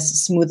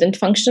as Smoothend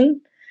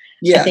function,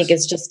 I think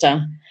it's just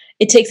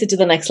it takes it to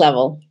the next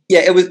level.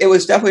 Yeah, it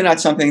was definitely not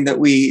something that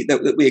we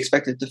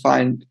expected to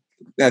find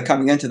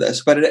coming into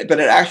this, but it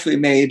actually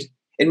made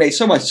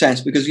so much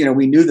sense because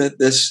we knew that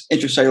this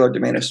intracellular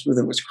domain of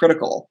Smoothend was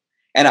critical,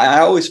 and I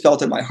always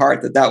felt in my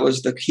heart that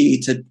was the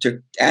key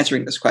to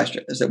answering this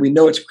question: is that we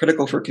know it's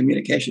critical for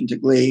communication to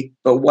glee,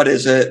 but what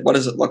is it? What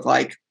does it look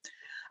like?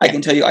 I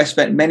can tell you, I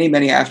spent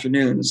many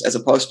afternoons as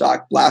a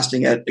postdoc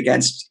blasting it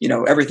against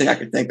everything I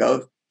could think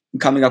of,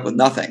 and coming up with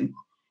nothing.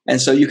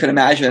 And so you can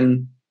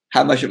imagine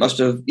how much it must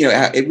have,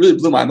 it really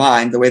blew my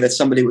mind the way that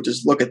somebody would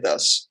just look at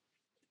this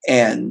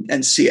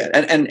and see it.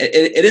 And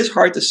it is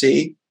hard to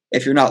see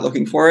if you're not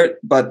looking for it,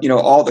 but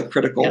all the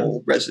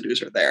critical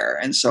residues are there.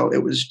 And so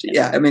it was,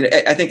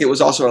 I think it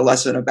was also a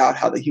lesson about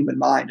how the human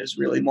mind is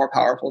really more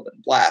powerful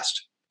than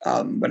BLAST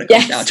when it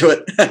comes down to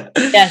it.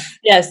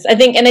 Yes. I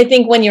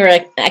think when you're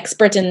an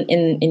expert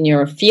in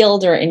your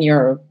field or in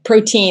your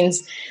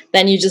proteins,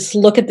 then you just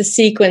look at the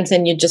sequence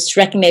and you just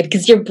recognize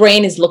because your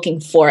brain is looking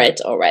for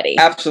it already.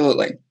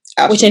 Absolutely.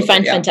 Which I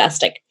find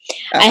fantastic.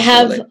 Absolutely. I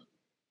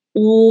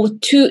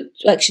have two,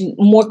 actually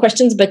more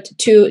questions, but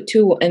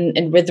two,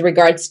 and with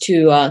regards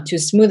to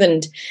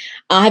Smoothend,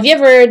 have you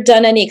ever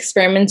done any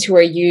experiments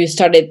where you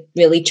started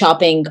really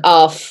chopping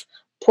off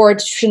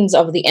portions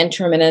of the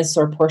N-terminus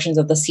or portions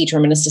of the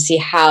C-terminus to see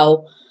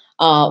how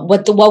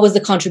what was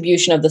the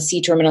contribution of the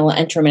C-terminal and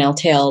N-terminal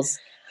tails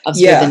of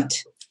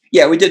Smoothend?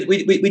 Yeah, we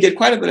did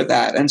quite a bit of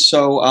that, and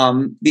so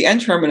the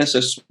N-terminus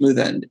of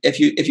Smoothend, if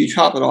you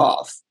chop it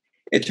off,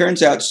 it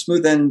turns out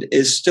Smoothend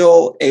is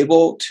still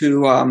able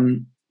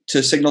to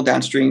signal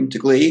downstream to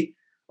glee,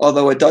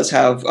 although it does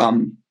have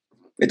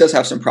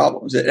some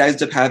problems. It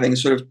ends up having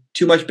sort of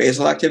too much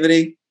basal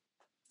activity,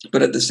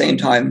 but at the same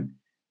time,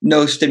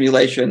 no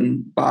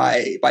stimulation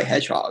by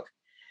hedgehog.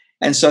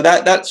 And so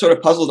that sort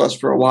of puzzled us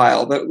for a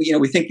while. But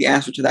we think the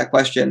answer to that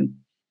question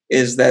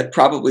is that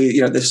probably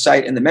this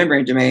site in the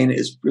membrane domain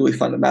is really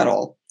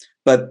fundamental.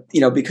 But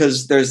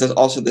because there's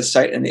also this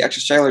site in the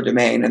extracellular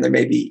domain, and there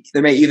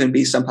may even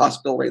be some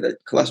possibility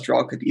that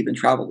cholesterol could even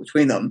travel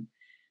between them,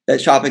 that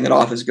chopping it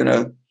off is going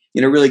to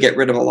really get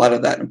rid of a lot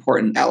of that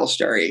important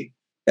allostery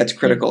that's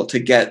critical to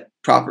get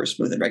proper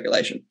Smoothend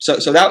regulation. So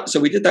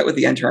we did that with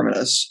the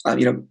N-terminus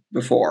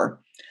before.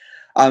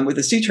 With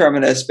the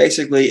C-terminus,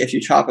 basically, if you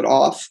chop it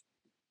off,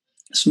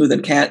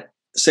 Smoothend can't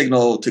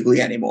signal to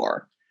glee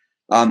anymore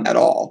at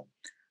all.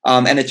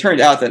 And it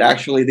turned out that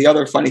actually the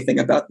other funny thing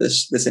about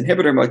this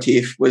inhibitor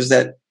motif was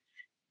that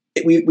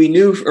we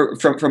knew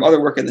from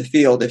other work in the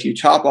field, if you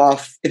chop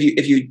off,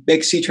 if you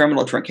make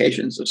C-terminal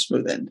truncations of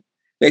Smoothend,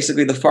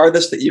 basically the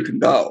farthest that you can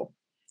go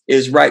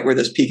is right where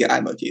this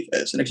PKI motif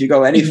is. And if you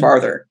go any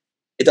farther,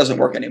 it doesn't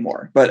work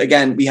anymore. But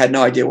again, we had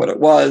no idea what it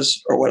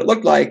was or what it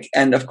looked like.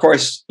 And of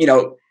course,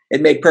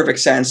 it made perfect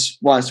sense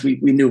once we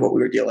knew what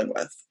we were dealing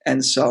with.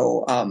 And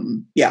so,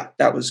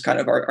 that was kind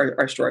of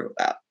our story with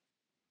that.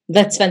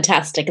 That's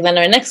fantastic. And then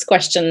our next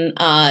question,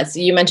 so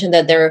you mentioned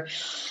that there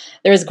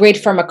is great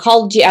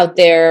pharmacology out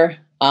there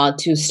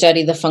to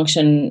study the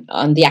function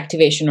on the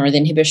activation or the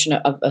inhibition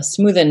of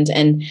Smoothend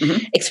and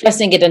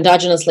expressing it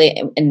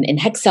endogenously in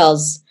HEK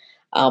cells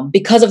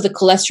because of the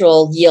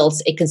cholesterol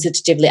yields a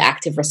constitutively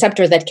active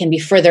receptor that can be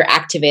further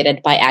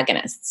activated by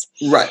agonists.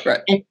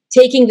 Right. And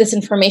taking this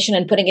information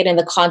and putting it in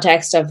the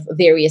context of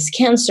various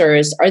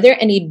cancers, are there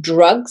any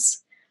drugs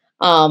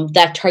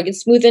that target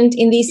Smoothend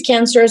in these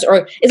cancers,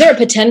 or is there a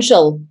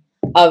potential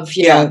of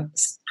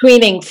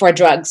screening for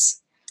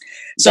drugs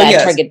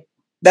that target?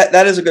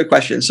 That is a good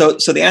question. So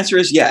the answer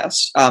is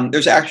yes.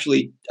 There's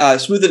actually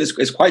Smoothend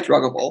is quite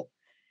druggable,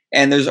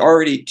 and there's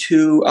already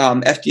 2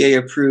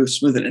 FDA-approved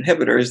Smoothend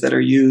inhibitors that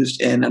are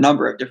used in a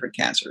number of different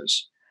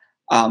cancers.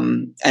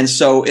 And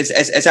so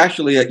it's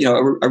actually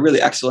a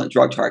really excellent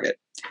drug target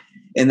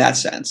in that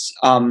sense.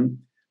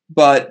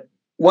 But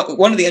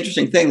one of the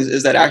interesting things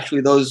is that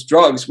actually those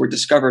drugs were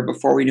discovered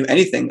before we knew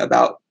anything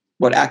about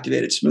what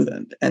activated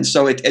smoothend. And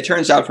so it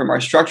turns out from our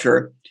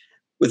structure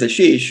with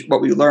hashish,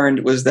 what we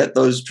learned was that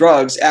those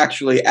drugs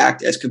actually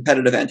act as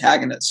competitive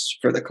antagonists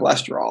for the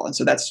cholesterol. And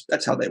so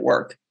that's how they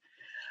work.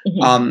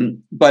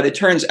 But it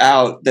turns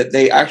out that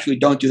they actually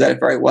don't do that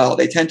very well.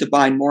 They tend to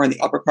bind more in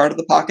the upper part of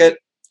the pocket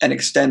and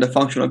extend a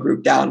functional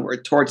group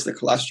downward towards the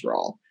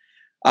cholesterol.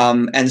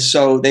 And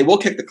so they will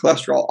kick the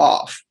cholesterol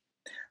off.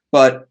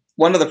 But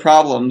one of the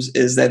problems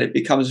is that it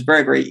becomes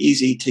very, very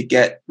easy to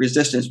get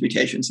resistance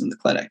mutations in the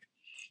clinic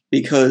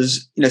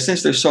because,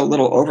 since there's so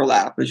little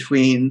overlap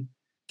between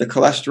the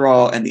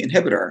cholesterol and the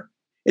inhibitor,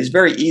 it's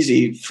very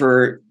easy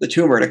for the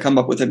tumor to come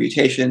up with a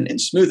mutation in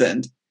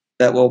smoothend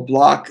that will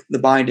block the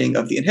binding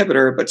of the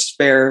inhibitor, but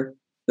spare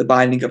the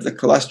binding of the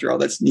cholesterol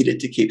that's needed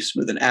to keep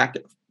smoothend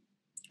active.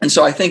 And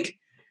so I think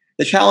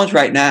the challenge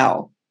right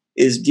now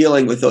is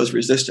dealing with those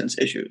resistance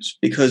issues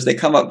because they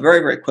come up very,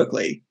 very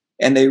quickly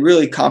and they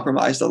really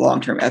compromise the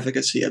long-term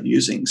efficacy of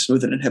using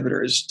smoothend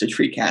inhibitors to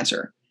treat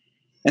cancer.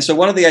 And so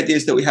one of the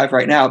ideas that we have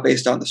right now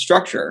based on the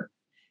structure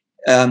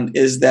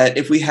is that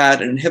if we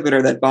had an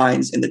inhibitor that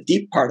binds in the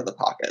deep part of the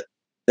pocket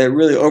that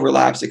really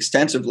overlaps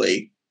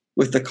extensively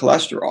with the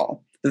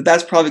cholesterol,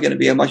 that's probably going to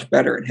be a much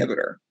better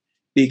inhibitor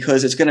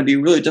because it's going to be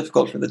really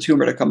difficult for the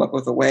tumor to come up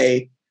with a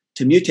way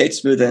to mutate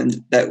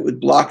smoothend that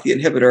would block the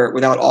inhibitor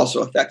without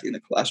also affecting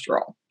the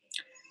cholesterol.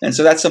 And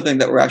so that's something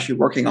that we're actually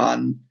working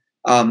on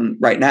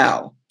right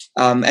now.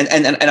 And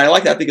I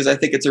like that because I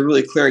think it's a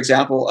really clear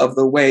example of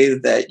the way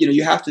that,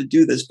 you have to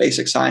do this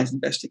basic science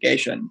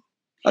investigation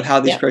of how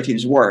these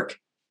proteins work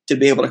to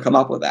be able to come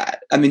up with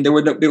that. I mean,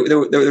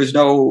 there's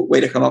no way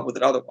to come up with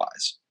it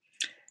otherwise.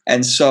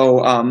 And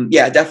so,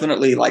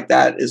 definitely like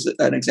that is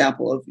an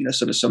example of,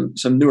 sort of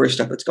some newer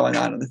stuff that's going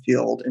on in the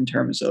field in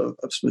terms of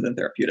smoothend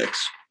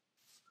therapeutics.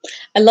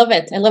 I love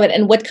it.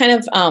 And what kind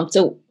of,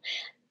 so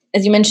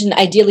as you mentioned,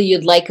 ideally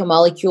you'd like a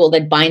molecule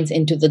that binds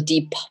into the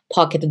deep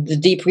pocket, the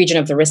deep region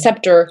of the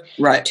receptor,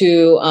 right,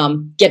 to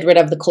get rid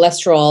of the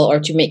cholesterol or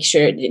to make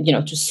sure,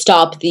 to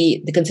stop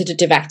the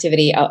constitutive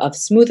activity of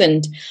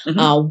smoothend.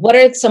 What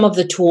are some of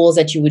the tools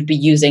that you would be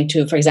using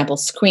to, for example,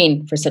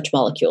 screen for such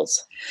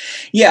molecules?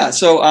 Yeah,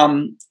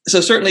 so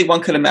certainly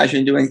one could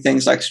imagine doing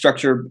things like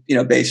structure,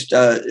 based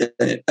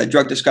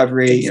drug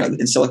discovery,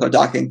 in silico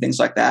docking, things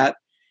like that.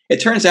 It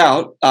turns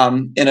out,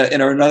 in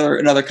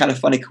another kind of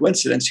funny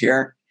coincidence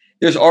here,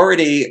 there's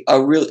already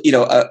a real,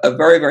 a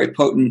very, very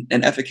potent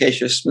and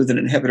efficacious smoothend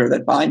inhibitor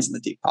that binds in the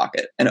deep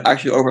pocket and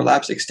actually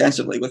overlaps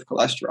extensively with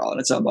cholesterol. And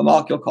it's a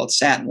molecule called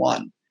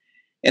SANT1.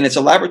 And it's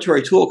a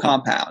laboratory tool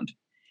compound.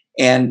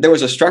 And there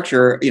was a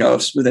structure,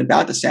 of smoothend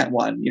bound to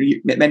SANT1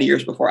 many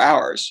years before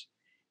ours.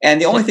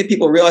 And the only thing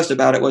people realized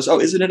about it was,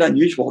 isn't it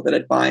unusual that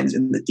it binds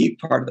in the deep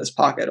part of this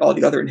pocket? All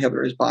the other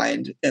inhibitors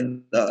bind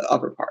in the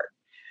upper part.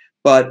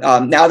 But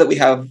now that we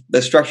have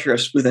the structure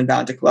of smoothend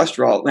bound to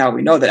cholesterol, now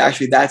we know that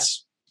actually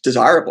that's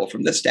desirable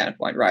from this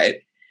standpoint, right?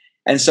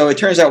 And so it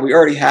turns out we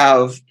already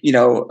have,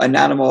 a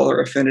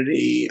nanomolar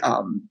affinity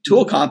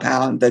tool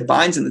compound that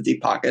binds in the deep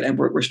pocket, and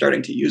we're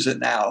starting to use it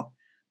now,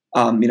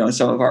 in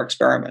some of our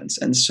experiments.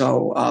 And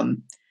so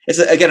it's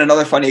again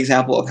another funny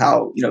example of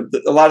how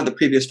a lot of the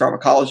previous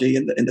pharmacology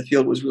in the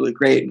field was really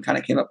great and kind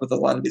of came up with a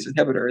lot of these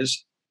inhibitors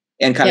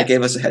and kind of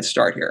gave us a head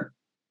start here.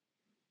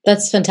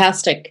 That's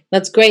fantastic.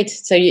 That's great.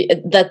 So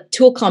the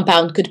tool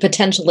compound could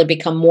potentially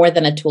become more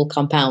than a tool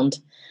compound.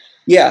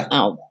 Yeah.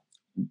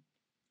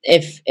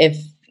 If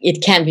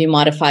it can be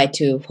modified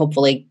to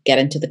hopefully get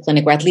into the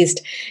clinic, or at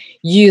least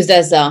used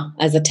as a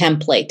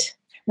template.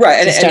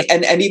 Right.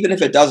 And even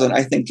if it doesn't,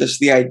 I think just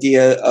the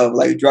idea of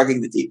like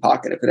drugging the deep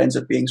pocket, if it ends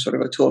up being sort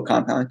of a tool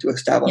compound to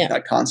establish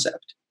that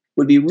concept,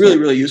 would be really,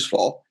 really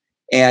useful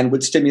and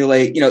would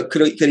stimulate,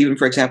 could even,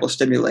 for example,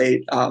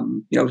 stimulate,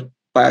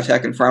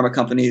 biotech and pharma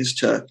companies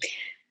to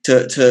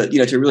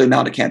really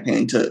mount a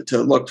campaign to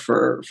look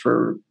for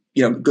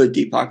good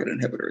deep pocket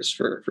inhibitors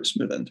for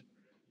smoothend.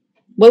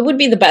 What would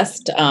be the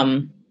best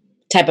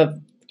type of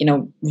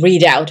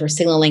readout or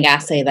signaling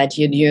assay that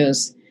you'd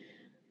use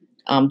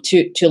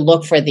to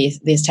look for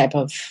these type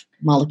of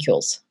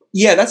molecules?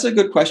 Yeah, that's a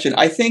good question.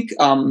 I think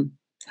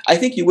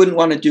you wouldn't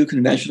want to do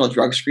conventional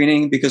drug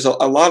screening because a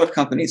lot of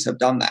companies have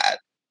done that.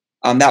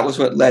 That was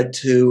what led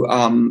to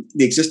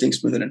the existing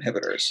smoothend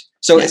inhibitors.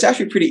 So it's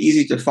actually pretty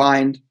easy to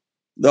find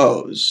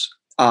those.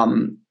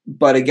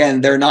 But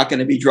again, they're not going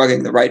to be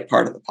drugging the right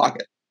part of the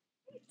pocket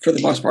for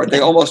the most part. They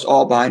almost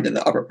all bind in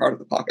the upper part of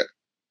the pocket.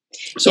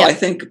 So I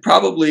think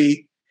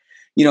probably,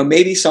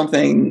 maybe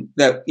something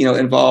that,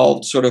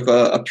 involved sort of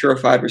a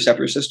purified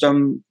receptor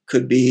system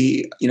could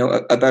be,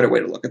 a better way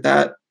to look at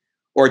that,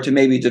 or to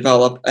maybe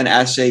develop an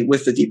assay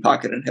with the deep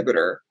pocket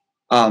inhibitor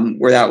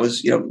where that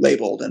was,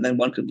 labeled, and then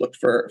one could look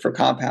for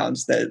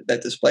compounds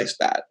that displace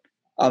that.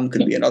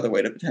 Could be another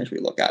way to potentially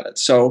look at it.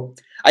 So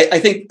I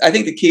think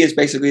the key is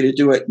basically to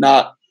do it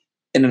not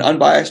in an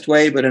unbiased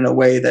way, but in a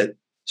way that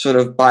sort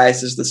of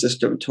biases the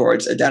system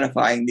towards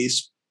identifying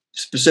these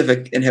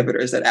specific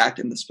inhibitors that act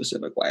in the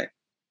specific way.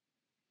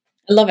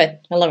 I love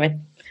it.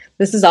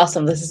 This is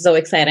awesome. This is so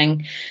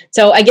exciting.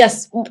 So I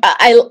guess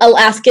I'll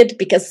ask it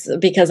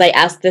because I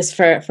asked this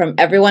from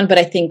everyone, but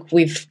I think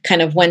we've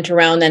kind of went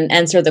around and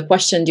answered the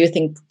question. Do you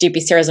think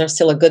GPCRs are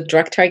still a good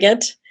drug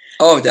target?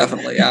 Oh,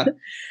 definitely. Yeah.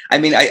 I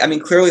mean,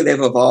 clearly they've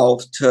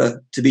evolved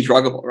to be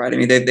druggable, right? I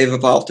mean, they've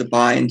evolved to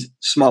bind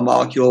small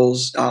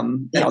molecules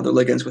and other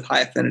ligands with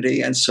high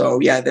affinity, and so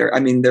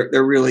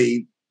they're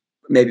really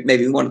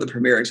maybe one of the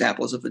premier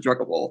examples of a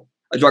druggable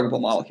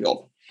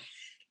molecule.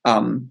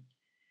 And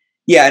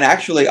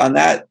actually,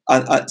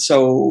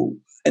 so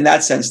in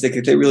that sense,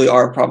 they really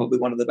are probably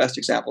one of the best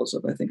examples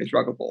of, I think, a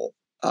druggable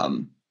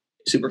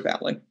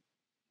superfamily.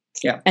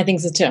 Yeah, I think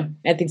so too.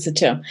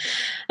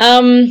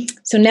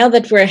 So now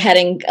that we're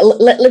heading,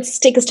 let's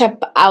take a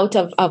step out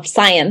of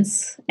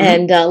science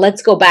and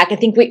let's go back. I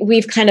think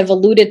we've kind of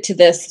alluded to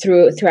this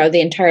throughout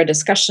the entire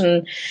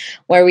discussion,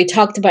 where we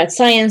talked about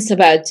science,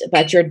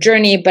 about your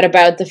journey, but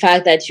about the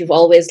fact that you've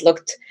always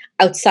looked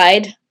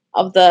outside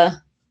of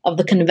the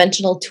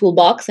conventional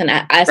toolbox and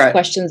asked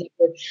questions that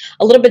were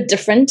a little bit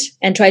different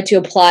and tried to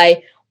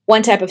apply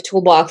one type of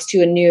toolbox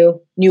to a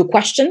new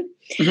question.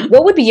 Mm-hmm.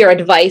 What would be your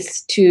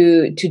advice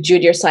to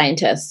junior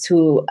scientists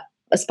who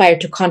aspire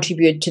to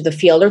contribute to the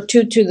field or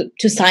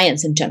to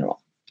science in general?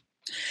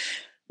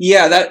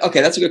 Yeah,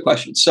 that's a good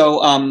question.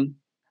 So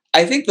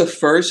I think the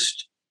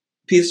first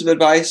piece of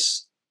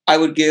advice I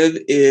would give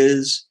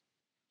is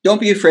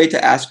don't be afraid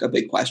to ask a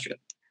big question.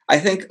 I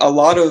think a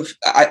lot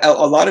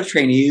of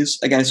trainees,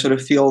 again, sort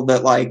of feel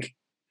that like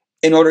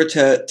in order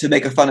to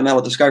make a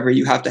fundamental discovery,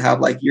 you have to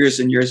have like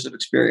years and years of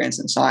experience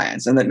in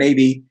science, and that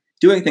maybe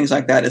doing things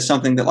like that is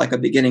something that like a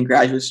beginning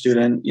graduate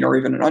student, or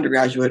even an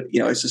undergraduate,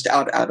 is just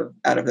out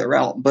of their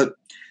realm. But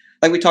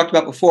like we talked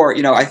about before,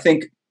 I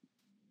think,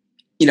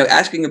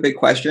 asking a big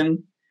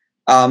question,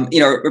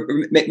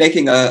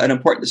 making an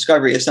important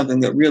discovery is something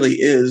that really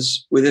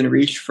is within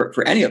reach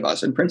for any of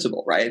us in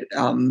principle, right?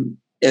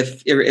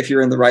 If you're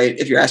asking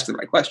the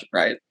right question,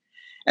 right?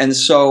 And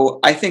so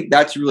I think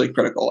that's really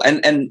critical.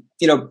 And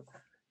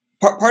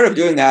part of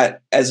doing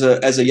that as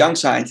a young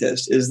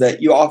scientist is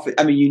that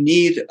you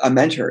need a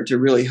mentor to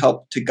really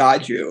help to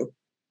guide you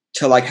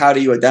to like, how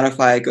do you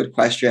identify a good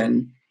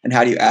question and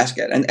how do you ask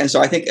it? And so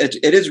I think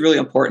it is really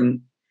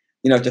important,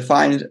 to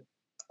find,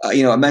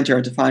 a mentor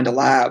and to find a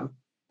lab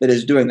that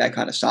is doing that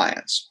kind of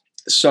science.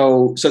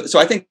 So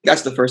I think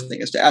that's the first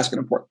thing, is to ask an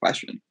important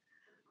question.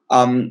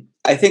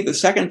 I think the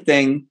second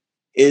thing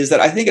is that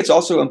I think it's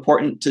also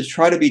important to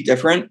try to be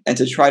different and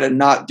to try to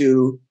not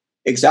do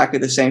exactly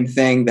the same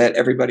thing that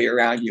everybody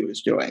around you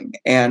is doing.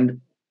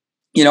 And,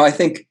 I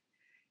think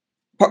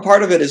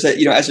part of it is that,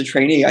 as a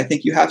trainee, I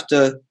think you have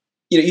to,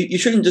 you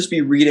shouldn't just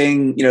be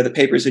reading, the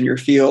papers in your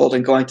field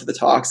and going to the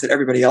talks that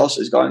everybody else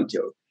is going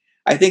to.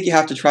 I think you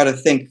have to try to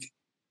think,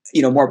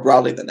 more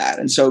broadly than that.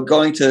 And so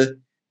going to,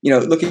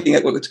 looking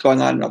at what's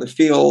going on in other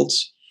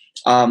fields,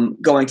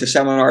 going to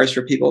seminars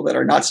for people that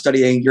are not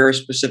studying your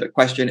specific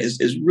question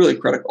is really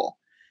critical.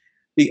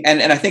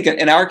 And I think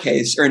in our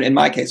case, or in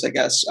my case, I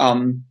guess,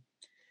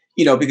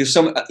 because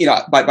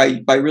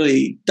by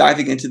really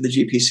diving into the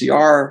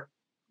GPCR,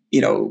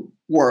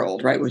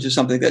 world, right, which is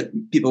something that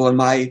people in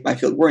my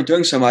field weren't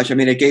doing so much. I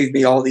mean, it gave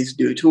me all these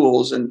new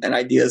tools and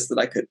ideas that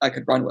I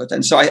could run with.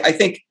 And so I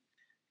think,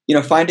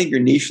 finding your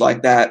niche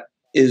like that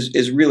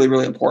is really,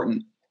 really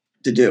important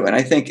to do. And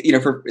I think,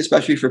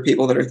 especially for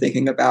people that are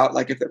thinking about,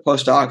 like, if they're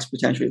postdocs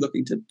potentially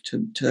looking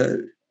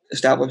to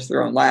establish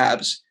their own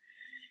labs,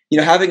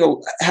 having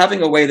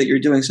a way that you're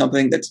doing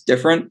something that's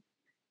different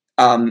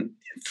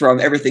from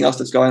everything else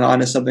that's going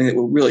on is something that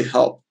will really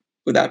help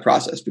with that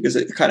process, because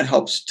it kind of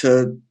helps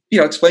to,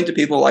 explain to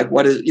people like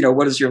what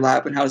is your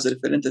lab and how does it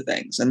fit into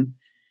things, and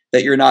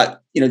that you're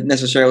not,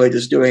 necessarily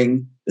just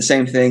doing the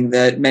same thing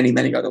that many,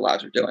 many other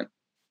labs are doing.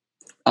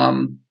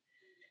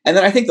 And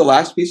then I think the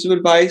last piece of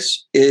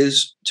advice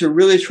is to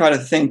really try to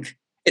think.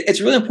 It's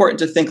really important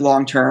to think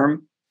long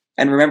term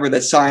and remember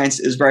that science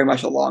is very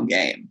much a long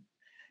game.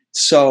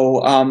 So,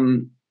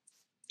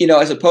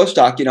 as a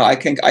postdoc,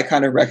 I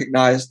kind of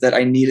recognized that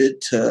I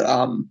needed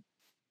to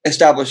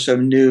establish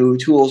some new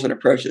tools and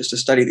approaches to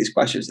study these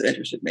questions that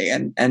interested me,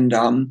 and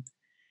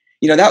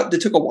that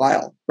took a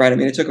while, right? I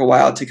mean, it took a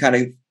while to kind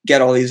of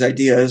get all these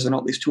ideas and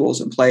all these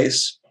tools in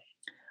place.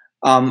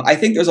 I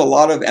think there's a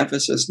lot of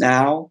emphasis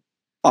now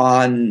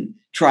on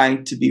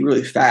trying to be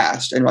really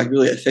fast and like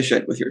really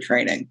efficient with your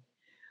training.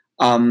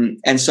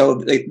 And so,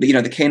 the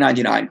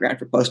K99 grant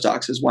for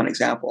postdocs is one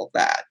example of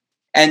that.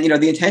 And,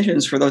 the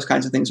intentions for those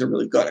kinds of things are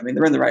really good. I mean,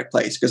 they're in the right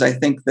place, because I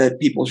think that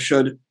people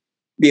should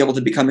be able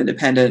to become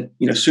independent,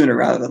 sooner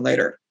rather than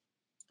later.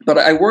 But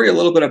I worry a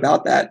little bit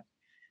about that,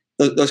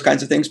 those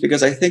kinds of things,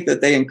 because I think that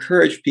they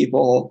encourage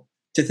people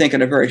to think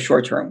in a very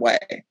short-term way.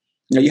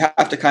 You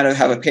have to kind of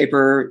have a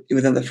paper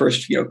within the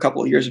first,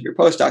 couple of years of your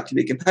postdoc to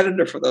be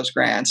competitive for those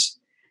grants.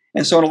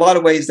 And so in a lot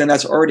of ways, then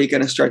that's already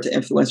going to start to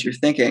influence your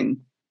thinking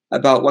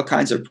about what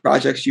kinds of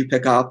projects you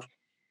pick up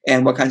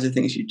and what kinds of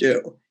things you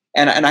do.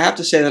 And I have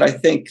to say that I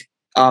think,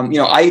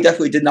 I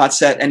definitely did not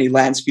set any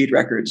land speed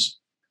records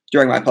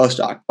during my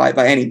postdoc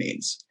by any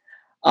means.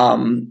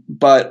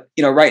 But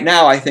right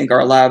now, I think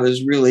our lab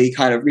is really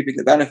kind of reaping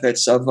the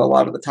benefits of a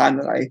lot of the time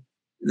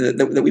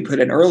that we put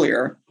in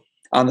earlier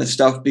on this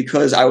stuff,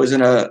 because I was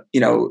in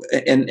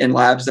in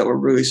labs that were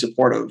really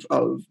supportive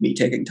of me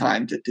taking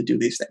time to do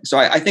these things. So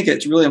I think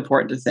it's really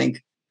important to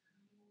think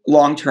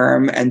long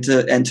term and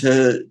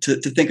to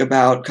think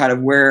about kind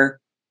of where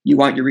you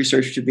want your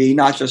research to be,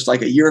 not just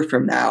like a year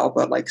from now,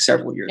 but like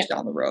several years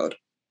down the road.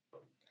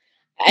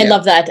 I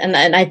love that, and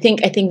I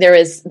think there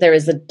is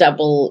a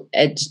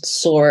double-edged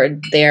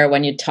sword there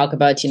when you talk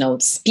about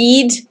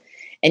speed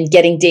and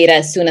getting data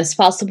as soon as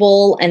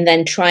possible, and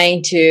then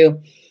trying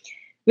to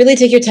really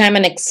take your time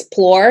and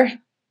explore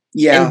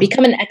and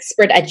become an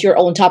expert at your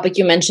own topic.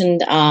 You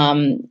mentioned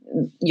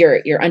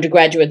your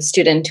undergraduate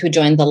student who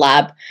joined the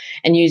lab,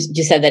 and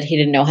you said that he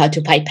didn't know how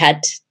to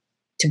pipette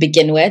to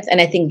begin with,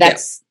 and I think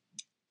that's.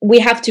 We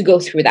have to go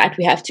through that.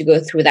 We have to go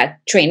through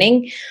that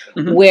training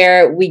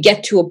where we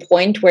get to a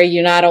point where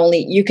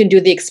you can do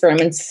the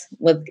experiments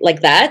with like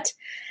that,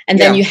 and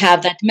then you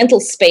have that mental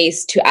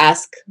space to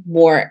ask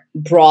more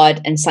broad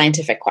and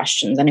scientific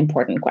questions and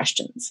important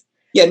questions.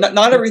 Yeah,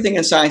 not everything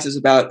in science is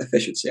about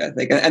efficiency, I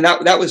think. And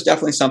that was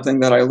definitely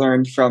something that I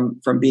learned from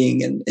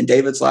being in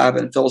David's lab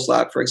and Phil's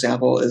lab, for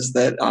example, is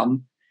that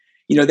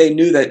they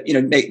knew that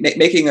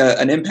making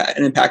an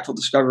impactful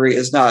discovery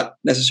is not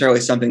necessarily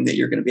something that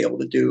you're going to be able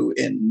to do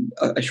in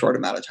a short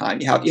amount of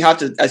time. You have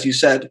to, as you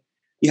said,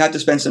 you have to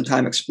spend some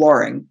time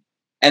exploring,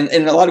 and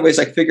in a lot of ways,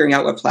 like figuring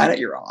out what planet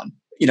you're on.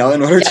 In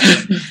order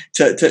to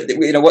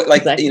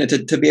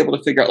be able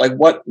to figure out like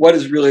what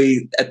is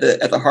really at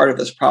the heart of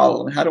this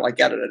problem and how do I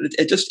get it?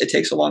 It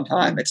takes a long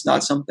time. It's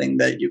not something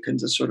that you can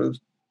just sort of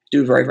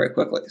do very, very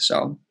quickly.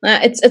 So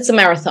it's a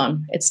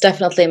marathon. It's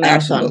definitely a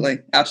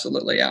marathon.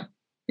 Absolutely, yeah.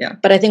 Yeah.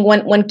 But I think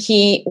one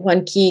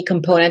key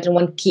component and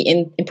one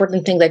key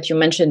important thing that you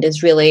mentioned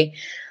is really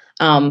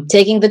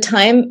taking the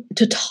time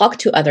to talk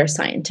to other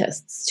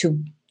scientists,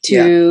 to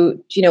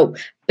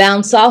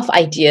bounce off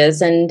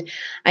ideas. And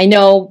I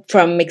know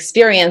from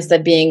experience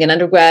that being an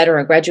undergrad or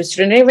a graduate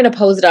student, or even a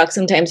postdoc,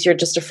 sometimes you're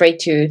just afraid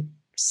to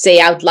say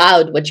out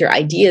loud what your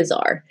ideas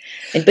are,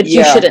 but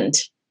you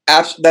shouldn't.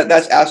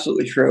 That's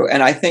absolutely true.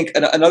 And I think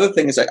another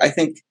thing is I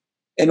think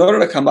in order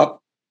to come up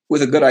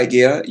with a good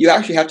idea, you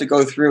actually have to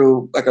go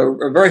through like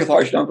a very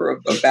large number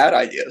of bad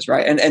ideas,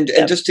 right? And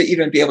just to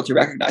even be able to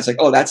recognize like,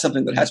 oh, that's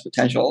something that has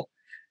potential,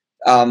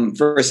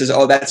 versus,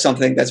 oh, that's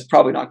something that's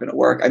probably not going to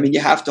work. I mean, you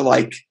have to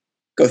like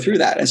go through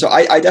that. And so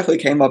I definitely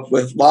came up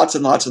with lots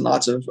and lots and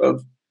lots of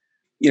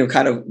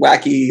kind of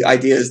wacky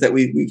ideas that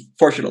we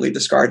fortunately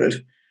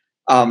discarded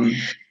along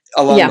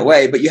the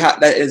way. But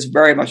that is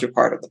very much a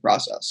part of the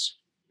process.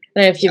 I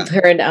don't know if you've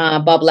heard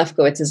Bob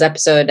Lefkowitz's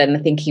episode, and I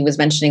think he was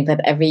mentioning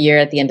that every year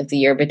at the end of the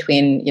year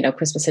between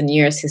Christmas and New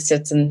Year's, he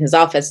sits in his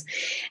office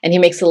and he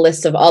makes a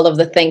list of all of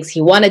the things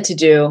he wanted to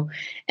do.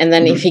 And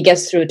then if he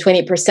gets through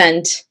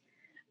 20%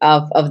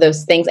 of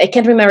those things, I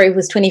can't remember if it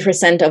was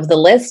 20% of the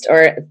list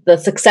or the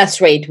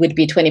success rate would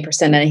be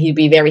 20%, and he'd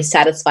be very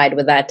satisfied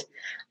with that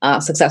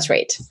success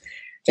rate.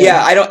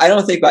 Yeah, I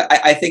don't think, but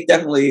I think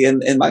definitely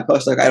in my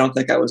postdoc, I don't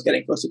think I was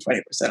getting close to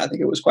 20%. I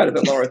think it was quite a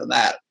bit lower than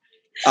that.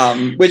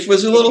 Which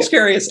was a little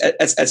scary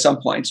at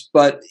some points,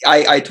 but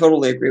I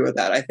totally agree with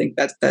that. I think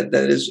that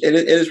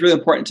is really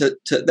important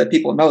to that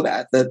people know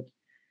that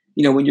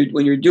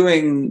when you're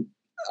doing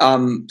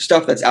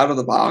stuff that's out of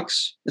the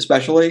box,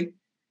 especially,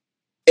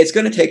 it's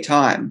going to take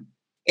time,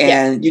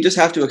 and you just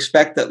have to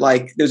expect that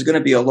like there's going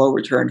to be a low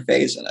return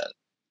phase in it,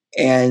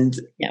 and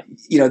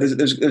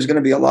there's going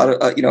to be a lot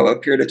of a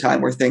period of time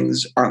where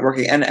things aren't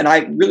working, and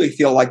I really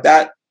feel like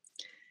that,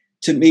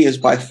 to me, is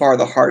by far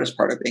the hardest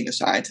part of being a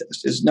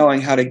scientist, is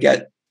knowing how to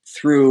get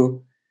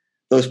through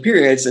those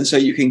periods. And so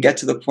you can get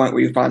to the point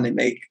where you finally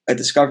make a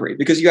discovery,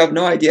 because you have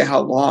no idea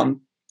how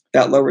long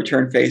that low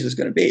return phase is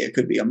going to be. It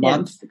could be a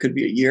month, it could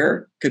be a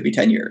year, it could be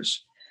 10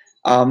 years.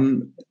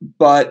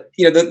 But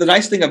the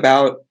nice thing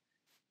about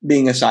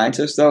being a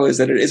scientist, though, is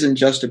that it isn't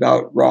just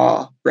about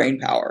raw brain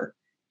power.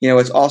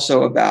 It's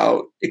also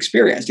about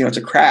experience. It's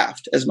a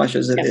craft as much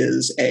as it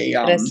is a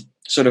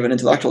sort of an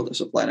intellectual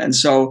discipline. And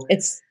so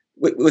it's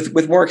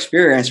with more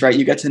experience, right,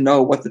 you get to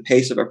know what the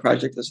pace of a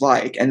project is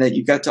like. And then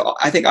you get to,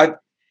 I think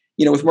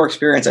with more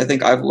experience, I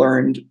think I've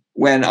learned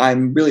when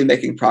I'm really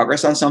making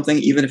progress on something,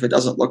 even if it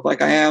doesn't look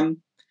like I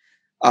am,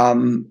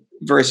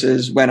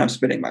 versus when I'm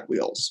spinning my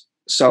wheels.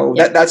 So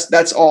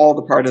that's all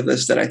the part of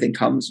this that I think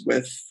comes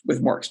with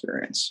more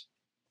experience.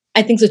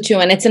 I think so too.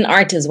 And it's an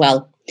art as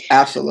well.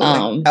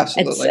 Absolutely.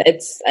 Absolutely.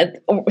 It's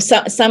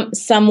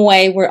some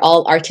way we're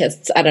all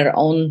artists at our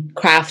own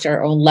craft,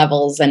 our own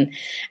levels. And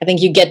I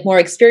think you get more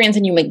experience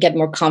and you might get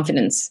more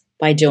confidence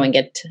by doing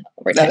it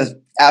over time. That is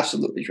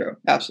absolutely true.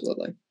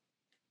 Absolutely.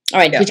 All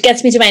right, which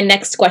gets me to my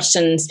next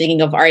question. Speaking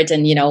of art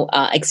and,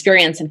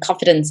 experience and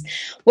confidence,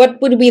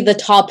 what would be the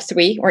top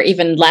 3 or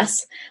even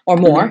less or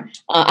more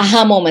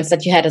aha moments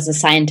that you had as a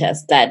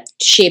scientist that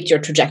shaped your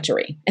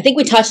trajectory? I think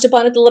we touched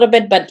upon it a little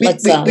bit, but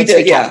let's we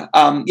did, yeah.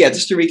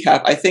 Just to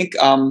recap, I think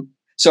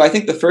So I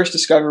think the first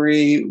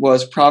discovery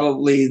was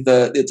probably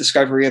the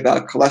discovery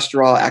about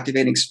cholesterol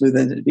activating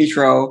smoothin in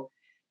vitro,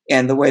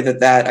 and the way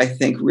that I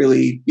think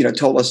really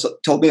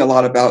told me a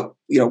lot about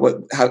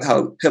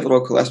how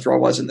pivotal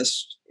cholesterol was in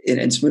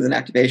smoothin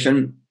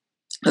activation.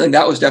 I think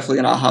that was definitely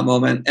an aha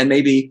moment, and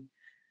maybe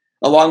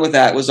along with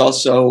that was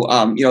also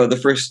the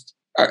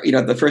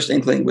first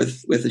inkling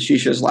with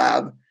Ashisha's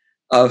lab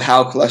of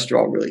how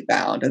cholesterol really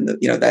bound, and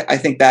I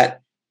think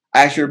that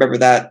I actually remember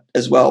that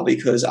as well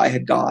because I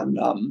had gone.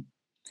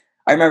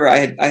 I remember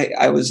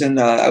I was in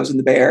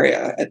the Bay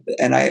Area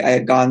and I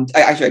had gone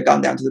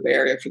down to the Bay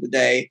Area for the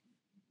day,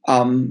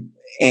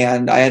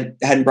 and I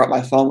hadn't brought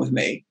my phone with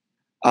me,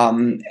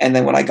 and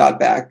then when I got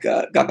back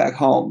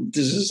home,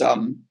 this is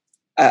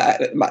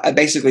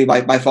basically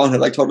my phone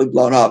had like totally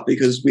blown up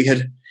because we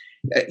had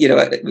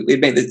we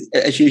made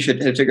Ashish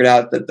had figured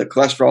out that the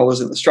cholesterol was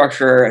in the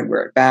structure and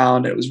where it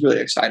bound, and it was really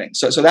exciting.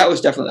 So that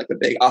was definitely like the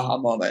big aha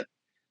moment.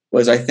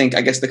 Was I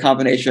guess the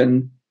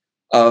combination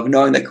of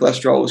knowing that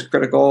cholesterol was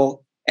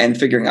critical and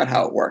figuring out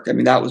how it worked. I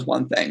mean, that was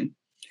one thing.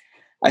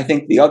 I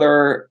think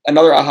another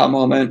aha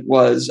moment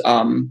was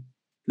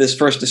this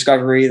first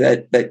discovery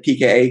that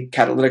pKa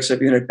catalytic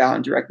subunit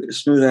bound directly to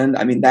smoothin.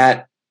 I mean,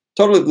 that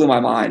totally blew my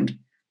mind.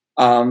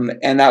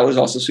 And that was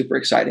also super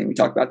exciting. We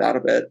talked about that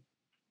a bit.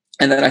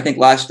 And then I think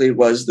lastly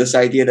was this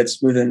idea that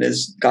smoothin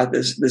has got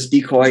this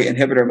decoy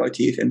inhibitor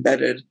motif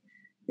embedded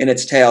in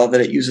its tail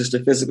that it uses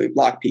to physically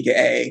block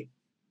pKa,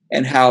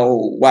 and how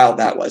wild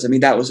that was. I mean,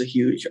 that was a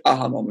huge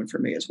aha moment for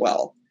me as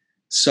well.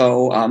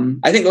 So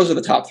I think those are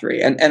the top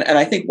three. And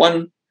I think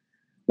one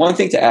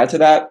thing to add to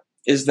that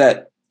is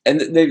that,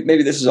 and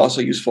maybe this is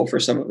also useful for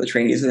some of the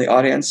trainees in the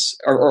audience,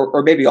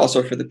 or maybe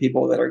also for the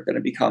people that are going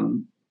to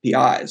become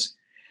PIs.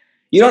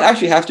 You don't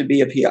actually have to be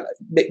a PI,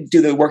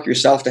 do the work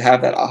yourself to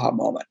have that aha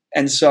moment.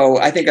 And so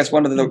I think that's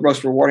one of the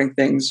most rewarding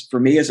things for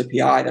me as a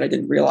PI that I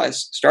didn't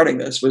realize starting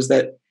this was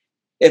that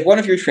if one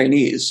of your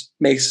trainees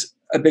makes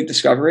a big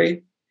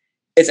discovery,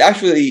 it's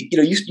actually,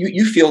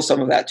 you feel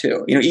some of that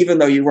too. Even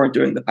though you weren't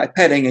doing the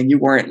pipetting and you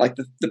weren't like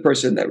the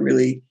person that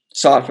really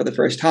saw it for the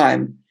first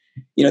time,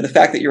 the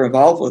fact that you're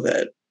involved with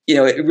it,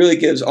 it really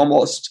gives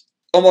almost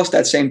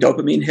that same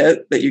dopamine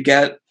hit that you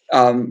get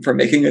from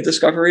making a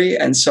discovery.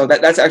 And so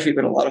that's actually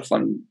been a lot of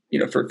fun,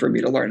 for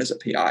me to learn as a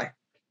PI.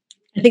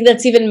 I think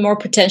that's even more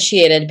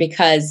potentiated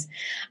because,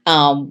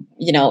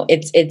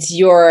 it's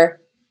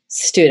your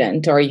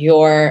student or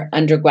your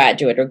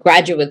undergraduate or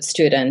graduate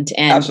student.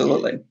 And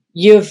absolutely.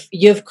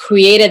 You've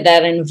created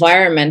that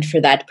environment for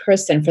that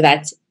person, for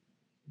that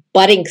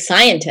budding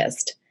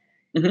scientist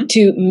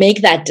to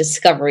make that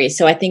discovery.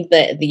 So I think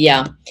the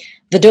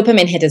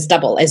dopamine hit is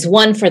double. As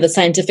one for the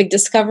scientific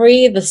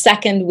discovery, the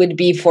second would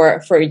be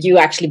for you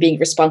actually being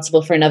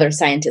responsible for another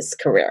scientist's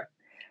career.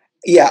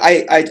 Yeah,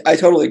 I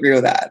totally agree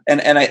with that.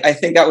 And I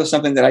think that was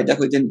something that I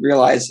definitely didn't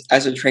realize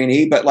as a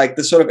trainee, but like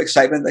the sort of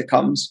excitement that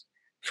comes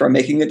from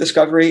making a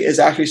discovery is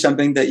actually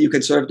something that you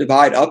could sort of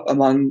divide up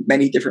among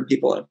many different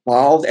people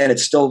involved. And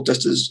it's still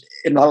just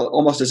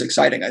almost as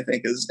exciting, I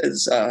think, as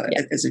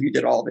if you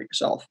did all of it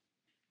yourself.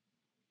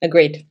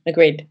 Agreed.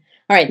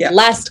 All right, yeah.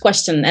 Last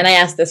question, and I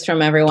ask this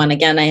from everyone.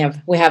 Again,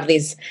 we have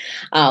these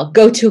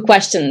go-to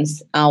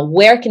questions.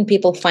 Where can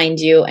people find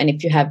you? And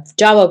if you have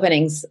job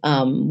openings,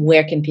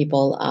 where can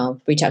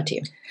people reach out to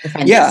you?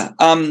 Yeah,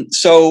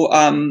 so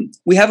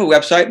we have a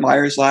website,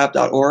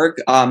 myerslab.org.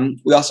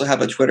 We also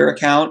have a Twitter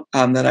account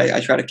that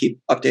I try to keep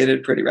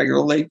updated pretty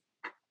regularly.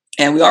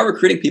 And we are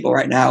recruiting people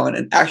right now.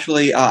 And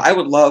actually, I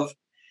would love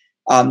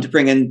to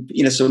bring in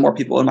some more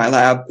people in my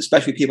lab,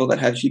 especially people that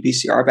have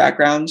GPCR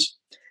backgrounds,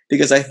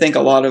 because I think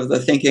a lot of the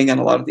thinking and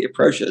a lot of the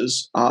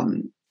approaches,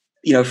 from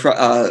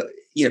the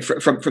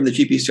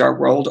GPCR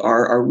world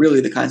are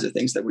really the kinds of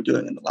things that we're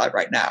doing in the lab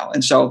right now.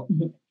 And so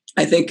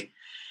I think,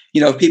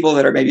 people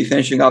that are maybe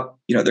finishing up,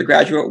 their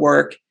graduate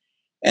work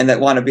and that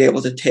want to be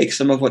able to take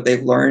some of what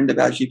they've learned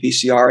about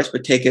GPCRs,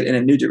 but take it in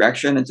a new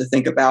direction and to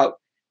think about,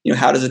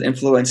 how does it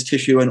influence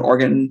tissue and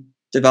organ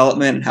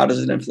development? And how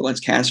does it influence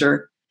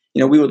cancer?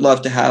 We would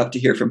love to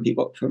hear from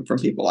people, from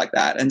people like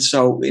that. And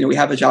so, we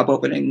have a job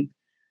opening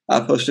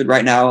posted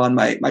right now on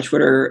my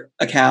Twitter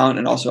account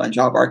and also on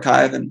Job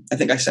Archive. And I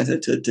think I sent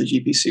it to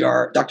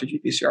GPCR, Dr.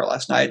 GPCR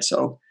last night.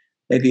 So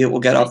maybe it will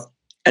get up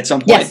at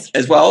some point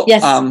as well.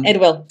 Yes, it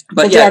will.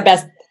 We'll do our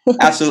best.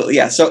 Absolutely.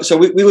 Yeah. So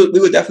we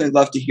would definitely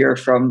love to hear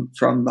from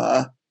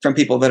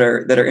people that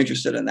are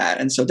interested in that.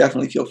 And so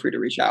definitely feel free to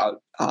reach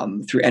out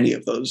through any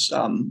of those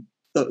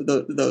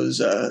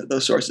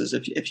sources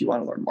if you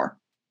want to learn more.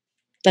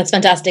 That's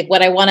fantastic.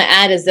 What I want to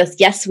add is this.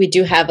 Yes, we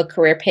do have a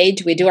career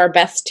page. We do our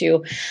best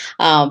to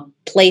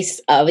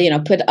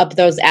put up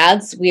those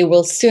ads. We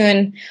will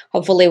soon,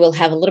 hopefully we'll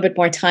have a little bit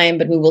more time,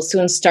 but we will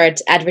soon start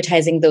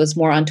advertising those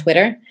more on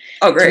Twitter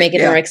to make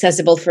it more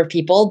accessible for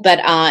people. But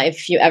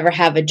if you ever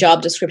have a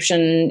job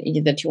description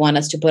that you want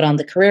us to put on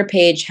the career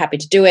page, happy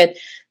to do it.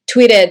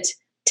 Tweet it,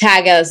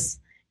 tag us,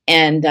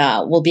 and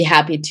we'll be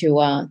happy to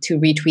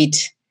retweet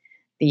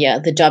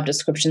the job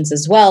descriptions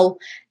as well.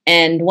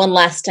 And one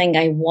last thing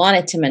I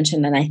wanted to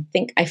mention, and I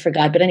think I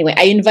forgot, but anyway,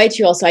 I invite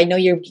you also. I know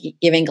you're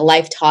giving a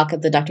live talk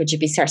at the Dr.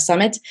 GPCR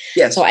Summit.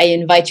 Yes. So I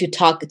invite you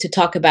to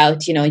talk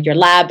about, your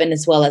lab and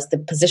as well as the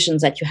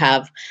positions that you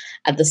have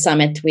at the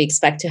summit. We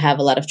expect to have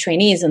a lot of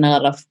trainees and a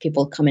lot of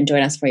people come and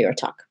join us for your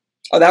talk.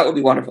 Oh, that would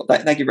be wonderful.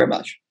 Thank you very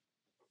much.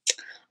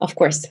 Of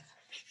course.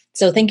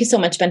 So thank you so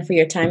much, Ben, for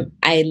your time.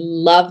 I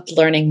loved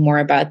learning more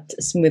about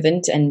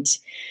Smoothend, and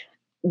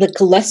the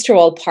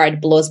cholesterol part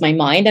blows my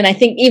mind. And I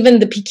think even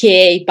the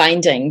PKA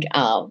binding,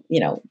 to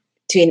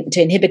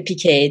inhibit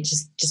PKA,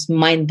 just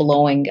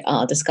mind-blowing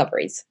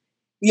discoveries.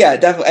 Yeah,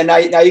 definitely. And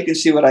now you can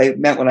see what I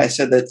meant when I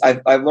said that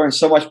I've learned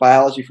so much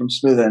biology from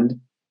Smoothend.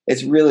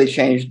 It's really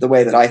changed the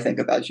way that I think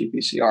about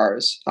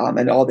GPCRs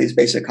and all these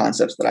basic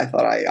concepts that I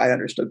thought I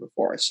understood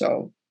before.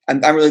 So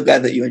I'm really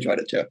glad that you enjoyed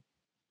it too.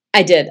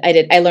 I did.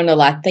 I learned a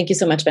lot. Thank you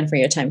so much, Ben, for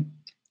your time.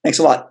 Thanks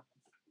a lot.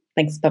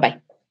 Thanks. Bye-bye.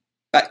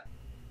 Bye.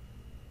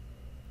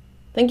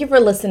 Thank you for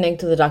listening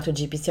to the Dr.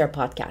 GPCR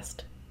podcast.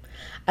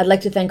 I'd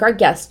like to thank our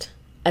guest,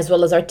 as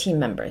well as our team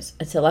members,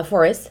 Attila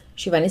Forrest,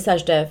 Shivani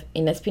Sajdev,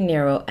 Ines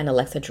Pinheiro, and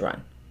Alexa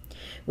Duran.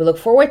 We look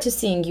forward to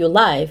seeing you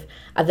live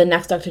at the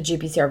next Dr.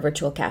 GPCR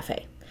Virtual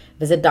Cafe.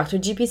 Visit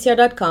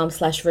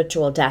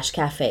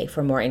drgpcr.com/virtual-cafe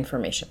for more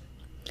information.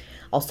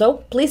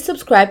 Also, please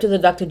subscribe to the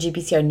Dr.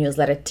 GPCR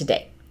newsletter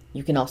today.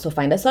 You can also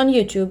find us on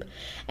YouTube,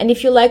 and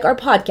if you like our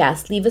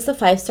podcast, leave us a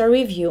 5-star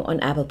review on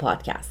Apple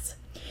Podcasts.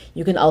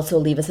 You can also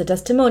leave us a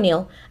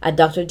testimonial at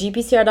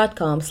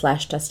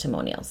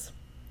drgpcr.com/testimonials.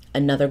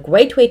 Another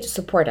great way to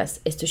support us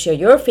is to share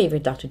your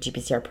favorite Dr.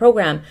 GPCR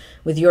program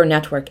with your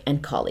network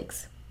and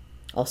colleagues.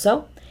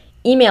 Also,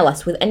 email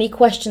us with any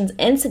questions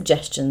and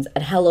suggestions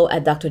at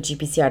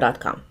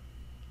hello@drgpcr.com.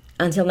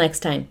 Until next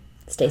time,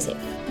 stay safe.